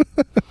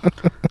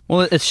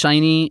 Well, it's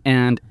shiny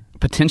and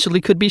potentially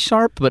could be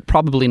sharp, but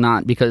probably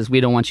not, because we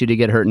don't want you to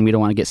get hurt and we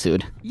don't want to get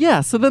sued. Yeah,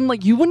 so then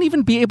you wouldn't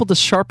even be able to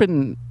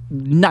sharpen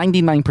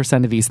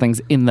 99% of these things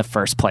in the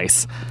first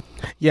place.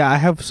 Yeah, I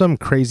have some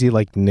crazy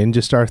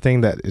Ninja Star thing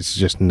that is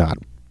just not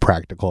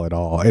practical at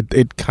all.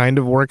 It kind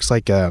of works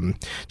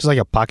just like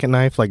a pocket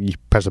knife. You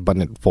press a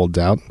button, it folds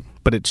out,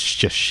 but it's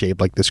just shaped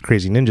like this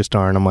crazy Ninja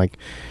Star, and I'm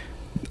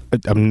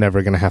I'm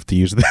never gonna have to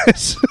use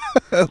this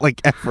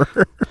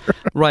ever.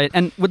 Right,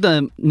 and with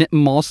the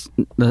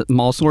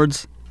mall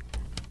swords,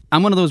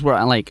 I'm one of those where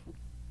I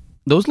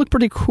those look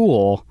pretty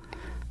cool,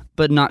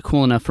 but not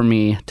cool enough for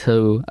me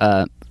to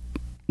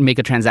make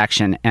a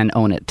transaction and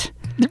own it.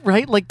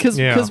 Right? Because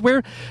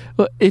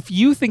if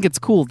you think it's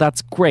cool,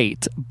 that's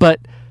great. But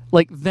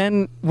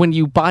then when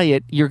you buy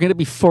it, you're going to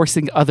be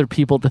forcing other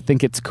people to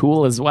think it's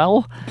cool as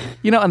well.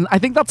 And I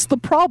think that's the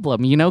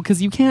problem,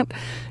 because you can't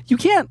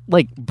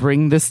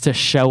bring this to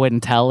show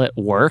and tell at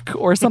work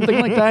or something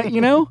like that,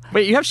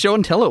 Wait, you have show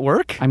and tell at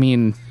work? I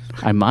mean,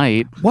 I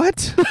might.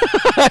 What?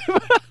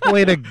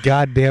 Wait a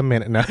goddamn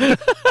minute. No.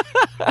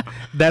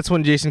 That's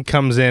when Jason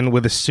comes in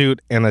with a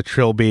suit and a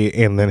trilby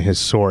and then his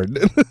sword.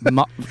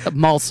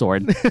 Mall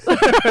sword.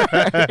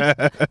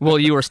 Well,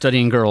 you were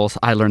studying girls.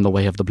 I learned the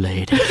way of the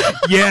blade.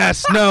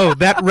 Yes, no,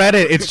 that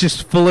Reddit, it's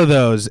just full of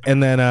those.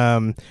 And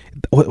then,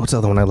 what's the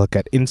other one I look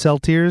at? Incel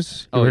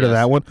Tears? You heard of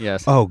that one?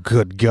 Yes. Oh,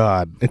 good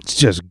God. It's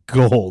just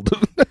gold.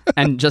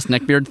 And just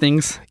neckbeard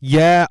things?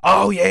 Yeah.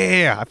 Oh,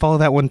 yeah. I follow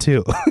that one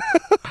too.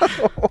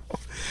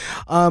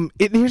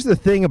 Here's the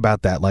thing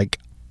about that.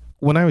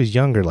 when I was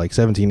younger, like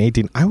 17,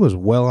 18, I was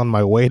well on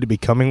my way to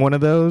becoming one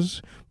of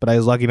those. But I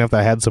was lucky enough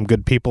that I had some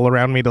good people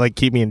around me to like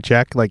keep me in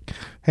check. Like,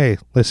 hey,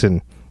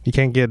 listen, you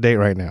can't get a date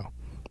right now,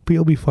 but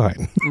you'll be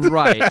fine.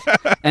 Right.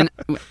 And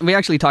we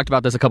actually talked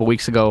about this a couple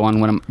weeks ago on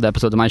one of the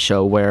episodes of my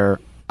show where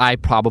I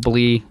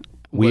probably...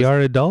 We Are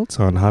Adults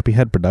on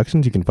Hoppyhead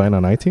Productions. You can find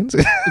on iTunes.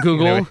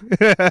 Google.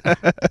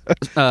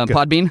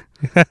 Podbean.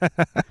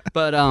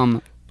 But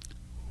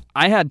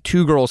I had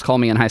 2 girls call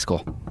me in high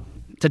school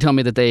to tell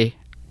me that they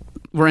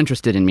were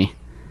interested in me.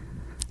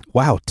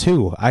 Wow,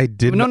 2. I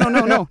didn't...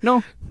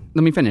 No.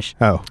 Let me finish.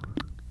 Oh.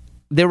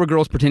 There were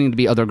girls pretending to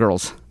be other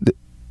girls.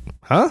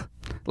 Huh?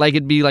 Like,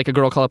 it'd be like a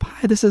girl call up,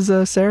 "Hi, this is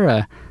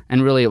Sarah."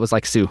 And really, it was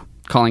like Sue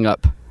calling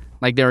up.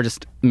 Like, they were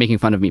just making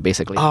fun of me,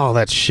 basically. Oh,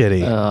 that's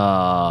shitty.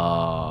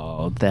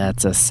 Oh,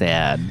 that's a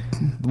sad.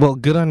 Well,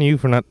 good on you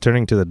for not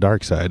turning to the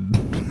dark side.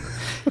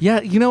 Yeah,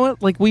 you know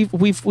what? Like,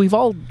 we've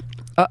all...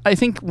 I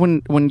think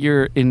when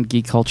you're in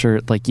geek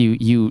culture, like,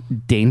 you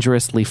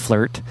dangerously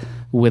flirt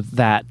with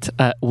that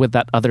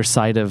other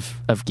side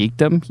of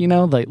geekdom, you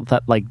know, like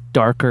that like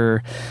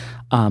darker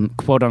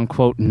quote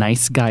unquote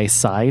nice guy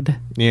side.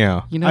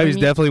 Yeah. You know I what was I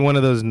mean? definitely one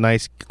of those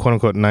nice quote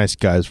unquote nice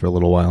guys for a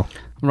little while.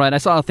 Right. I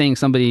saw a thing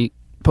somebody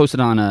posted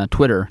on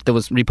Twitter that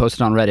was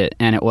reposted on Reddit,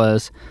 and it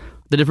was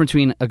the difference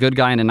between a good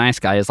guy and a nice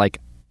guy is like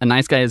a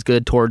nice guy is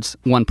good towards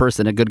one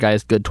person, a good guy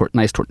is good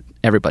nice toward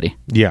everybody.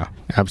 Yeah,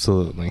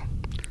 absolutely.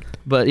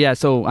 But yeah,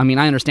 so I mean,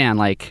 I understand.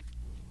 Like,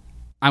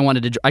 I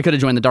could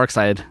have joined the dark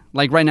side.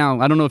 Like right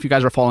now, I don't know if you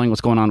guys are following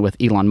what's going on with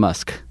Elon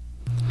Musk.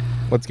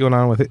 What's going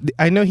on with it?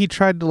 I know he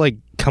tried to like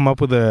come up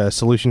with a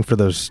solution for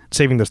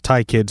saving those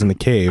Thai kids in the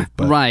cave.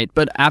 But... Right,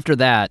 but after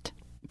that,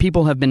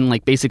 people have been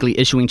like basically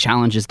issuing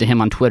challenges to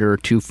him on Twitter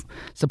to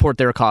support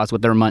their cause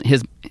with their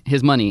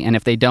his money, and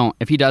if he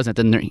doesn't,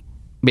 then they're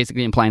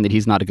basically implying that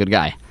he's not a good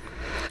guy.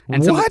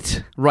 And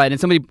what? Right,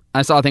 and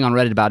I saw a thing on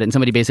Reddit about it, and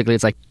somebody basically,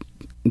 it's like,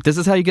 this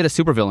is how you get a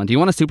supervillain. Do you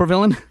want a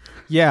supervillain?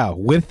 Yeah,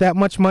 with that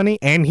much money,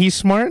 and he's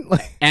smart.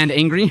 And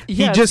angry?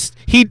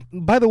 He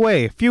by the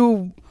way, a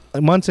few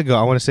months ago,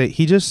 I want to say,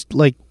 he just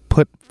like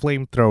put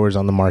flamethrowers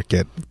on the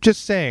market.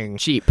 Just saying.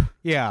 Cheap.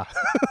 Yeah.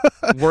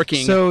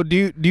 Working. So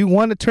do you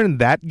want to turn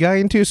that guy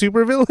into a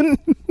supervillain?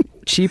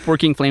 Cheap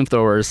working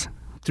flamethrowers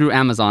through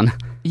Amazon.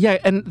 Yeah,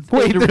 and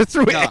wait, they're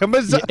through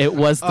Amazon. Yeah, it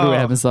was through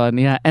Amazon.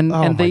 Yeah, and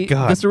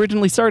this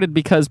originally started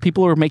because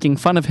people were making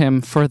fun of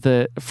him for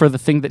the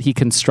thing that he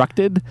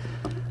constructed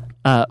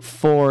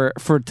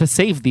to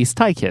save these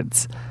Thai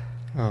kids.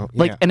 Oh,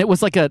 like, yeah. and it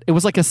was like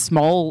a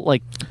small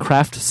like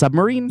craft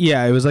submarine.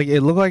 Yeah,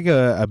 it looked like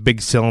a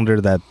big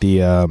cylinder that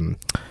the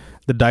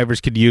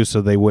divers could use,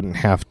 so they wouldn't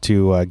have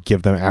to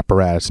give them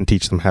apparatus and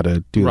teach them how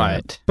to do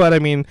right. that. But I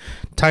mean,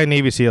 Thai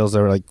Navy SEALs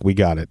are like, we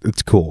got it.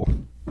 It's cool.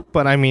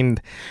 But I mean,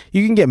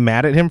 you can get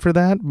mad at him for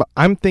that. But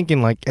I'm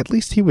thinking like, at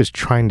least he was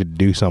trying to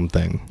do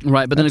something.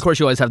 Right, but then of course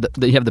you always have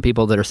the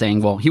people that are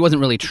saying, well, he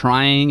wasn't really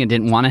trying and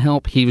didn't want to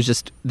help. He was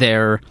just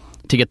there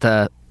to get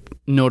the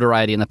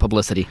notoriety and the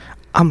publicity.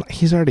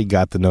 He's already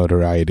got the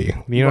notoriety.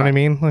 You know what I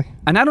mean? Like,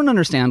 and I don't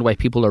understand why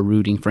people are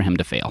rooting for him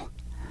to fail.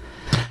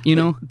 You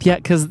know? Yeah,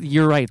 because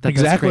you're right.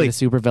 That's great, a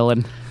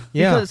supervillain.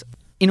 Yeah. Because,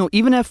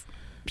 even if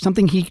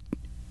something he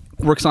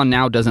works on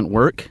now doesn't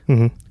work,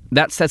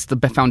 that sets the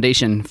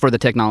foundation for the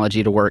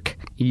technology to work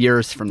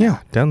years from now. Yeah,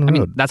 down the road. I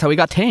mean, that's how we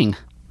got Tang.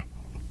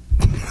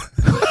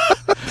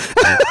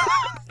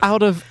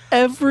 Out of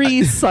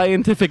every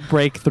scientific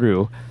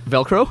breakthrough,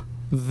 Velcro?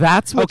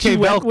 That's what you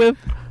went with?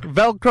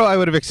 Velcro, I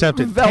would have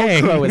accepted.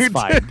 Velcro is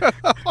fine.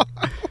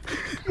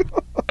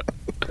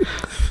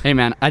 Hey,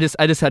 man, I just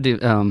had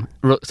to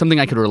something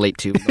I could relate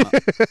to.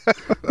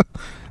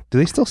 Do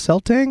they still sell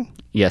Tang?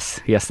 Yes,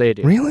 they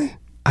do. Really?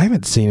 I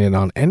haven't seen it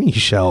on any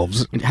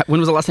shelves.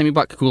 When was the last time you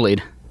bought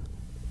Kool-Aid?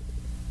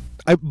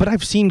 But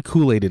I've seen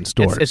Kool-Aid in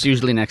stores. It's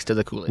usually next to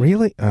the Kool-Aid.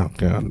 Really? Oh,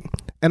 God.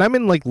 And I'm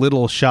in like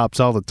little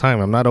shops all the time.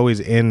 I'm not always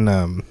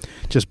in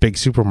just big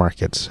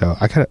supermarkets. So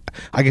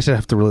I guess I'd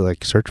have to really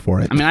like search for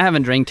it. I mean, I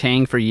haven't drank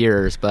Tang for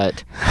years,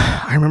 but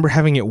I remember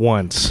having it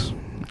once.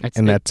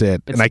 That's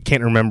it. And I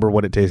can't remember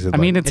what it tasted like.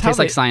 I mean, it tastes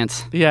like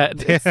science. Yeah.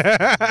 It's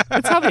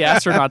how the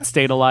astronauts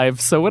stayed alive,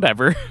 so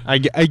whatever. I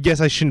guess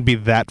I shouldn't be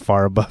that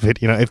far above it,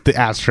 if the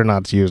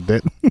astronauts used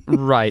it.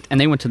 Right. And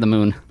they went to the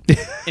moon,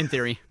 in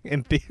theory.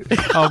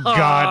 Oh,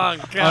 God.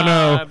 Oh,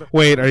 no.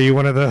 Wait, are you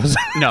one of those?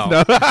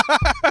 No.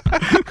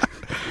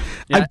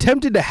 I'm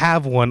tempted to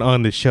have one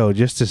on the show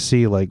just to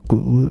see, like,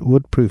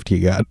 what proof do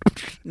you got?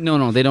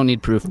 No, they don't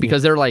need proof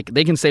because they're like,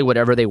 they can say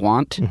whatever they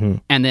want,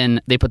 and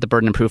then they put the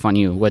burden of proof on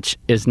you, which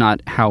is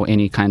not how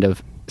any kind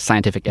of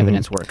scientific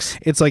evidence works.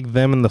 It's like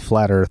them and the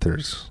flat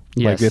earthers.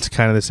 Yes. Like, it's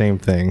kind of the same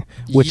thing,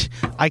 which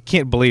I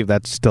can't believe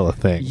that's still a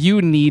thing.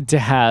 You need to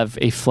have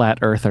a flat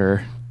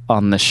earther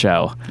on the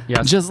show.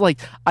 Yes. Just like,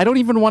 I don't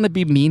even want to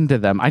be mean to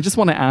them. I just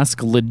want to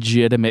ask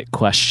legitimate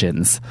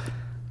questions.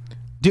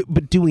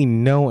 But do we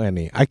know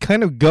any? I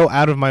kind of go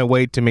out of my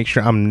way to make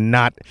sure I'm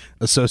not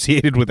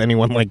associated with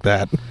anyone like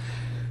that.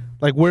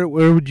 Like, where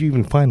would you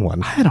even find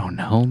one? I don't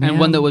know, man. And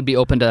one that would be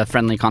open to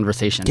friendly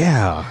conversation.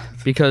 Yeah.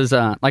 Because,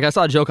 like, I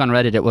saw a joke on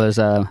Reddit. It was,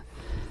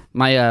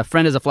 My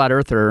friend is a flat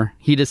earther.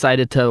 He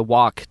decided to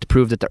walk to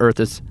prove that the Earth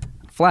is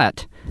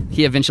flat.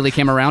 He eventually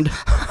came around.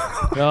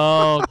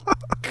 Oh,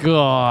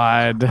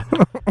 God.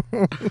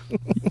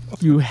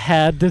 You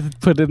had to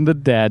put in the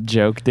dad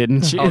joke,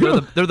 didn't you? Oh,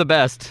 they're the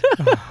best.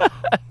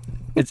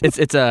 It's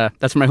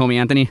that's for my homie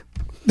Anthony.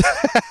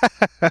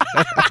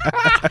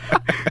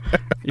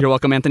 You're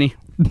welcome, Anthony.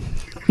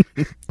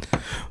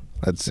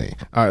 Let's see.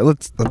 All right,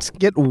 let's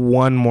get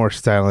one more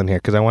style in here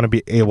because I want to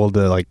be able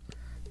to like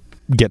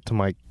get to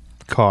my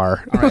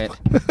car. All right.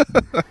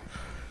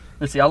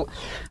 Let's see.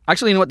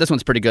 Actually, you know what? This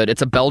one's pretty good.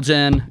 It's a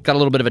Belgian. Got a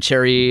little bit of a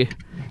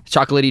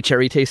chocolatey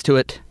cherry taste to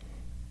it.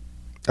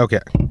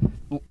 Okay.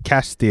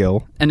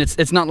 Castile. And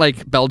it's not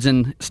like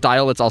Belgian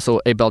style. It's also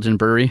a Belgian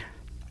brewery.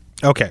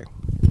 Okay.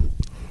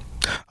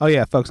 Oh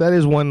yeah, folks. That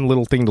is one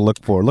little thing to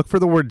look for. Look for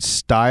the word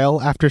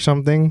style after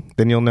something.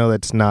 Then you'll know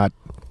that's not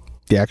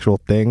the actual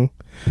thing.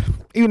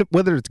 Even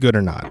whether it's good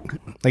or not.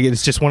 Like,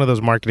 it's just one of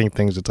those marketing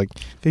things. It's like,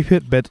 if you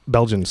hit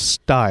Belgian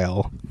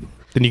style,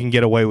 then you can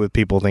get away with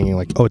people thinking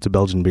like, oh, it's a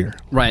Belgian beer.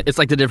 Right. It's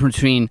like the difference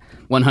between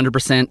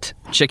 100%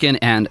 chicken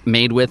and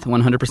made with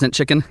 100%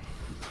 chicken.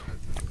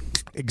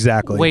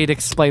 Exactly. Wait,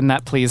 explain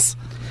that, please.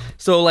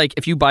 So, like,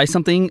 if you buy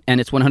something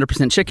and it's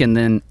 100% chicken,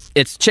 then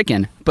it's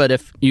chicken. But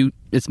if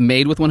it's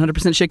made with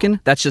 100% chicken,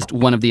 that's just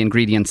one of the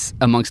ingredients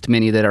amongst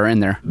many that are in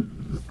there.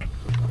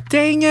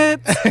 Dang it.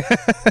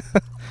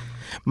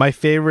 My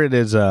favorite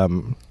is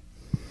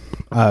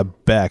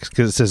Beck's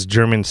because it says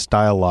German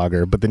style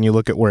lager, but then you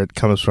look at where it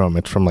comes from.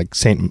 It's from like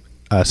St.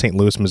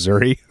 Louis,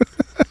 Missouri.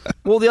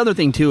 Well, the other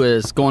thing too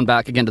is going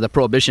back again to the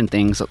Prohibition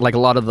things. Like a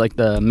lot of like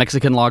the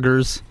Mexican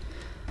lagers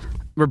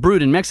were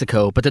brewed in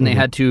Mexico, but then they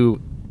had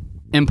to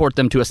import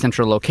them to a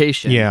central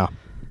location. Yeah.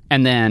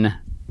 And then,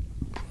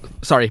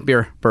 sorry,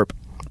 beer burp.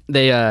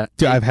 Dude,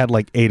 I've had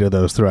like 8 of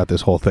those throughout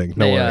this whole thing.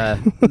 No worry.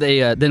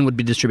 They then would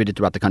be distributed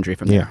throughout the country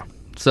from there. Yeah.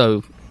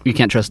 So you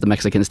can't trust the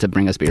Mexicans to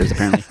bring us beers,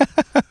 apparently.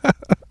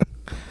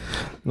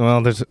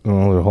 Well, there's a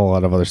whole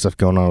lot of other stuff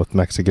going on with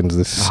Mexicans.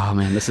 Oh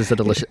man, this is a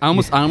delicious. I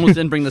almost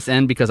didn't bring this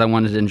in because I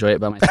wanted to enjoy it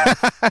by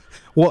myself.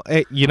 Well,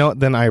 hey, you know what?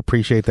 Then I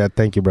appreciate that.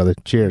 Thank you, brother.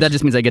 Cheers. That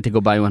just means I get to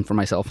go buy one for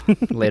myself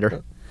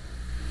later.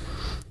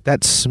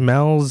 That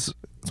smells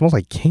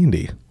like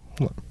candy.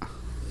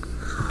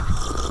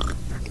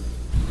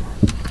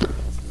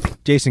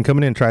 Jason, come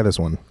in and try this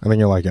one. I think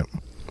you'll like it.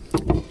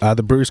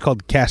 The brewer's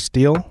called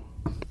Castile.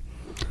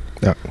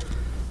 Yeah.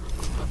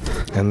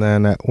 And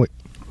then, wait.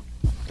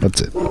 That's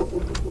it.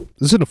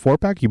 Is it a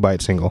 4-pack? You buy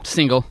it single?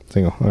 Single.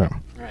 Single. All right.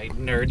 All right,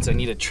 nerds, I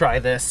need to try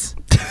this.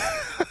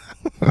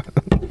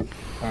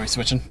 Are we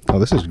switching? Oh,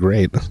 this is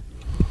great.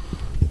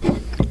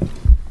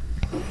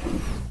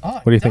 Oh,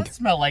 what do you think? It does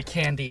smell like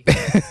candy.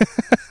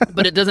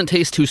 But it doesn't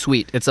taste too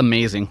sweet. It's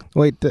amazing.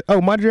 Wait.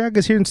 Madriaga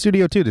is here in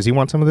studio too. Does he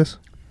want some of this?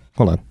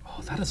 Hold on.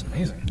 Oh, that is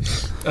amazing.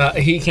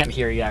 He can't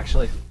hear you,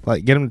 actually.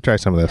 Like, get him to try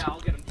some of this. Yeah,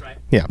 I'll get him to try it.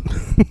 Yeah.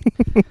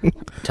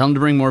 Tell him to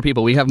bring more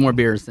people. We have more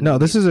beers. No,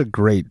 this is a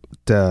great.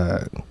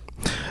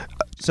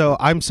 So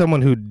I'm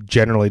someone who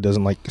generally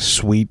doesn't like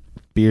sweet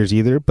beers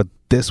either, but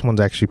this one's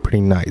actually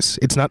pretty nice.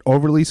 It's not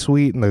overly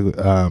sweet, and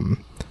the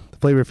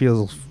flavor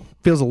feels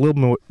a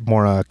little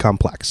more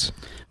complex.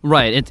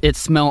 Right. It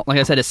smells, like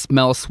I said, it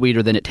smells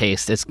sweeter than it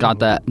tastes. It's got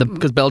that,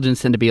 because Belgians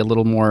tend to be a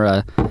little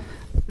more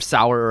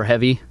sour or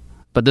heavy,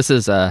 but this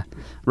is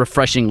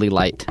refreshingly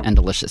light and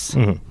delicious.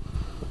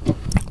 Mm-hmm.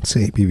 Let's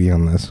see ABV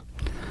on this.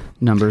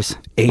 Numbers.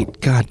 8.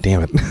 God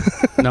damn it.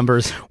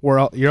 Numbers.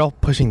 You're all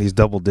pushing these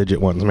double-digit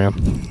ones, man.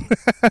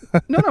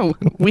 No.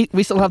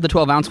 We still have the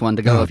 12-ounce one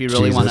to go if you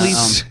really want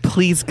to.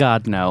 Please,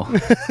 God, no.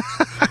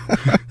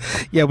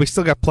 Yeah, we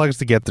still got plugs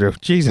to get through.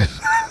 Jesus.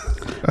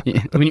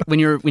 Yeah, when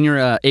your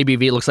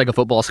ABV, it looks like a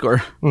football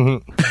score. Mm-hmm.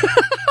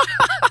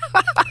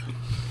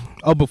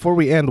 Oh, before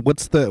we end,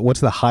 what's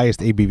the highest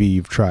ABV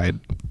you've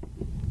tried?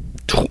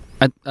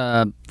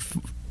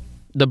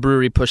 The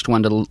brewery pushed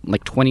one to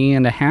like 20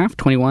 and a half,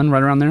 21,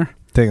 right around there.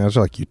 Dang, those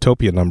are like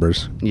utopia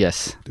numbers.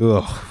 Yes.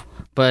 Ugh.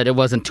 But it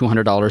wasn't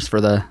 $200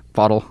 for the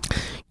bottle.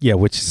 Yeah,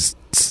 which is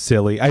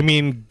silly. I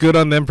mean, good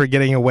on them for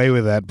getting away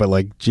with that, but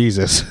like,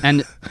 Jesus.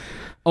 And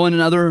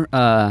another,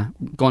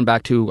 going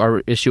back to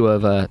our issue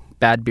of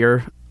bad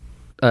beer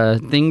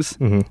things,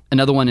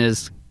 another one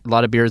is a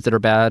lot of beers that are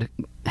bad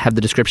have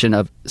the description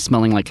of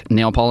smelling like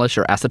nail polish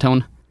or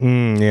acetone.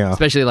 Yeah.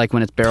 Especially like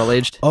when it's barrel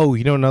aged. Oh,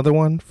 you know another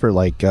one for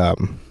like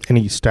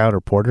any stout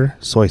or porter?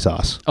 Soy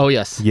sauce. Oh,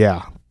 yes.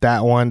 Yeah.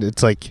 That one,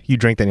 it's like you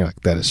drink that and you're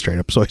like, that is straight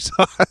up soy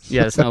sauce.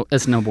 Yeah,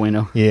 it's no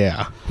bueno.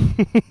 Yeah.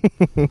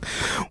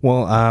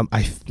 Well,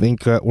 I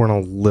think we're in a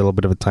little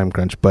bit of a time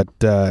crunch, but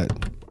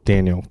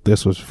Daniel,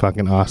 this was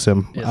fucking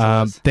awesome.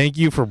 Yes, thank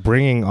you for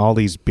bringing all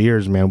these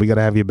beers, man. We got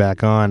to have you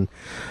back on.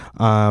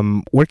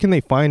 Where can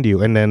they find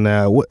you? And then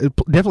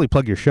definitely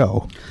plug your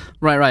show.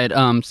 Right.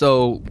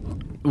 So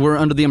we're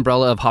under the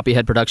umbrella of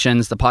Hoppyhead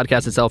Productions. The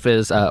podcast itself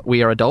is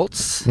We Are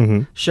Adults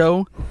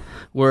show.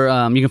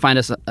 Where you can find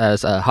us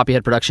as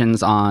Hoppyhead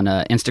Productions on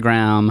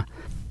Instagram.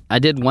 I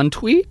did one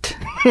tweet.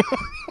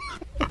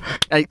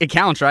 It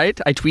counts, right?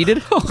 I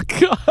tweeted. Oh,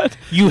 God.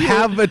 You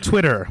have a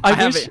Twitter.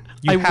 I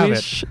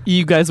wish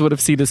you guys would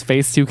have seen his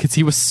face too, because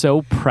he was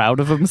so proud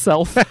of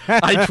himself.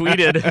 I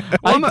tweeted.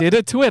 I did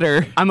a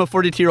Twitter. I'm a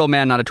 42-year-old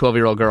man, not a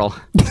 12-year-old girl.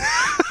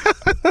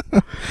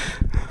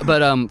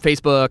 But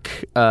Facebook,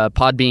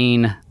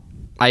 Podbean,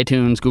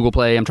 iTunes, Google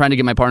Play. I'm trying to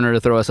get my partner to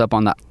throw us up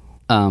on the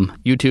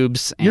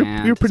YouTubes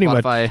and you're pretty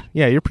Spotify. much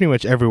you're pretty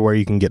much everywhere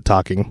you can get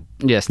talking.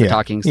 Yes, the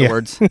talking's the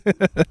words.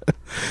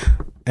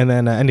 And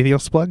then anything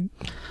else to plug?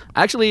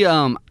 Actually,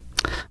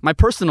 my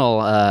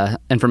personal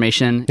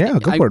information. Yeah,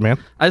 go for it, man.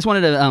 I just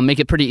wanted to make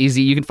it pretty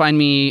easy. You can find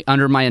me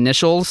under my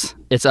initials.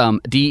 It's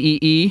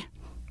DEE,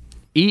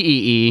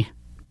 EEE,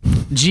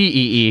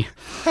 GEE.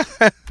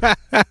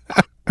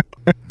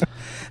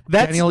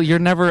 Daniel, you're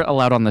never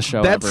allowed on the show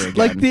ever That's again.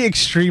 like the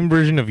extreme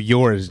version of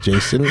yours,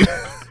 Jason.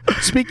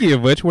 Speaking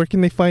of which, where can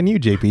they find you,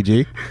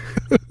 JPG?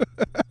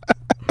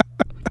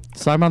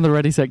 So I'm on the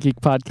Ready Set Geek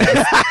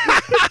podcast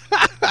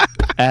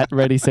at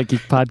Ready Set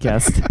Geek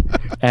podcast,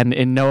 and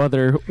in no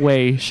other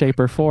way, shape,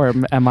 or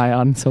form am I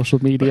on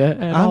social media.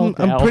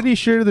 I'm pretty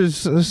sure there's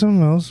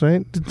something else,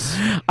 right?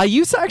 I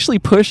used to actually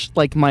push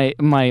like my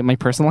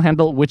personal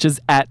handle, which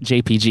is at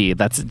JPG.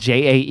 That's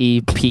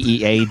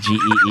JAEPEAGEE.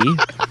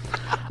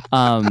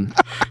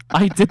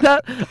 I did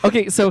that.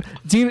 Okay, so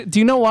do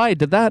you know why I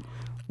did that?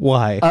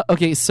 Why?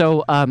 Okay,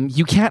 so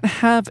you can't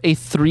have a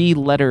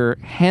 3-letter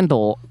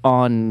handle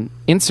on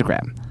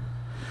Instagram.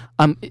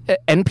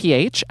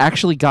 NPH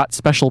actually got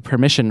special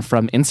permission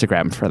from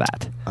Instagram for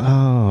that.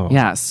 Oh.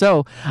 Yeah,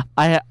 so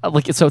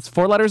so it's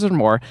 4 letters or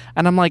more,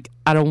 and I'm like,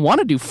 I don't want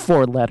to do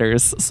 4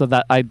 letters, so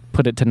that I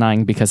put it to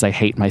 9 because I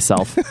hate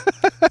myself.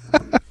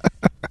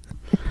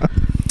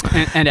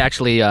 and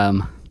actually,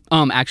 I'm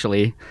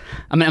actually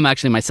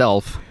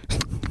myself.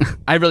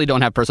 I really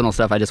don't have personal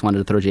stuff. I just wanted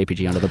to throw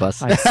JPG under the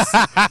bus.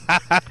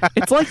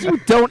 It's like you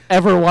don't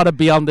ever want to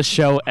be on the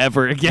show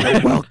ever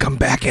again. Welcome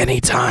back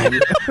anytime.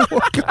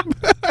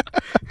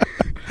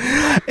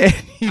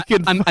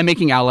 I'm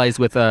making allies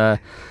with Anthony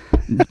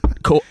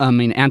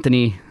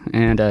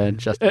and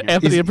Justin.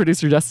 Anthony and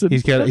producer Justin.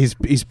 He's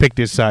picked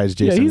his sides,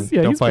 Jason.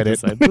 Don't fight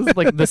it. This is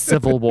like the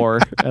Civil War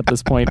at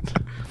this point.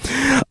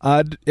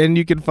 And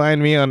you can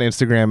find me on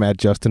Instagram at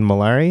Justin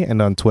Malari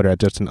and on Twitter at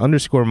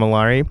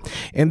Justin_Malari.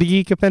 And the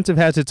Geek Offensive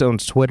has its own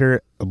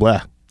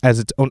has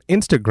its own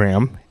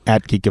Instagram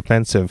at Geek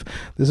Offensive.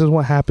 This is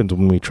what happens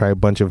when we try a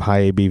bunch of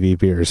high ABV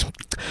beers.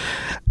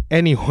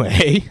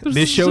 Anyway,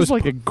 this show is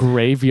like a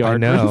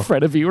graveyard in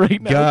front of you right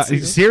now. God,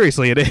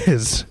 seriously, it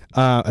is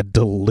a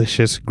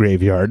delicious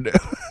graveyard.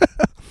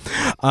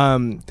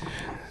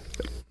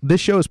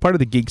 This show is part of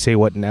the Geek Say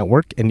What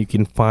Network, and you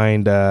can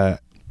find the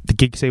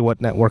Geek Say What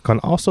Network on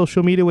all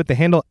social media with the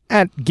handle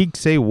at Geek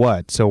Say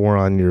What. So we're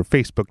on your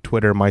Facebook,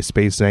 Twitter,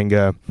 MySpace,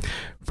 Zanga,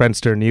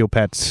 Friendster,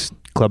 Neopets,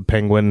 Club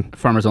Penguin,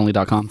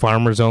 FarmersOnly.com.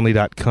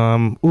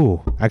 FarmersOnly.com.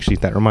 Ooh, actually,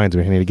 that reminds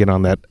me. I need to get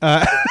on that.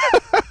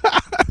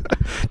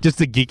 Just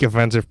the Geek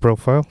Offensive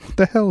profile. What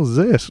the hell is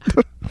this?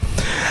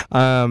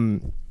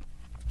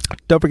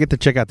 Don't forget to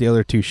check out the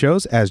other 2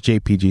 shows. As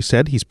JPG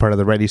said, he's part of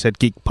the Ready Set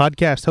Geek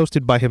podcast,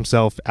 hosted by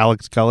himself,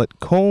 Alex Gullett,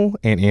 Cole,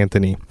 and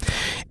Anthony.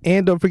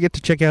 And don't forget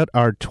to check out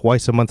our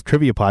twice-a-month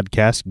trivia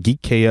podcast,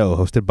 Geek KO,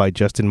 hosted by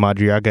Justin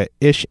Madriaga,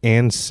 Ish,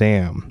 and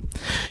Sam.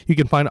 You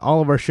can find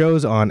all of our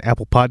shows on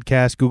Apple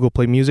Podcasts, Google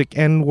Play Music,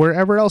 and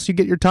wherever else you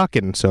get your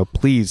talking. So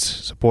please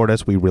support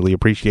us. We really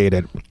appreciate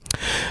it.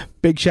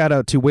 Big shout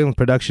out to Wayland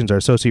Productions, our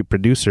associate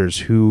producers,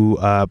 who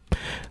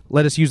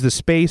let us use the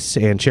space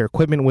and share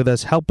equipment with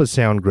us, help us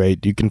sound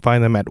great. You can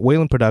find them at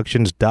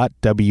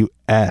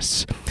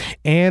waylandproductions.ws.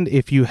 And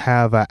if you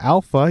have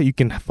Alpha, you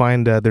can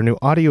find their new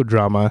audio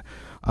drama,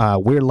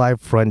 We're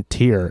Live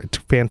Frontier. It's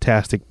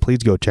fantastic. Please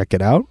go check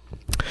it out.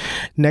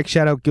 Next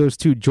shout out goes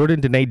to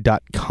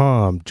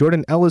JordanDenae.com.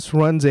 Jordan Ellis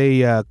runs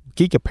a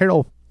geek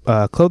apparel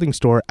clothing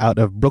store out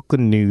of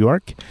Brooklyn, New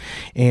York,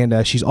 and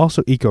she's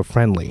also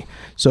eco-friendly.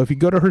 So if you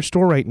go to her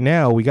store right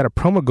now, we got a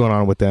promo going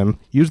on with them.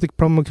 Use the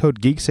promo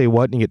code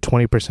GeekSayWhat and you get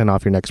 20%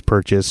 off your next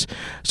purchase.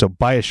 So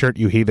buy a shirt,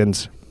 you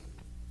heathens.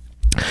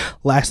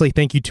 Lastly,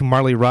 thank you to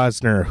Marley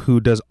Rosner, who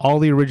does all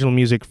the original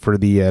music for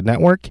the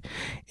network,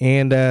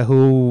 and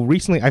who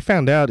recently, I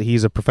found out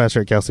he's a professor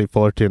at Cal State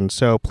Fullerton.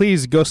 So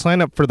please go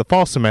sign up for the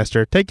fall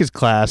semester, take his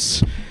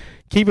class,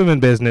 keep him in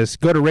business,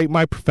 go to Rate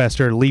My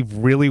Professor, leave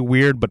really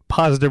weird but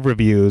positive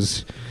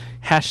reviews.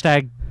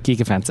 Hashtag Geek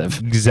Offensive.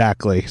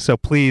 Exactly. So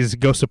please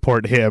go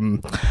support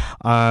him.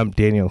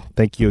 Daniel,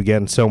 thank you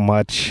again so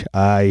much.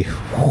 I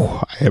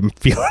am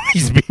feeling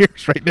these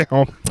beers right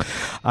now.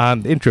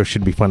 The intro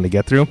should be fun to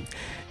get through.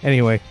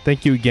 Anyway,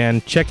 thank you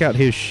again. Check out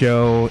his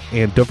show,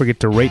 and don't forget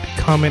to rate,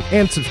 comment,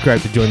 and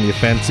subscribe to Join the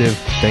Offensive.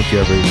 Thank you,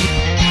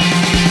 everyone.